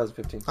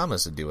 2015. I'm going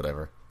to do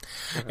whatever.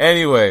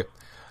 Anyway,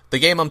 the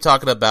game I'm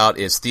talking about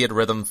is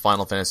Theatrhythm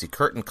Final Fantasy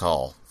Curtain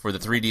Call for the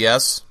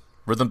 3DS.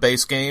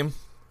 Rhythm-based game.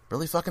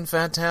 Really fucking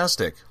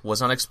fantastic.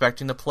 Was not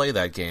expecting to play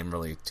that game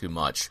really too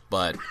much,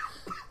 but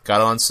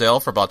got it on sale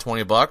for about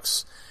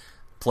 $20.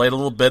 Played a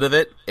little bit of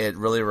it. It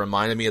really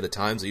reminded me of the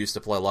times I used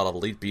to play a lot of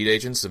Elite Beat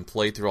Agents and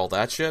play through all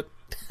that shit.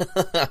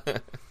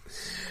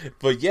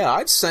 But yeah,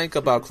 I sank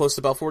close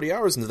to about 40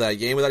 hours into that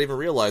game without even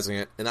realizing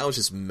it, and I was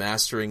just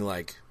mastering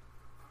like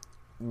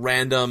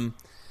random,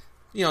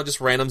 just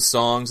random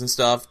songs and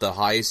stuff. The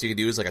highest you can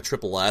do is like a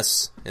triple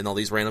S, and all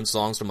these random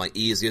songs from like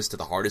easiest to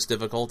the hardest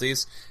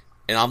difficulties.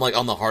 And I'm like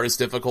on the hardest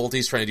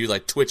difficulties trying to do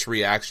like Twitch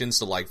reactions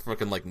to like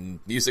fucking like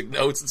music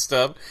notes and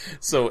stuff.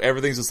 So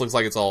everything just looks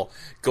like it's all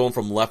going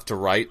from left to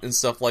right and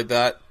stuff like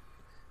that.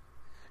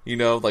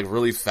 Like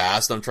really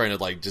fast. I'm trying to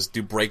like just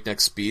do breakneck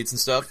speeds and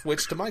stuff,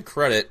 which to my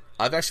credit,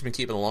 I've actually been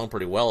keeping along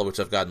pretty well, which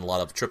I've gotten a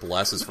lot of triple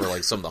S's for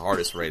like some of the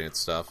hardest rated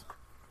stuff.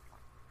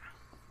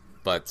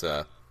 But,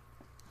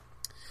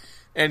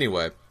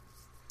 anyway.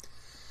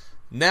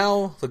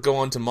 Now, let's go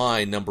on to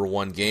my number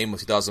one game of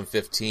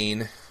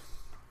 2015,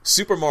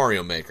 Super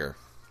Mario Maker.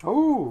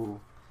 Oh.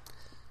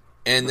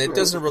 And it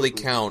doesn't really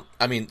count,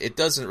 it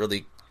doesn't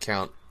really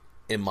count,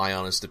 in my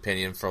honest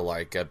opinion, for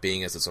like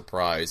being as a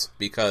surprise,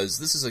 because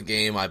this is a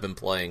game I've been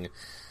playing,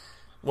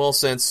 well,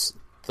 since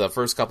the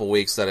first couple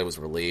weeks that it was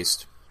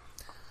released.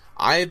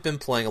 I've been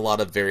playing a lot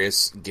of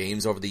various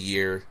games over the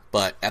year,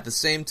 but at the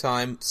same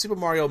time, Super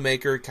Mario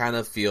Maker kind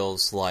of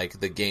feels like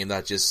the game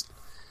that just,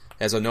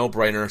 as a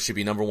no-brainer, should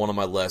be number one on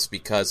my list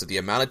because of the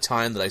amount of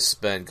time that I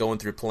spent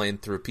playing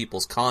through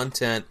people's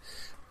content,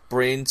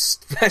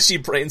 actually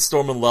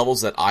brainstorming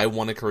levels that I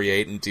want to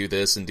create and do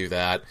this and do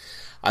that.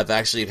 I've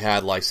actually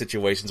had like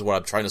situations where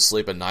I'm trying to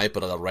sleep at night, but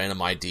a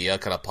random idea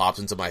kind of pops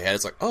into my head.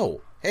 It's like, oh,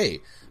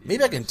 hey,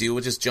 maybe I can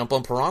just jump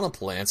on piranha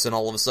plants and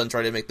all of a sudden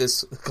try to make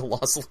this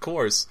colossal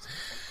course.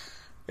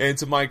 And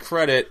to my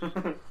credit,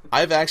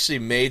 I've actually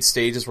made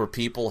stages where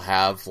people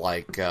have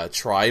like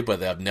tried, but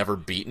they have never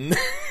beaten.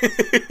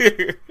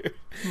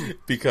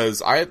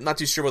 Because I'm not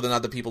too sure whether or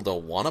not the people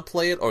don't want to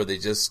play it, or they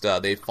just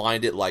they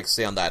find it like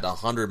say on that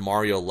 100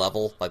 Mario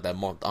level, like that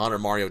 100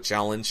 Mario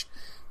challenge.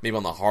 Maybe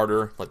on the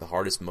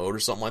hardest mode or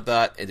something like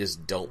that, and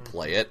just don't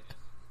play it.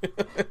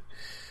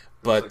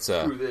 But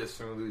screw this,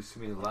 I'm gonna lose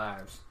too many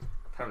lives.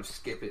 Time to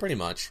skip it. Pretty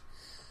much.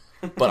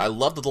 But I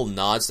love the little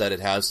nods that it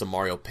has to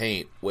Mario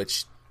Paint,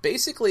 which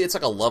basically it's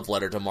like a love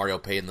letter to Mario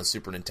Paint and the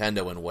Super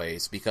Nintendo in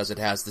ways, because it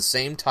has the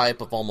same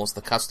type of almost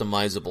the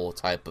customizable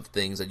type of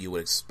things that you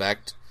would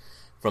expect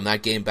from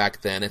that game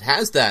back then. It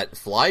has that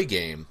fly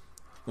game,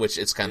 which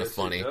it's kind of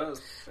funny. It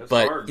does. That's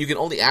But hard. you can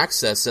only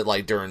access it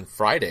like during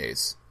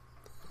Fridays,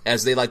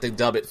 as they like to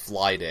dub it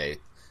Fly Day.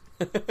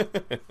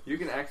 You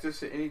can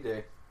access it any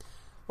day.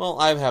 Well,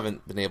 I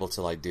haven't been able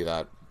to like do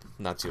that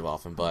not too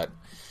often, but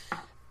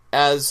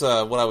as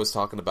what I was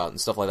talking about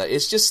and stuff like that,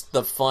 it's just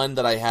the fun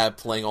that I have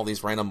playing all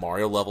these random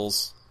Mario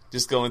levels.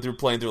 Just playing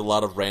through a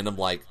lot of random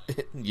like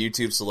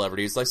YouTube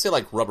celebrities, like say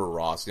like Rubber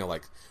Ross,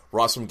 like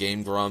Ross from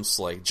Game Grumps,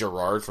 like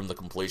Gerard from The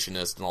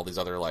Completionist, and all these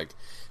other like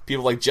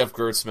people like Jeff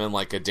Gertzman,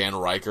 like Dan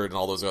Reichert, and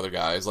all those other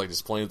guys, like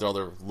just playing through all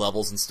their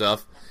levels and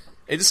stuff.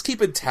 And just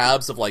keeping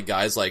tabs of like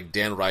guys like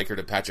Dan Reichert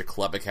and Patrick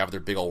Klepek have their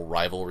big old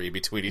rivalry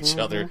between each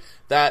other.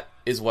 That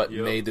is what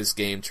made this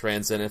game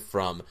transcendent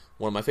from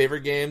one of my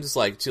favorite games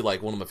to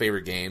like one of my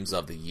favorite games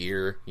of the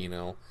year,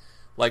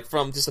 Like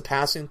from just a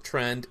passing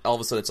trend, all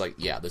of a sudden it's like,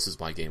 yeah, this is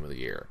my game of the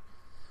year.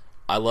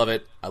 I love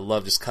it. I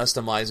love just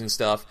customizing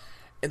stuff.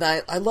 And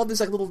I love these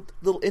like little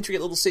intricate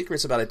little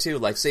secrets about it too.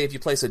 Like say if you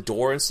place a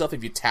door and stuff,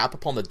 if you tap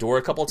upon the door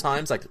a couple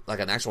times, like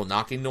an actual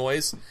knocking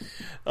noise,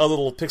 a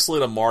little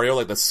pixelated Mario,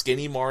 like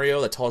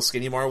the tall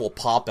skinny Mario will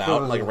pop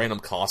out in like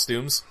random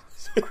costumes.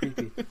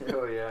 Creepy.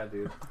 Oh yeah,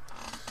 dude.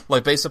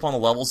 Like based upon the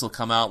levels, they'll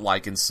come out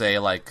like and say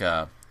like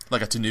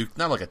like a Tanuki,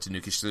 not like a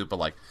Tanuki suit, but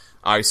like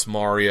Ice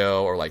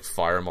Mario or like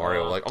Fire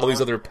Mario, like all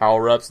these other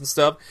power-ups and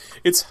stuff.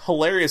 It's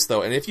hilarious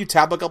though, and if you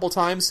tap a couple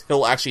times,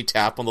 he'll actually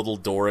tap on the little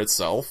door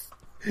itself.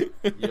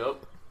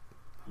 Yep.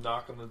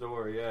 Knock on the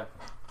door, yeah.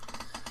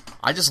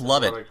 I just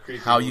love it,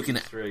 how you can,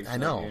 I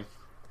know. Game.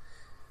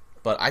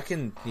 But I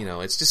can,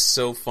 it's just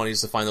so funny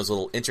just to find those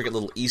little intricate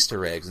little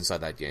Easter eggs inside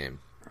that game.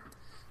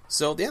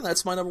 So yeah,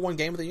 that's my number one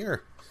game of the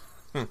year.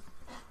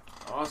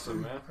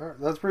 Awesome, man. All right,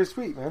 that's pretty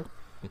sweet, man.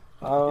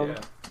 Yeah. All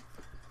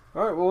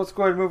right, well, let's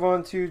go ahead and move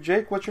on to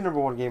Jake. What's your number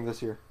one game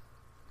this year?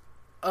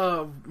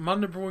 My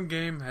number one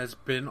game has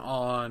been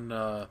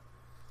on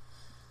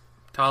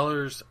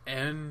Tyler's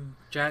and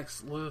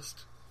Jack's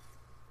list.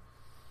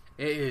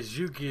 It is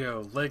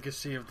Yu-Gi-Oh!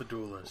 Legacy of the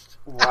Duelist.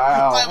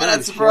 Wow. I'm holy not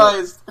shit.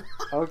 surprised.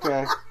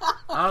 Okay.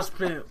 I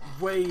spent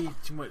way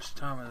too much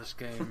time in this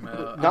game.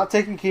 Not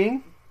taking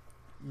King?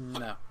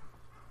 No.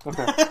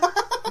 Okay.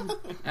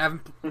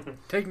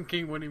 Taken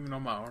King wasn't even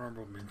on my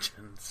honorable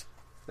mentions.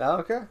 Oh,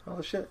 okay.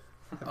 Oh, shit.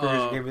 I figured it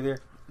was your game of the year.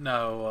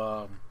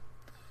 No,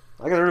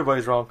 I guess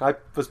everybody's wrong. I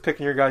was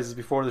picking your guys'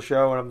 before the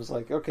show, and I'm just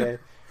like, okay.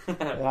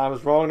 And I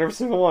was wrong in every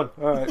single one.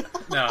 All right.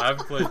 no, I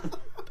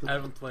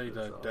haven't played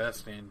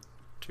Destiny in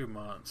 2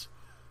 months.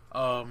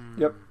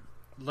 Yep.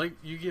 Like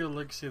Yu-Gi-Oh!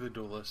 Legacy of the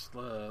Duelist.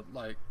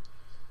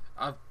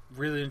 I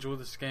really enjoyed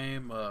this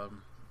game.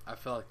 I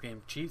felt like the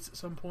game cheats at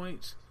some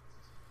points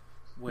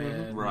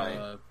when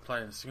Right.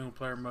 playing the single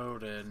player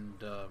mode and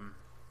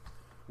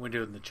when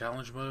doing the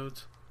challenge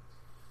modes.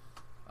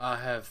 I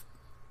have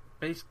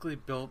basically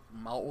built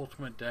my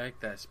ultimate deck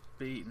that's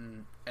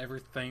beaten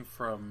everything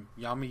from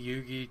Yami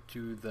Yugi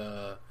to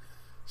the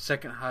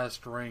second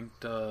highest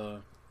ranked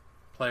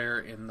player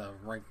in the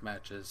ranked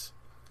matches.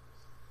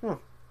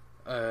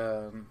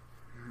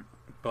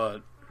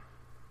 But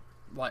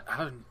like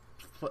I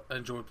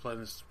enjoyed playing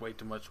this way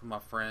too much with my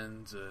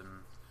friends,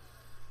 and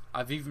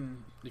I've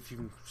even, if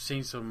you've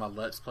seen some of my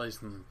Let's Plays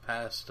in the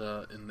past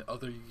in the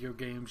other Yu-Gi-Oh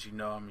games, you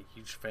know I'm a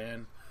huge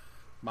fan.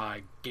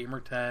 My gamer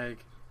tag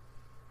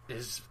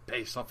is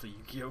based off the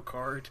Yu-Gi-Oh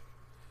card,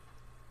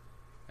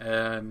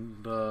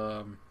 and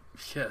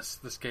yes,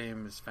 this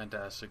game is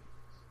fantastic.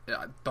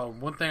 The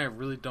one thing I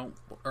really don't,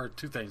 or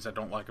two things I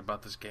don't like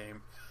about this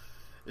game,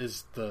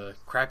 is the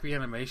crappy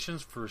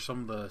animations for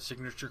some of the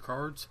signature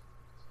cards.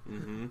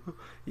 Mm-hmm.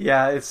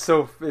 Yeah, it's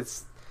like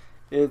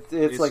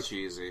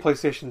cheesy.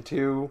 PlayStation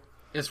 2.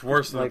 It's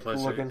worse than Like, the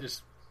PlayStation. looking-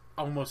 It's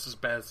almost as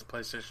bad as the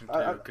PlayStation 2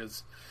 I-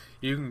 because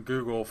you can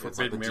Google It's like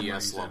Forbidden the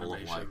Memories DS level of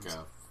animations.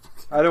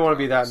 I don't want to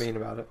be that mean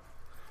about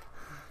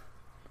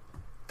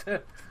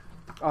it.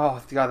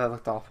 Oh, God, that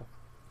looked awful.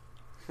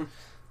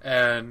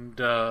 And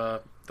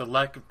the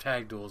lack of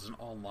tag duels in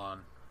online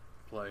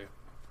play.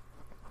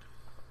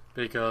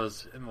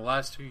 Because in the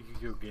last two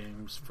Yu-Gi-Oh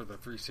games for the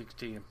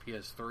 360 and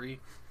PS3,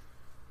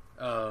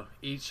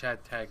 each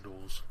had tag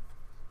duels.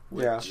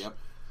 Yeah. Yep.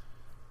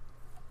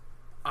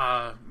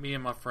 Me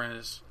and my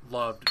friends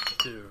loved to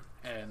do,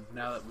 and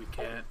now that we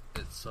can't,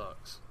 it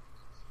sucks.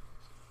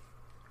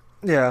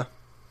 Yeah.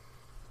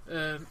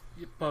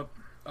 But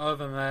other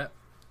than that,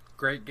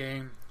 great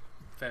game,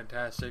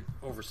 fantastic,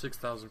 over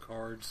 6,000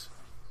 cards.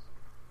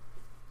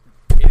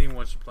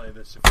 Anyone should play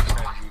this if you're a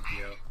fan of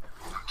Yu-Gi-Oh.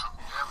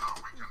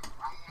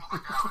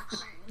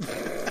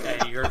 Hey,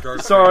 you're a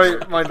Darth Sorry,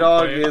 Vader. my If you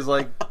dog play- is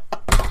like...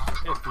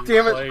 If you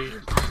Damn it. play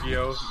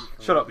Yu-Gi-Oh, you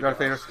can Shut up, be Darth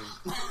Vader.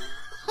 awesome.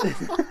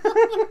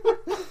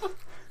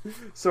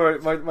 Sorry,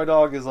 my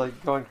dog is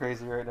like going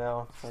crazy right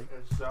now. Like,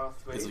 It's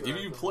like,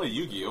 if you play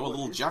Yu-Gi-Oh, a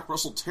little Jack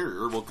Russell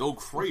Terrier will go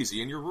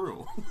crazy in your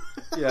room.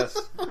 yes.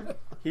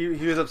 He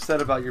was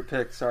upset about your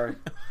pick, sorry.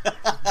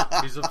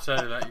 He's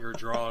upset that you're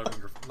drawing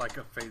like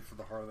a fate for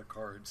the heart of the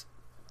cards.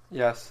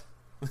 Yes.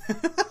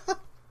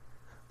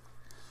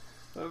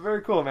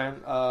 Very cool,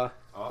 man.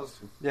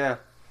 Awesome. Yeah.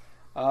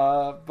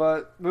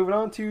 But moving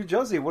on to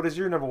Josie, what is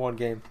your number one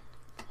game?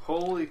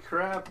 Holy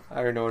crap! I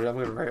already know what I'm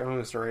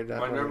gonna start writing down.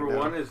 My number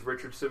one is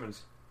Richard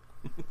Simmons.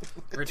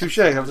 Touche,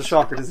 that was a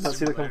shocker. Did not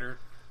see that coming.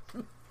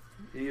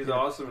 He is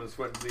awesome in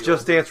Sweat and Steel.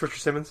 Just Dance, Richard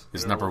Simmons.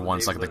 His You know, number the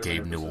one's like the Dave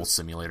Gabe Leonard Newell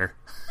simulator.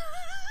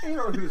 You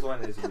know whose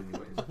line is it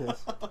anyways.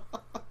 Yes.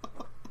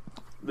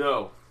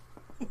 No.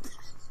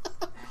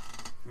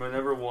 My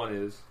number one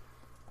is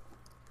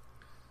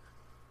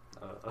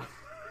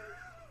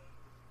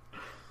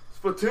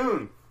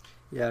Splatoon.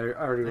 Yeah, I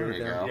already There wrote it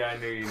you down. go. Yeah, I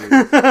knew you knew.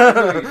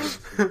 I knew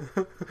you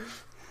knew.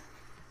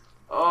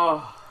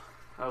 Oh,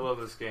 I love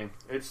this game.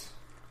 It's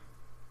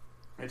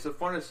the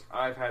funnest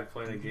I've had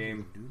playing a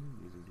game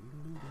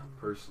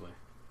personally.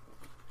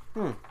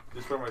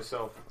 Just for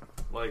myself.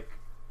 Like,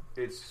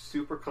 it's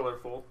super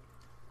colorful.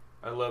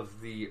 I love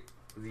the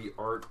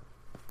art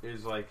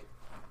is like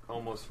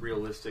almost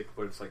realistic,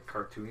 but it's like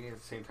cartoony at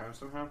the same time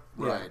somehow.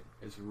 Right.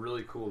 It's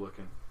really cool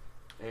looking.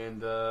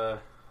 And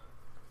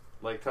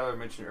like Tyler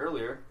mentioned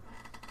earlier,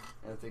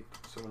 and I think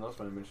someone else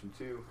might have mentioned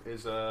too,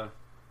 is the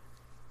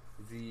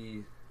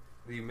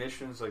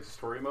missions, like the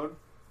story mode.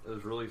 It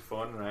was really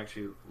fun, and I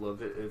actually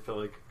loved it. It felt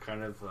like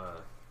kind of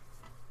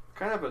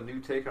a new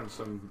take on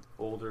some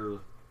older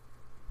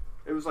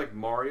It was like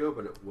Mario,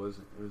 but it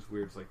wasn't. It was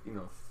weird. It's like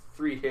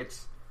 3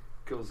 hits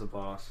kills the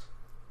boss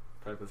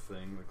type of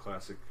thing. The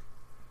classic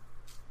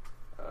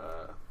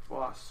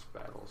boss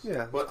battles.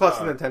 Yeah, but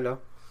classic Nintendo.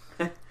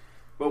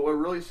 But what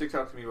really sticks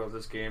out to me about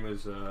this game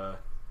is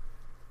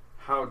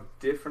how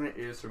different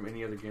it is from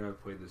any other game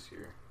I've played this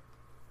year.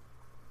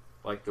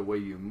 Like the way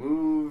you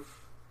move,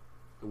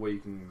 the way you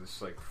can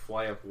just like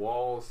fly up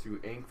walls through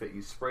ink that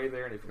you spray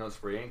there, and if you don't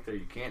spray ink there,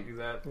 you can't do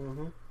that.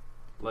 Mm-hmm.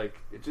 Like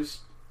it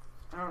just,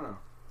 I don't know.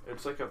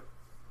 It's like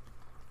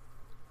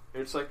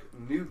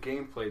new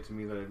gameplay to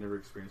me that I've never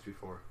experienced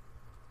before.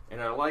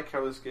 And I like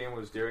how this game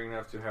was daring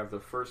enough to have the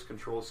first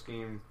control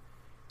scheme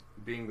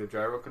being the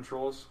gyro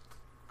controls,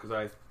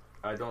 because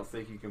I don't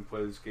think you can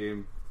play this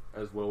game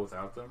as well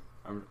without them.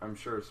 I'm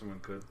sure someone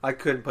could. I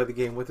couldn't play the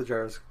game with the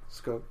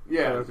gyroscope.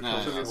 Yeah, Gyro some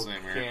controls.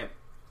 people can't.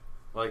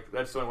 Like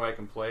that's the only way I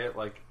can play it.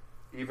 Like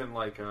even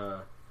like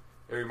it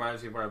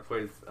reminds me of when I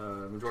played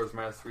Majora's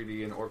Mask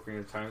 3D and Ocarina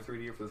of Time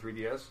 3D for the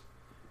 3DS.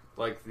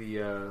 Like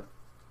the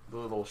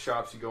little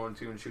shops you go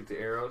into and shoot the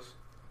arrows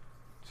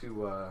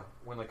to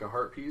win like a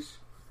heart piece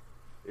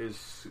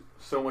is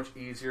so much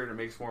easier, and it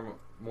makes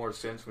more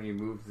sense when you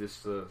move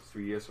this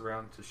 3DS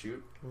around to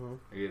shoot.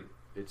 Mm-hmm.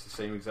 It's the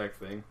same exact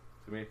thing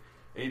to me.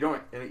 And you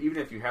don't, and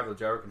even if you have the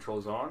gyro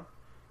controls on,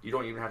 you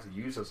don't even have to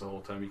use this the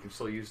whole time. You can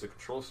still use the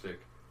control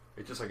stick.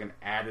 It's just like an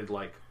added,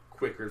 like,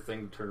 quicker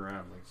thing to turn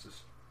around. Like it's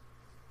just,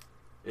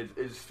 it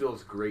just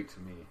feels great to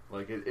me.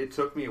 Like it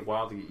took me a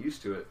while to get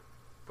used to it,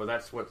 but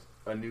that's what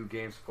a new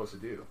game's supposed to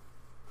do.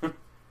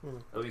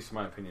 At least in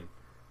my opinion.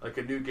 Like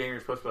a new game, you're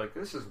supposed to be like,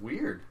 this is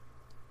weird,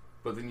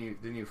 but then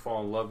you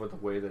fall in love with the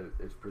way that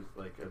it's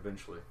like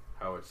eventually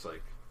how it's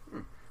like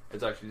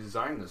it's actually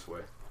designed this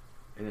way,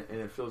 and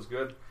it feels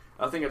good.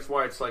 I think that's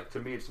why it's like, to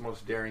me, it's the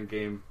most daring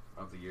game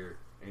of the year,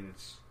 and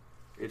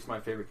it's my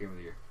favorite game of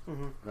the year.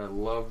 Mm-hmm. And I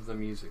love the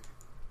music,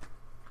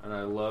 and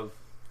I love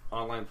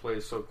online play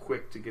is so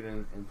quick to get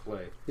in and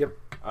play. Yep.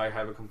 I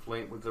have a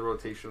complaint with the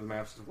rotation of the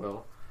maps as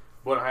well,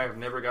 but I have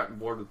never gotten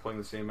bored with playing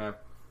the same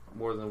map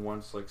more than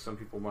once, like some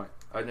people might.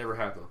 I never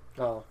have though.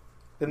 Oh,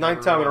 the Never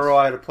 9th time in a once. row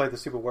I had to play the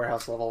Super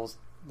Warehouse level was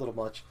a little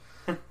much,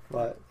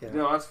 but yeah,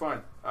 No, that's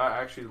fine.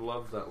 I actually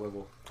love that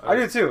level. I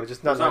do too.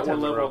 Just not There's not 9 one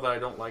times in a level row. that I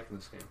don't like in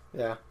this game.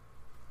 Yeah.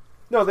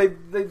 No, they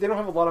don't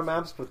have a lot of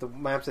maps, but the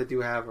maps they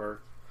do have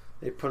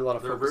they put a lot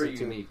of They're focus very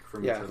into. unique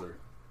from Yeah. each other,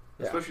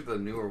 Yeah. especially the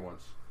newer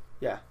ones.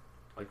 Yeah.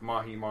 Like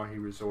Mahi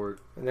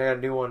Resort. And they got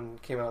a new one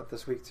came out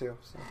this week too.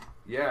 So.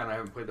 Yeah, and I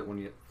haven't played that one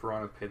yet.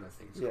 Piranha Pit, I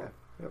think. It's Yeah. called.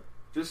 Yep.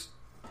 Just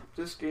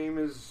this game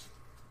is,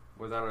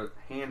 without a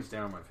hands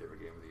down, my favorite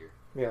game of the year.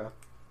 Yeah.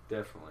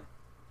 Definitely.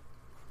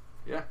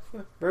 Yeah.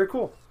 Yeah. Very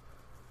cool.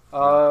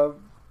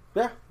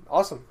 Yeah.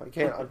 Awesome. I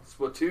can't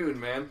Splatoon,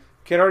 man.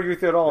 argue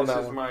with you at all on This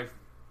that is one.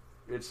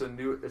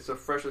 it's the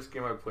freshest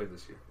game I've played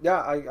this year.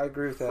 Yeah, I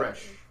agree with that.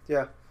 Fresh.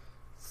 Yeah.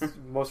 It's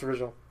most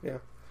original. Yeah.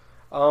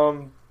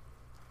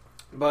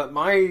 But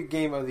my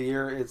game of the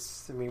year,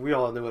 we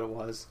all knew what it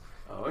was.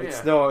 Oh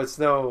It's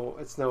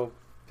yeah. no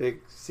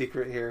big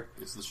secret here.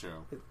 It's the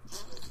show.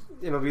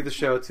 MLB The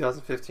Show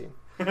 2015.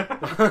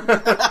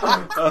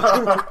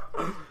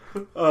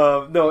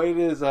 No, it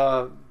is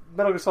Metal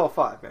Gear Solid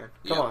 5, man.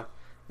 Come Yeah. on.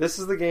 This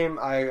is the game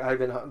I've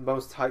been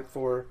most hyped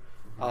for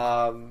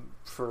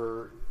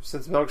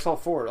since Metal Gear Solid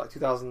 4, like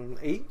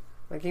 2008,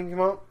 that game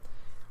came out.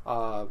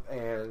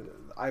 And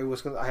I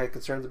had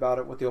concerns about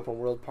it with the open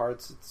world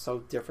parts. It's so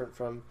different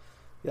from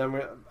all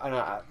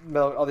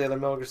the other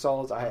Metal Gear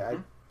Solids. I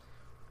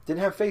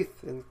didn't have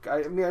faith, and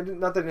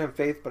not that I didn't have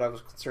faith, but I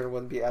was concerned it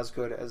wouldn't be as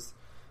good as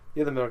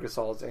the other Metal Gear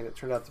Solids, and it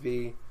turned out to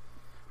be.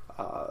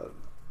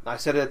 I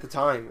said it at the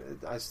time.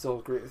 I still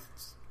agree.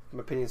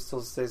 My opinion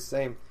still stays the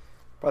same.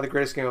 Probably the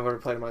greatest game I've ever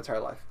played in my entire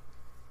life.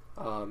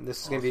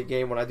 This is going to be a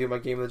game when I do my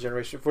game of the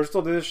generation. If we're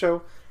still doing this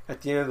show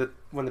at the end of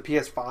when the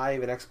PS5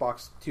 and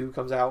Xbox 2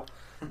 comes out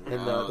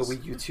and the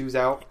Wii U 2's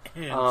out.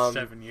 In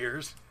 7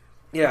 years.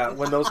 Yeah,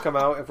 when those come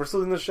out, if we're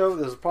still doing this show,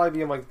 this will probably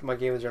be on my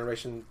game of the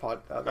generation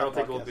pod. I don't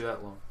think it will be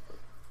that long.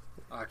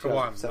 Come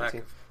on,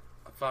 2017.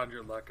 I found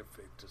your lack of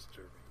faith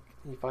disturbing.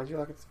 You find your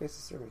lack of space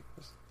disturbing.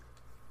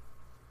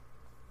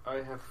 I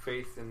have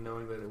faith in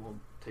knowing that it won't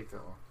take that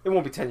long. It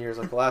won't be 10 years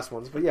like the last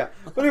ones, but yeah.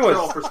 But It's anyways,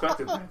 all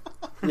perspective, man.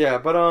 yeah,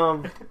 but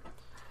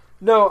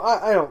no,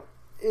 I don't.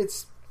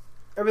 It's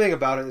everything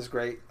about it is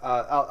great.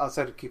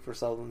 Outside of Kiefer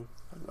Sutherland,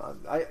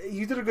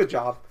 you did a good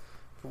job.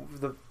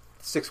 The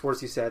 6 words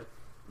he said,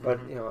 but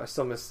I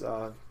still miss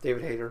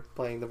David Hayter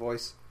playing the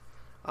voice.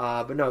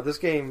 But no, this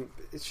game,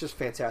 it's just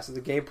fantastic.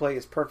 The gameplay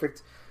is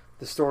perfect.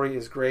 The story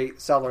is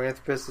great. Saddler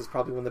Anthropus is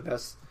probably one of the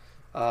best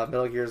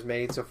Metal Gears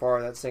made so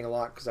far. That's saying a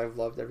lot because I've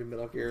loved every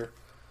Metal Gear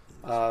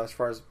as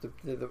far as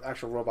the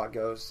actual robot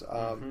goes.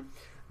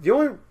 The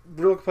only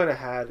real complaint I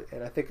had,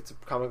 and I think it's a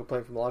common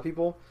complaint from a lot of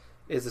people,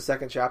 is the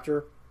second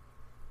chapter.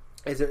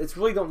 You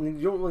don't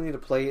really need to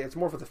play it. It's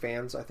more for the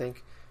fans, I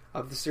think,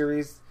 of the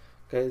series.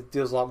 It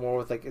deals a lot more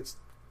with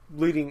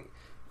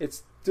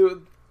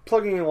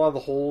plugging in a lot of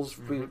the holes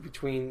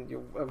between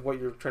what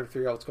you're trying to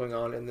figure out what's going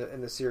on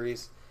in the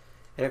series,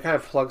 and it kind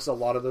of plugs a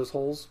lot of those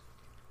holes.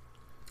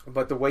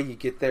 but the way you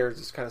get there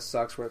just kind of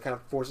sucks. Where it kind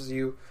of forces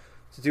you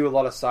to do a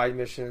lot of side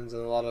missions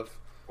and a lot of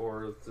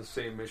Or the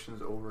same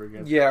missions over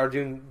again. or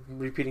doing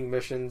repeating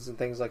missions and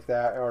things like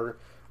that, or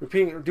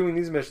doing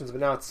these missions, but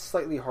now it's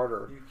slightly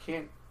harder. You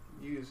can't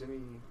use any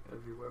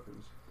of your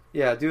weapons.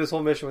 Yeah, do this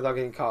whole mission without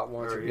getting caught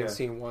once or Or, getting yeah.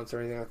 seen once or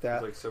anything like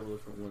that. There's like several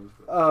different ones.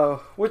 But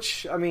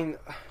Which, I mean,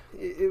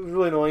 it was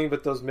really annoying,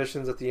 but those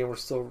missions at the end were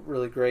still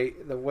really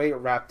great. The way it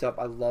wrapped up,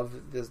 I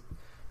loved this.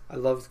 I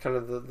loved kind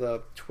of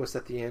the twist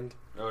at the end.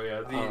 oh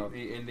yeah,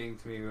 the ending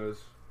to me was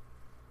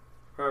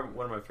probably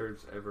one of my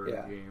favorites ever in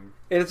Yeah. the game.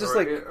 And it's just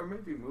or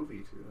maybe movie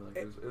too. Like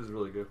it was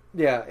really good.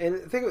 Yeah, and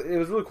I think it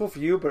was really cool for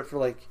you, but for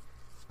like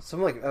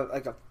someone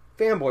like a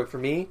fanboy for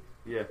me,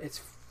 Yeah.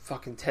 it's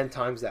fucking 10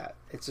 times that.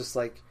 It's just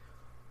like,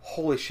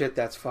 holy shit,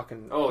 that's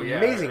fucking Oh yeah,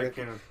 amazing. I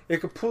can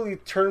It completely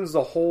turns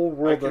the whole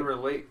world.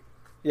 relate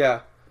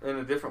Yeah, in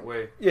a different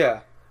way.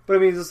 yeah. But I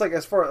mean, it's like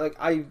as far like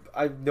I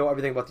know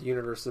everything about the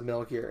universe of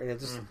Metal Gear, and it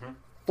just Mm-hmm.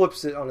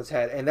 flips it on its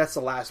head, and that's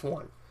the last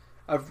one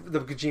of the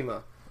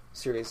Kojima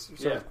series.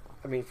 So, Yeah.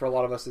 I mean, for a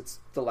lot of us, it's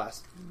the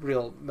last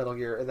real Metal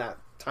Gear in that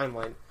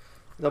timeline.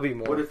 There'll be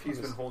more. What if he's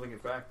been holding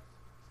it back?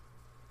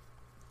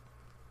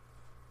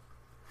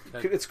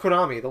 It's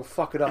Konami. They'll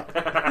fuck it up.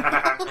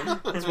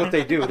 That's what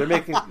they do. They're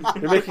making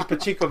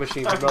pachinko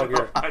machines in Metal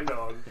Gear. I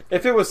know.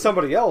 If it was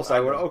somebody else, I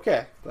would know.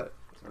 okay, but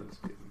I'm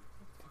just kidding.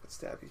 fucking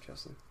stab you,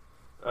 Justin.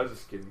 I was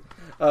just kidding.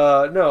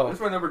 No, That's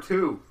my number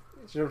 2.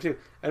 it's number 2.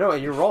 I know,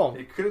 and you're wrong.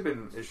 It could have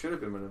been. It should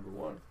have been my number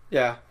 1.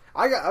 Yeah,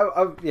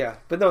 yeah,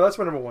 but no, that's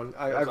my number 1.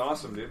 That's I've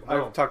awesome, dude.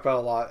 I've talked about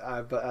it a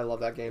lot, but I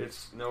love that game.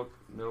 It's no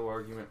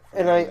argument.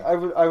 And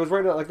I was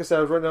writing out, like I said,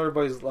 I was writing down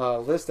everybody's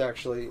list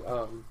actually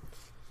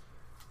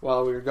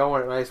while we were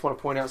going, and I just want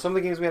to point out some of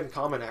the games we had in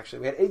common. Actually,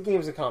 we had 8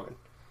 games in common.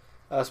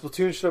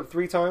 Splatoon showed up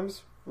 3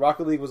 times.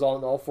 Rocket League was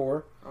on all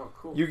 4. Oh,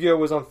 cool. Yu-Gi-Oh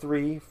was on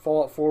 3.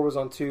 Fallout 4 was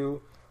on 2.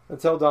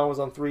 Until Dawn was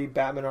on 3.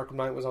 Batman Arkham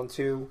Knight was on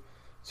 2.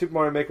 Super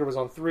Mario Maker was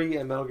on 3,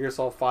 and Metal Gear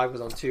Solid 5 was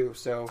on 2.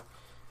 So,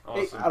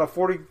 Awesome. 8 out of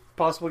 40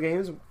 possible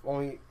games,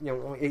 only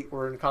 8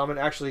 were in common.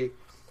 Actually,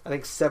 I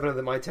think 7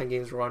 of my 10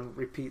 games were on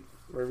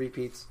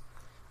repeats.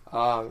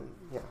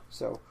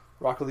 So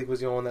Rocket League was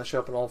the only one that showed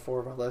up in all 4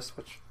 of our lists,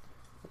 which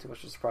not too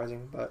much is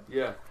surprising. But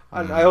Yeah.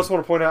 I also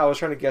want to point out I was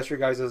trying to guess your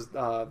guys'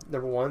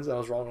 number ones, and I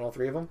was wrong on all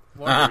 3 of them.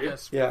 What did you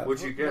guess? Yeah.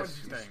 What'd you guess?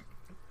 What did you think?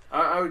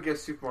 I would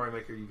guess Super Mario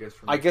Maker. You guess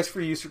for me. I guess for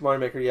you, Super Mario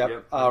Maker, yep.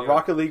 Yep, yeah.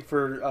 Rocket League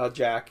for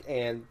Jack,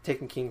 and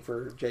Taken King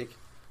for Jake.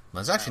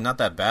 That's actually not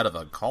that bad of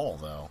a call,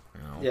 though.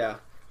 You know? Yeah.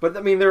 But,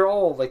 I mean, they're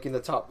all, like, in the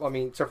top. I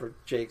mean, except for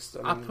Jake's.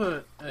 I I mean,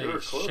 put They were a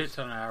close. shit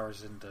ton of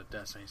hours into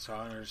Destiny, so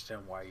I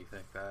understand why you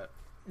think that.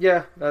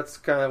 yeah, that's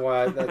kind of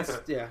why. It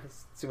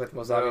seemed like the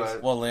most No,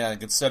 obvious. Well, yeah,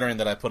 considering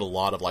that I put a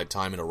lot of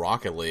time into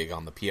Rocket League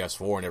on the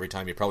PS4, and every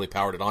time you probably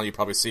powered it on, you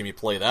probably see me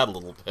play that a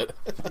little bit.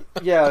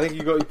 Yeah, I think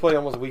you play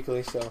almost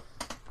weekly, so.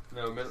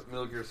 No,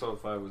 Metal Gear Solid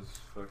 5 was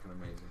fucking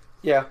amazing.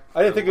 Yeah,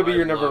 I didn't think it would be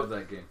your I love number.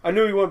 that game. I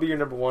knew you wouldn't be your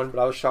number 1, but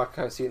I was shocked to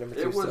kind of see it number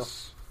 2 It still.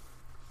 was.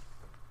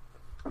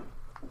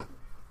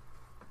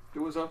 It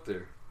was up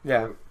there.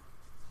 Yeah.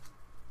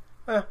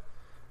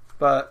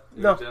 But, It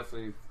no, was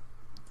definitely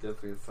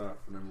a thought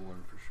for number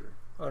 1 for sure.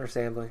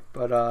 understandably.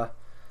 But, I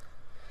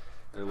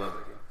love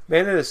that game.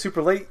 man, it is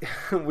super late.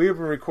 We've been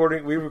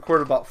recording. We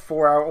recorded about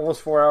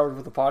almost 4 hours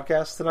with the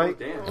podcast tonight.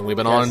 Oh, damn. And we've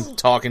been Yes. on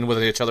talking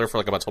with each other for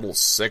about a total of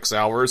 6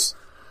 hours.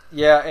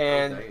 Yeah,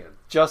 and damn.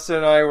 Justin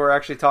and I were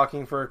actually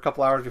talking for a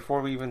couple hours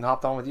before we even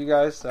hopped on with you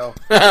guys. So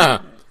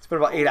it's been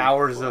about 8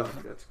 hours Fuck,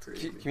 of that's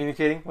crazy.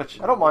 communicating, which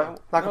I don't mind.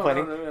 Not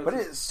complaining, no, but it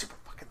is super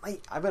fucking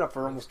late. I've been up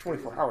for almost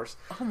 24 hours.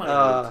 Oh my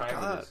Uh, What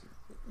time god. it is. I'm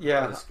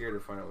Yeah, scared to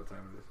find out what time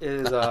it it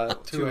is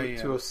 2 a.m.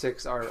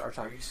 2:06 our is. Are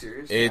time. you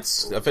serious?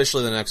 It's Oh.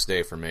 officially the next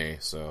day for me,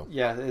 so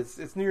Yeah,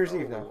 it's New Year's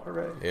Eve now. wow.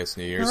 Hooray. it's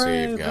New Year's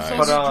Hooray, Eve, let's guys. all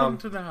But, be drunk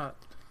tonight.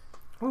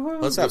 Woo-hoo.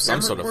 Let's have some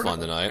And sort of record- fun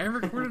tonight. And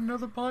record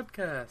another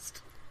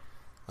podcast.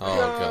 Oh,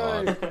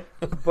 God.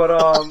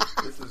 But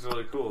This is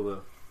really cool,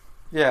 though.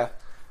 yeah.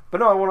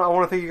 But no, I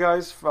want to thank you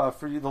guys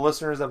for you, the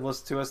listeners that have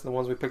listened to us and the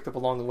ones we picked up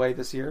along the way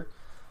this year.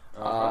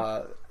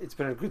 It's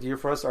been a good year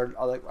for us.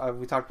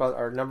 We talked about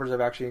our numbers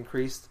have actually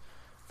increased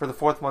for the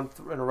 4th month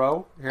in a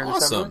row here in Awesome.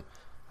 December.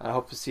 I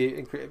hope to see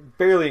it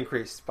barely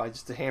increased by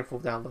just a handful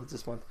of downloads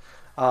this month.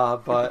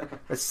 But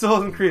it's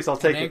still increased. I'll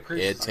take it.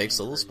 It takes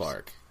a little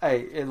spark.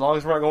 Hey, as long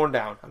as we're not going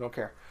down, I don't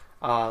care.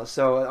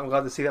 So I'm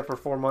glad to see that for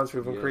 4 months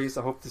we've Yes. increased.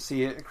 I hope to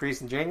see it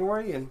increase in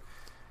January, and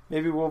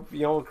maybe we'll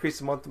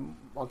increase a month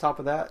on top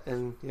of that,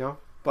 and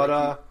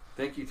But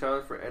Thank you,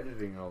 Tyler, for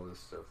editing all this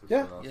stuff. It's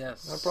Yeah. been awesome.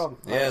 Yes. no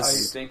problem.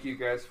 Yes. Thank you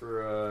guys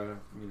for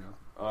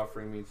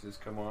offering me to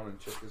just come on and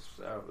check this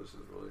out. This is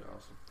really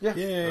awesome. I had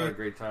a Yay.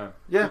 great time.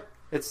 Yeah,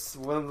 it's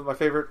one of my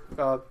favorite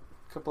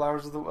couple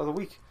hours of the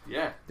week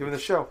Yeah. doing the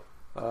show.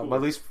 Cool. My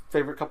least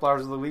favorite couple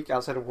hours of the week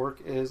outside of work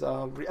is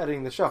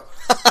editing the show.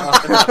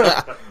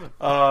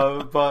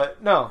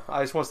 But no,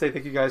 I just want to say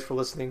thank you guys for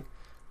listening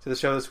to the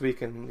show this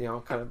week and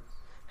kind of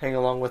hang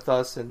along with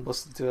us and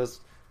listen to us,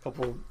 a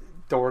couple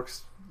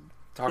dorks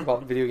talk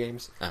about video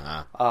games.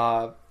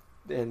 Uh-huh.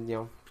 And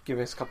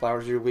giving us a couple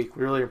hours of your week.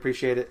 We really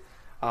appreciate it.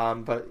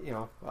 But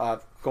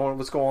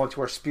let's go on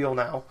to our spiel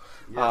now.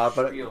 Yes,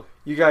 But spiel.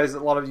 you guys, a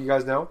lot of you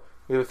guys know,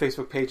 we have a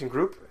Facebook page and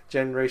group,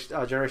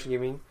 Generation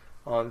Gaming,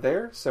 on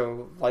there.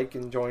 So like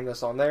and join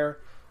us on there.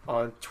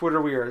 On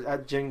Twitter, we are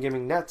at Gen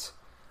Gaming Net.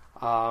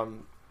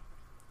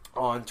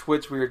 On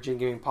Twitch, we are Gen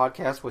Gaming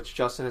Podcast, which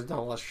Justin has done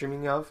a lot of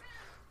streaming of.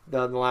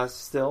 Done the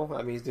last still.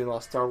 I mean, he's doing a lot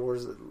of Star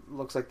Wars. It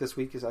looks like this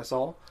week, as I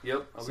saw.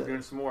 Yep, I'll be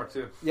doing some more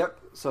too. Yep.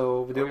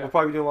 So yeah. we'll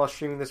probably be doing a lot of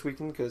streaming this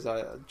weekend because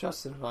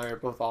Justin and I are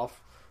both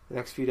off the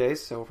next few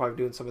days. So we're probably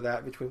doing some of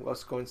that between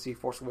us going to see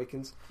Force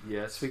Awakens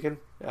Yes. this weekend.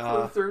 For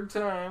the third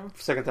time.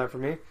 Second time for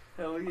me.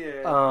 Hell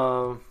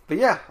yeah. But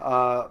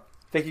yeah,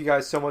 thank you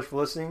guys so much for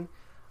listening.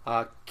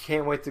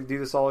 Can't wait to do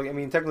this all. I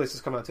mean, technically this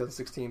is coming out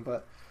 2016,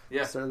 but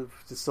Yeah. it's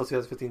still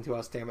 2015 to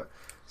us. Damn it.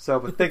 So,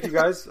 but thank you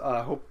guys.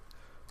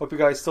 Hope you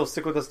guys still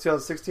stick with us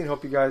 2016.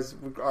 Hope you guys,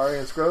 our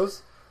audience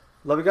grows.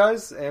 Love you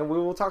guys, and we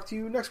will talk to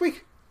you next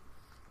week.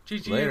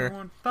 GG, Later.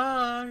 everyone.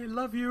 Bye.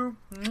 Love you.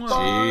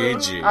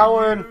 GG.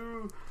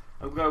 Alan.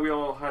 I'm glad we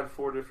all had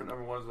 4 different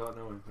number ones without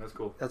knowing. That's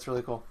cool. That's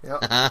really cool.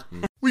 Yeah.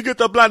 We got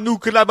a brand new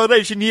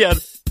collaboration here.